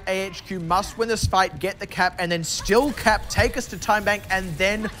alive, AHQ must win this fight, get the cap, and then still cap, take us to time bank, and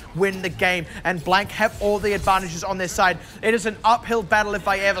then win the game. And Blank have all the advantages on their side. It is an uphill battle if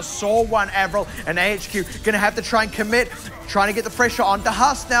I ever saw one, AVRL, and AHQ gonna have to try and commit, trying to get the pressure onto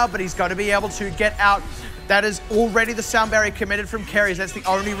Huss now, but he's going to be able to get out. That is already the sound barrier committed from carries. That's the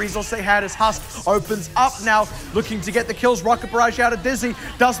only resource they had, as Huss opens up now, looking to get the kills. Rocket Barrage out of Dizzy,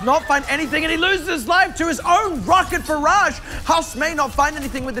 does not find anything, and he loses his life to his own Rocket Barrage. Huss may not find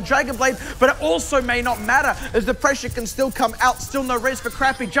anything with the Dragon Blade, but it also may not matter, as the pressure can still come out. Still no res for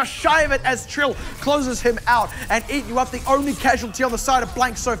Crappy, just shy of it as Trill closes him out and eat you up. The only casualty on the side of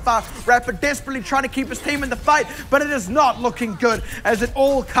Blank so far. Rapid desperately trying to keep his team in the fight, but it is not looking good as it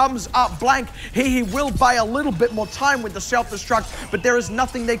all comes up. Blank, he will buy a little bit more time with the self-destruct, but there is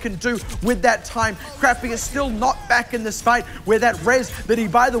nothing they can do with that time. Crappy is still not back in this fight, where that res that he,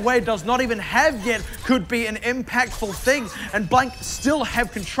 by the way, does not even have yet could be an impactful thing, and Blank still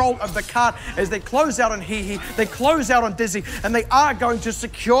have control of the card as they close out on they close out on Dizzy, and they are going to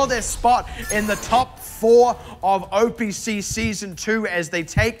secure their spot in the top 4 of OPC Season 2 as they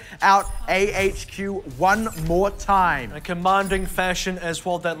take out AHQ one more time. In a commanding fashion as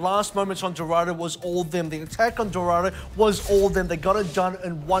well. That last moment on Dorado was all them. The attack on Dorado was all them. They got it done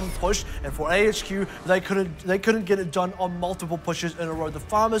in one push, and for AHQ, they couldn't get it done on multiple pushes in a row. The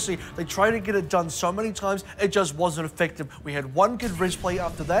Pharmacy, they tried to get it done so many times, it just wasn't effective. We had one good res play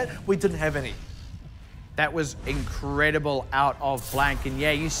after that, we didn't have any. That was incredible out of Blank. And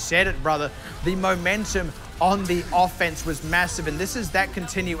yeah, you said it, brother. The momentum on the offense was massive, and this is that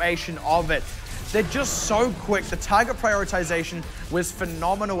continuation of it. They're just so quick. The target prioritization was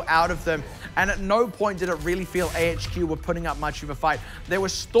phenomenal out of them, and at no point did it really feel AHQ were putting up much of a fight. They were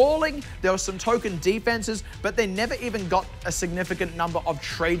stalling, there were some token defenses, but they never even got a significant number of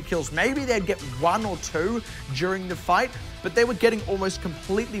trade kills. Maybe they'd get 1 or 2 during the fight, but they were getting almost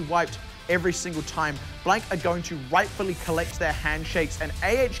completely wiped every single time. Blank are going to rightfully collect their handshakes, and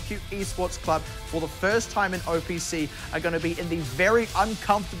AHQ Esports Club, for the first time in OPC, are going to be in the very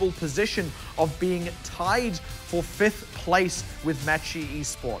uncomfortable position of being tied for 5th place with Matchy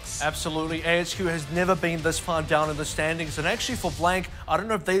Esports. Absolutely. AHQ has never been this far down in the standings, and actually for Blank, I don't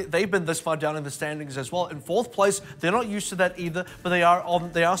know if they've been this far down in the standings as well. In 4th place, they're not used to that either, but they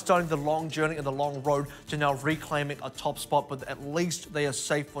are starting the long journey and the long road to now reclaiming a top spot, but at least they are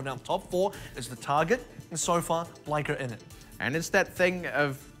safe for now. Top 4 is the target, and so far, Blank are in it. And it's that thing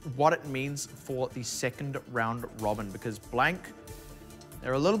of what it means for the 2nd round robin, because Blank,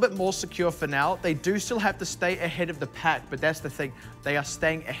 they're a little bit more secure for now. They do still have to stay ahead of the pack, but that's the thing. They are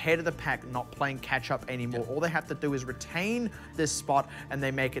staying ahead of the pack, not playing catch-up anymore. All they have to do is retain this spot, and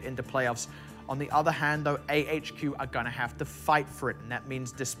they make it into playoffs. On the other hand, though, AHQ are going to have to fight for it, and that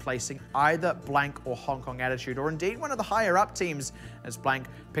means displacing either Blank or Hong Kong Attitude, or indeed one of the higher-up teams, as Blank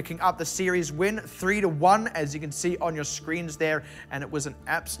picking up the series win 3-1, as you can see on your screens there, and it was an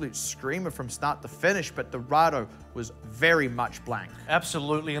absolute screamer from start to finish, but Dorado was very much Blank.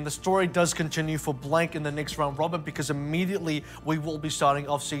 Absolutely, and the story does continue for Blank in the next round robin, because immediately we will be starting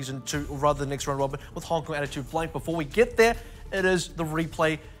off Season 2, or rather the next round robin, with Hong Kong Attitude Blank. Before we get there, it is the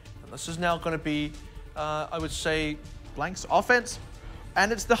replay. This is now going to be, I would say, Blank's offense,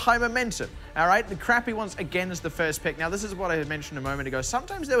 and it's the high momentum. All right, the Crappy ones again is the first pick. Now, this is what I mentioned a moment ago.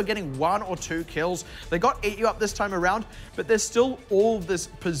 Sometimes they were getting 1 or 2 kills. They got Eat You Up this time around, but there's still all this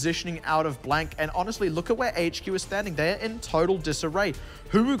positioning out of Blank. And honestly, look at where HQ is standing. They're in total disarray.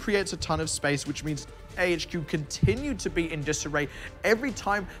 Huru creates a ton of space, which means AHQ continued to be in disarray. Every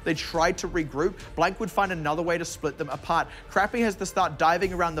time they tried to regroup, Blank would find another way to split them apart. Crappy has to start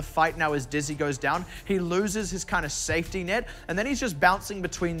diving around the fight now as Dizzy goes down. He loses his kind of safety net, and then he's just bouncing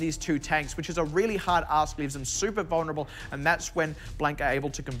between these 2 tanks, which is a really hard ask, leaves him super vulnerable, and that's when Blank are able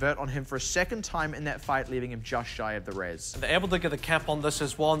to convert on him for a 2nd time in that fight, leaving him just shy of the res. And they're able to get the cap on this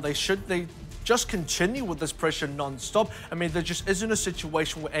as well, and they just continue with this pressure non-stop. I mean, there just isn't a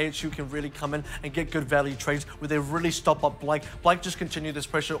situation where AHQ can really come in and get good value trades where they really stop up Blank. Blank just continue this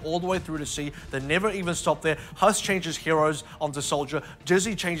pressure all the way through to C. They never even stop there. Huss changes heroes onto Soldier.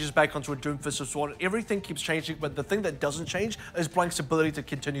 Dizzy changes back onto a Doomfist of Sword. Everything keeps changing, but the thing that doesn't change is Blank's ability to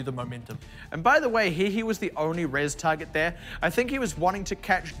continue the momentum. And by the way, he was the only res target there. I think he was wanting to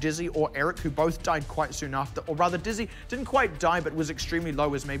catch Dizzy or Eric, who both died quite soon after, or rather Dizzy didn't quite die, but was extremely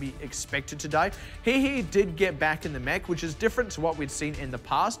low, as maybe expected to die. He did get back in the mech, which is different to what we'd seen in the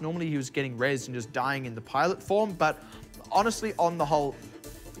past. Normally he was getting res and just dying in the pilot form, but honestly, on the whole,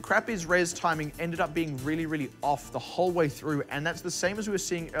 Crappy's res timing ended up being really, really off the whole way through, and that's the same as we were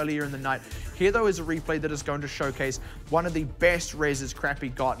seeing earlier in the night. Here, though, is a replay that is going to showcase one of the best reses Crappy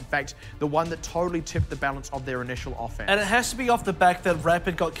got. In fact, the one that totally tipped the balance of their initial offense. And it has to be off the back that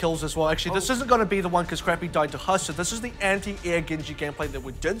Rapid got kills as well. Actually, this isn't going to be the one because Crappy died to Husser. This is the anti-air Genji gameplay that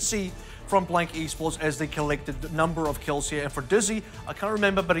we did see from Blank Esports as they collected a number of kills here. And for Dizzy, I can't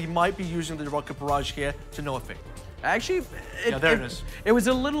remember, but he might be using the Rocket Barrage here to no effect. Actually, there it is. It was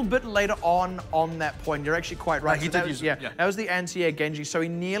a little bit later on that point. You're actually quite right. He did use it. Yeah, that was the anti-air Genji, so he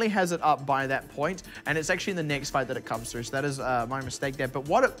nearly has it up by that point, and it's actually in the next fight that it comes through, so that is my mistake there. But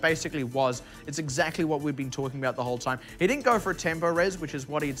what it basically was, it's exactly what we've been talking about the whole time. He didn't go for a tempo res, which is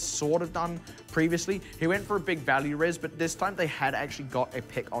what he'd sort of done previously. He went for a big value res, but this time they had actually got a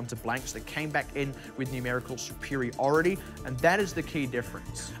pick onto Blank, so they came back in with numerical superiority, and that is the key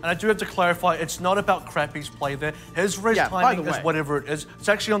difference. And I do have to clarify, it's not about Crappy's play there. His res timing is whatever it is. It's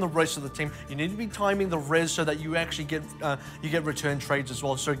actually on the rest of the team. You need to be timing the res so that you actually get return trades as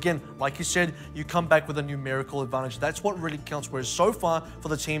well. So again, like you said, you come back with a numerical advantage. That's what really counts. Whereas so far for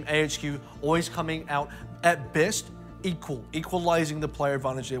the team, AHQ always coming out at best equalizing the player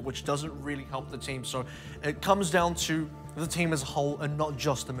advantage there, which doesn't really help the team. So it comes down to the team as a whole and not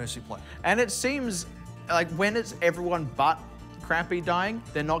just the Mercy play. And it seems like when it's everyone but Crappy dying,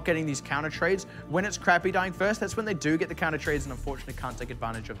 they're not getting these counter trades. When it's Crappy dying first, that's when they do get the counter trades and unfortunately can't take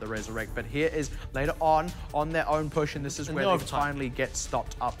advantage of the resurrect. But here is later on their own push, and this is where they finally get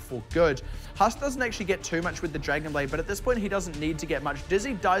stopped up for good. Huss doesn't actually get too much with the Dragon Blade, but at this point he doesn't need to get much.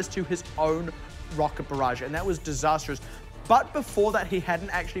 Dizzy dies to his own Rocket Barrage, and that was disastrous. But before that, he hadn't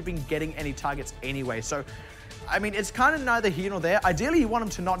actually been getting any targets anyway. So I mean, it's kind of neither here nor there. Ideally, you want him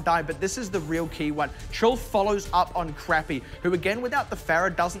to not die, but this is the real key one. Chill follows up on Crappy, who again, without the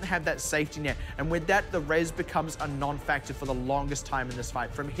Pharah, doesn't have that safety net. And with that, the res becomes a non-factor for the longest time in this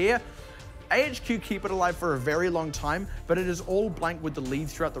fight. From here, AHQ keep it alive for a very long time, but it is all Blank with the lead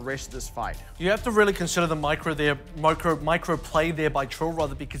throughout the rest of this fight. You have to really consider the micro play there by Trill,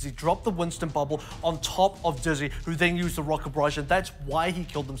 rather, because he dropped the Winston bubble on top of Dizzy, who then used the Rocket Barrage, and that's why he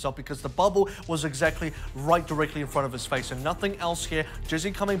killed himself, because the bubble was exactly right directly in front of his face, and nothing else here.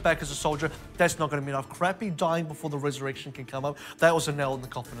 Dizzy coming back as a soldier, that's not going to be enough. Crappy dying before the resurrection can come up, that was a nail in the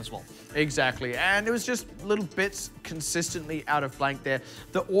coffin as well. Exactly, and it was just little bits consistently out of Blank there.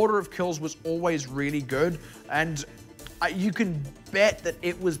 The order of kills was always really good, and you can bet that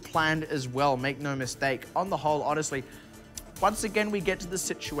it was planned as well, make no mistake. On the whole, honestly, once again, we get to the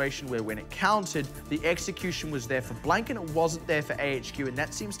situation where when it counted, the execution was there for Blank and it wasn't there for AHQ, and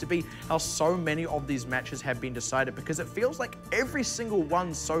that seems to be how so many of these matches have been decided, because it feels like every single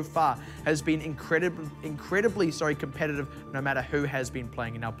one so far has been incredibly competitive, no matter who has been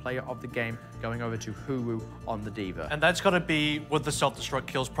playing. And our player of the game going over to Huwu on the Diva. And that's got to be with the self-destruct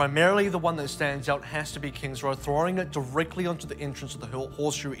kills. Primarily, the one that stands out has to be King's Row, throwing it directly onto the entrance of the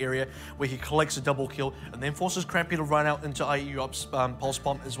horseshoe area, where he collects a double kill and then forces Crappy to run out into IEU Pulse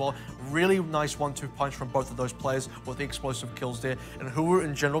Bomb as well. Really nice 1-2 punch from both of those players with the explosive kills there. And Huwu,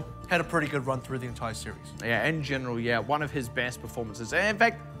 in general, had a pretty good run through the entire series. Yeah, in general, yeah, one of his best performances. And in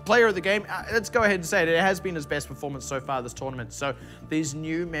fact, player of the game, let's go ahead and say it, it has been his best performance so far this tournament. So these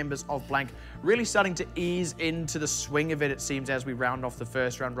new members of Blank really starting to ease into the swing of it seems, as we round off the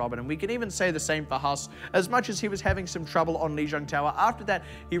first round robin. And we can even say the same for Huss. As much as he was having some trouble on Lijiang Tower, after that,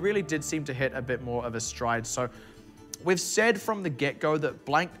 he really did seem to hit a bit more of a stride. So we've said from the get-go that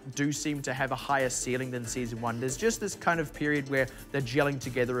Blank do seem to have a higher ceiling than Season 1. There's just this kind of period where they're gelling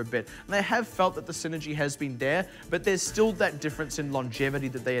together a bit. And they have felt that the synergy has been there, but there's still that difference in longevity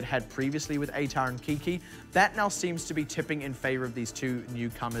that they had previously with Atar and Kiki. That now seems to be tipping in favor of these two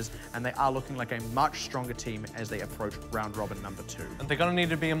newcomers, and they are looking like a much stronger team as they approach round robin number 2. And they're going to need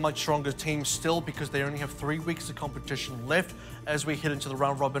to be a much stronger team still, because they only have 3 weeks of competition left as we head into the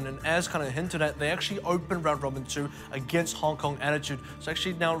round robin. And as kind of hinted at, they actually open round robin 2 against Hong Kong Attitude. So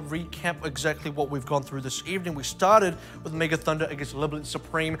actually now recap exactly what we've gone through this evening. We started with Mega Thunder against Liberty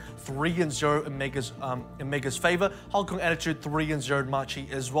Supreme, 3-0 in Mega's favor. Hong Kong Attitude 3-0 in Marchi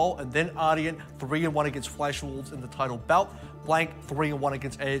as well. And then Ardian 3-1 against Flash Wolves in the title bout. Blank 3-1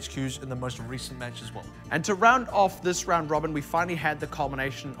 against AHQs in the most recent match as well. And to round off this round robin, we finally had the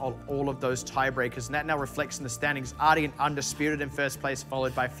culmination of all of those tiebreakers, and that now reflects in the standings. Ardian undisputed in first place,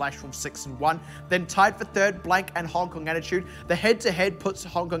 followed by Flash from 6-1. Then tied for third, Blank and Hong Hong Kong Attitude. The head-to-head puts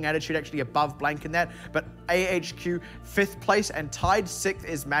Hong Kong Attitude actually above Blank in that, but AHQ 5th place and tied 6th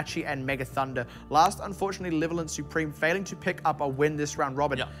is Matchy and Mega Thunder. Last, unfortunately, Liverland Supreme failing to pick up a win this round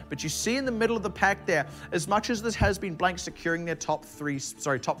robin. Yeah. But you see in the middle of the pack there, as much as this has been Blank securing their top 4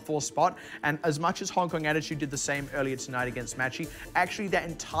 spot, and as much as Hong Kong Attitude did the same earlier tonight against Matchy, actually that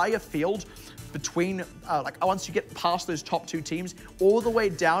entire field between, once you get past those top 2 teams, all the way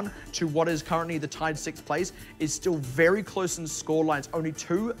down to what is currently the tied 6th place, is still very close in score lines. Only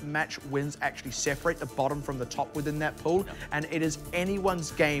 2 match wins actually separate the bottom from the top within that pool, and it is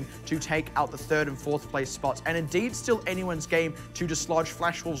anyone's game to take out the 3rd and 4th place spots, and indeed still anyone's game to dislodge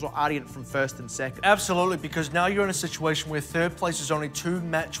Flash Wolves or Ardent from 1st and 2nd. Absolutely, because now you're in a situation where 3rd place is only 2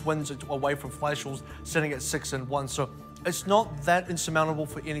 match wins away from Flash Wolves, sitting at 6 and 1. So it's not that insurmountable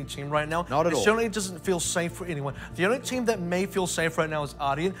for any team right now. Not at all. It certainly doesn't feel safe for anyone. The only team that may feel safe right now is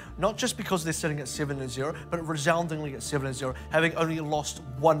Ardent, not just because they're sitting at 7-0, but resoundingly at 7-0, having only lost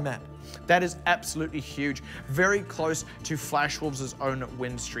 1 map. That is absolutely huge. Very close to Flash Wolves' own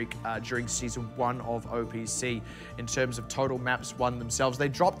win streak during Season 1 of OPC in terms of total maps won themselves. They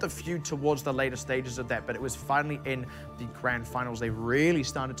dropped a few towards the later stages of that, but it was finally in the Grand Finals they really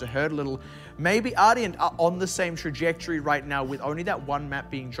started to hurt a little. Maybe Ardent are on the same trajectory right now with only that 1 map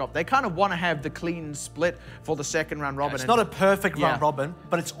being dropped. They kind of want to have the clean split for the 2nd round robin. It's not a perfect round robin,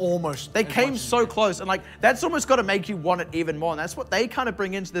 but it's almost. They came so close, and that's almost got to make you want it even more, and that's what they kind of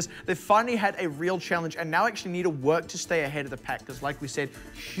bring into this. They finally had a real challenge and now actually need to work to stay ahead of the pack, because like we said,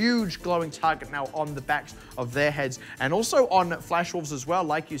 huge glowing target now on the backs of their heads, and also on Flash Wolves as well.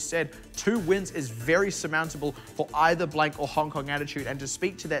 Like you said, 2 wins is very surmountable for either Blank or Hong Kong Attitude, and to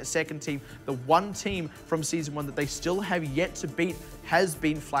speak to that 2nd team, the one team from Season 1 that they still have yet to beat has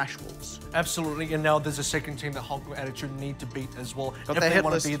been Flash Wolves. Absolutely, and now there's a 2nd team that Hong Kong Attitude need to beat as well if they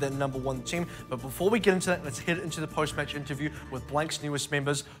want to be the #1 team. But before we get into that, let's head into the post-match interview with Blank's newest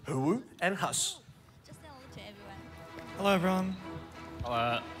members, Huwu and Hus. Hello everyone.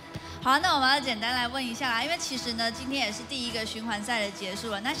 Hello. 好，那我们要简单来问一下啦，因为其实呢，今天也是第1个循环赛的结束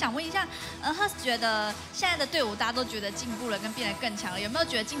了。那想问一下，Hus 觉得现在的队伍大家都觉得进步了，跟变得更强了，有没有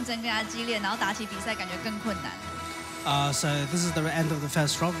觉得竞争更加激烈，然后打起比赛感觉更困难？ So this is the end of the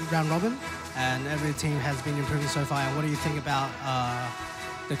first round robin, and every team has been improving so far. And what do you think about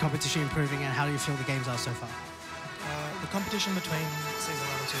the competition improving, and how do you feel the games are so far? The competition between Season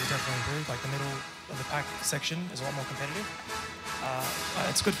 1 and 2 is definitely improved. Like the middle of the pack section is a lot more competitive.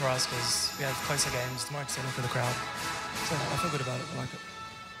 It's good for us because we have closer games, more exciting for the crowd. So I feel good about it. I like it.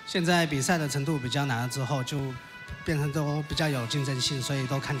 现在比赛的程度比较难了之后，就变成都比较有竞争性，所以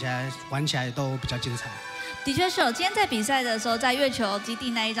都看起来玩起来都比较精彩。 的确是，今天在比赛的时候，在月球基地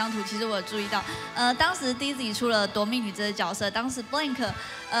那一张图，其实我有注意到，当时 Dizzy 出了夺命女这个角色，当时 Blank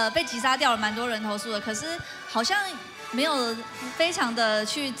被击杀掉了蛮多人头数的，可是好像没有非常的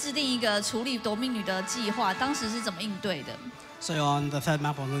去制定一个处理夺命女的计划，当时是怎么应对的 So on the 3rd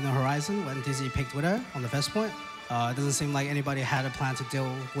map on Lunar Horizon, when Dizzy picked Widow on the first point, it doesn't seem like anybody had a plan to deal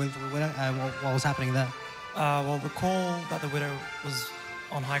with Widow. What was happening there? Well, recall that the Widow was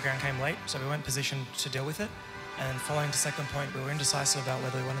on high ground came late, so we weren't positioned to deal with it. And following to 2nd point, we were indecisive about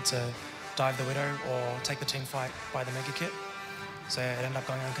whether we wanted to dive the Widow or take the team fight by the Mega Kit. So it ended up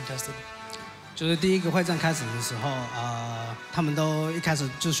going uncontested. 就是第1个会战开始的时候，他们都一开始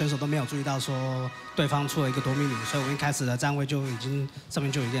就是选手都没有注意到说对方出了一个夺命女，所以我一开始的站位就已经上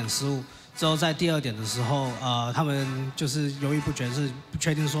面就有一点失误。之后在第2点的时候，他们就是犹豫不决，是不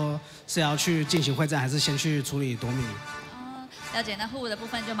确定说是要去进行会战，还是先去处理夺命女。 了解，那护的部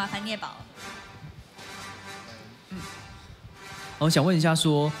分就麻烦聂宝。我想问一下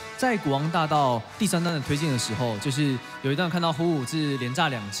说，在国王大道第3弹的推进的时候，就是有一段看到虎是连炸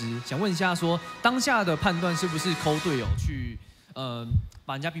2只，想问一下说，当下的判断是不是抠队友去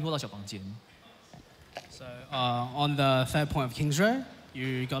把人家逼迫到小房間 So on the 3rd point of King's Row,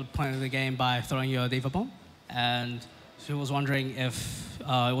 you got point of the game by throwing your Diva Bomb, and she was wondering if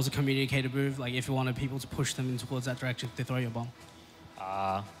it was a communicated move, like if you wanted people to push them in towards that direction to throw your bomb.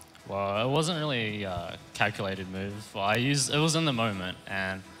 Well, it wasn't really a calculated move. It was in the moment,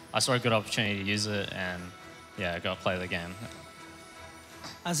 and I saw a good opportunity to use it, and yeah, I got to play the game.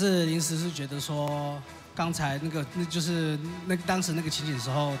 但是临时是觉得说，刚才就是当时那个情景的时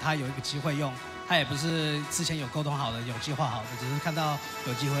候，他有一个机会用，他也不是之前有沟通好的、有计划好的，只是看到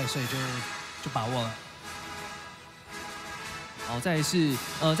有机会，所以就把握了。 好，再来是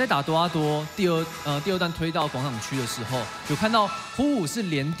在打多阿多第二段推到广场区的时候，有看到虎是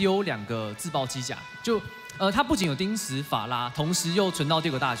连丢2个自爆机甲，就他不仅有钉死法拉，同时又存到第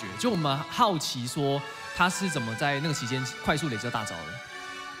2个大绝，就我们好奇说他是怎么在那个期间快速累积到大招的。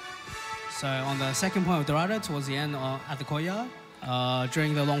So on the second point of Dorado, towards the end at the courtyard,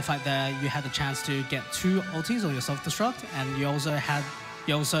 during the long fight there, you had the chance to get 2 ultis on your self-destruct, and you also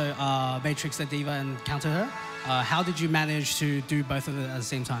Matrix the Diva and counter her. How did you manage to do both of it at the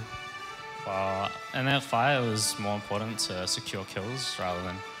same time? In that fight, it was more important to secure kills rather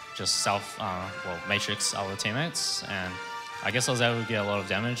than just matrix our teammates. And I guess I was able to get a lot of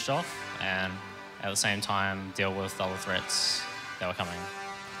damage off, and at the same time deal with other threats that were coming.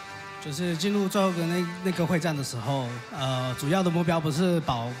 就是进入最后的那个会战的时候，主要的目标不是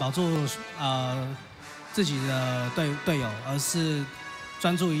保住自己的队友，而是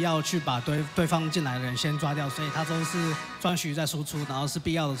专注于要去把对方进来的人先抓掉，所以他都是专属于在输出，然后是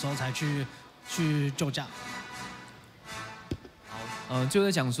必要的时候才去救驾。就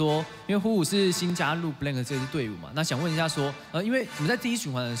在讲说，因为虎虎是新加入 Blank 这支队伍嘛，那想问一下说，因为你们在第一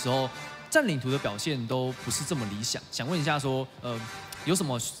循环的时候，占领图的表现都不是这么理想，想问一下说，有什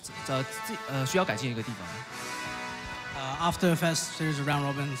么需要改进的一个地方？After the first series of round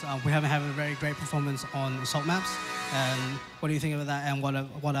robins, we haven't had a very great performance on assault maps. And what do you think about that? And what are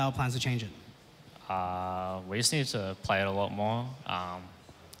our plans to change it? We just need to play it a lot more.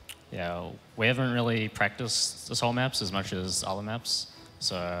 We haven't really practiced assault maps as much as other maps,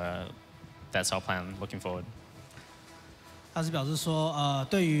 so that's our plan looking forward. 他是表示说，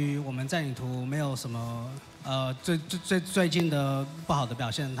对于我们占领图没有什么最近的不好的表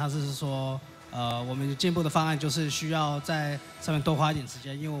现，他是说，我们进步的方案就是需要在上面多花一点时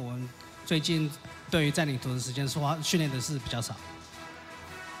间，因为我们最近对于占领图的时间训练的是比较少。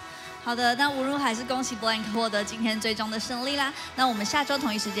好的，那无论还是恭喜 Blank 获得今天最终的胜利啦。那我们下周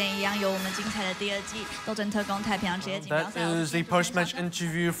同一时间一样有我们精彩的第2季斗争特工太平洋职业锦标赛。That is the post-match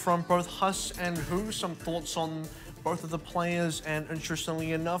interview from both Huss and Who. Some thoughts on both of the players, and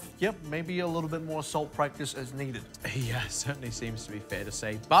interestingly enough, yep, maybe a little bit more assault practice is needed. Yeah, certainly seems to be fair to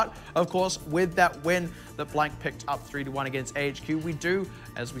say. But, of course, with that win that Blank picked up 3-1 against AHQ, we do,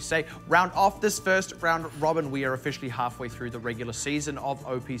 as we say, round off this first round robin. We are officially halfway through the regular season of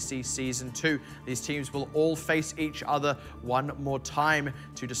OPC Season 2. These teams will all face each other one more time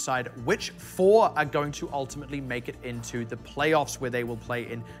to decide which 4 are going to ultimately make it into the playoffs, where they will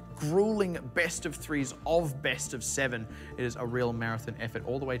play in grueling best of 3s of best of 7. It is a real marathon effort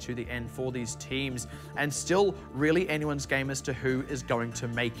all the way to the end for these teams, and still really anyone's game as to who is going to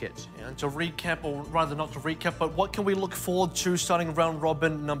make it. And to recap, or rather not to recap, but what can we look forward to starting round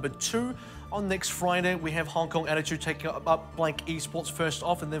robin number 2? On next Friday, we have Hong Kong Attitude taking up Blank Esports first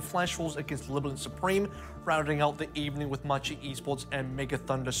off, and then Flash Wolves against Liberal Supreme, rounding out the evening with Machi Esports and Mega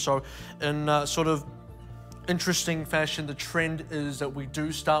Thunder. So in sort of interesting fashion, the trend is that we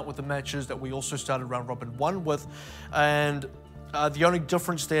do start with the matches that we also started round robin 1 with, and the only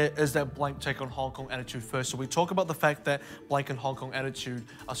difference there is that Blank take on Hong Kong Attitude first. So we talk about the fact that Blank and Hong Kong Attitude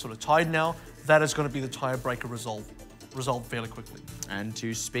are sort of tied now. That is going to be the tiebreaker resolved fairly quickly. And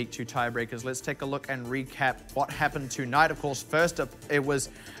to speak to tiebreakers, let's take a look and recap what happened tonight. Of course, first up, it was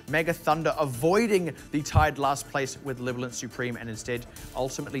Mega Thunder avoiding the tied last place with Liberal Supreme, and instead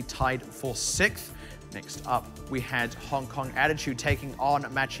ultimately tied for 6th. Next up, we had Hong Kong Attitude taking on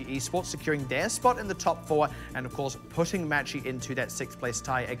Machi Esports, securing their spot in the top 4, and of course putting Machi into that 6th place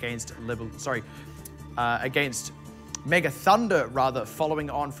tie against against Mega Thunder, rather. Following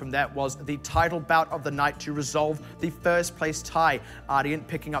on from that was the title bout of the night to resolve the first place tie. Ardiant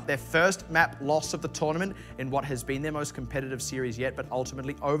picking up their first map loss of the tournament in what has been their most competitive series yet, but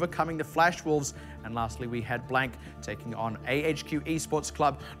ultimately overcoming the Flash Wolves. And lastly, we had Blank taking on AHQ Esports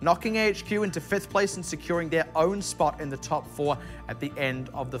Club, knocking AHQ into 5th place and securing their own spot in the top 4 at the end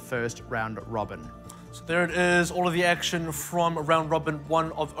of the first round robin. So there it is, all of the action from round robin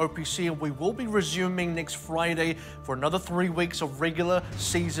 1 of OPC, and we will be resuming next Friday for another 3 weeks of regular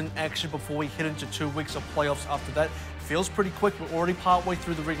season action before we head into 2 weeks of playoffs after that. Feels pretty quick, we're already partway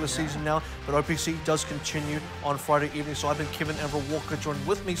through the regular season now, but OPC does continue on Friday evening. So I've been Kevin Everett Walker, joined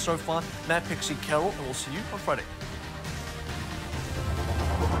with me so far, Matt, Pixie, Carol, and we'll see you on Friday.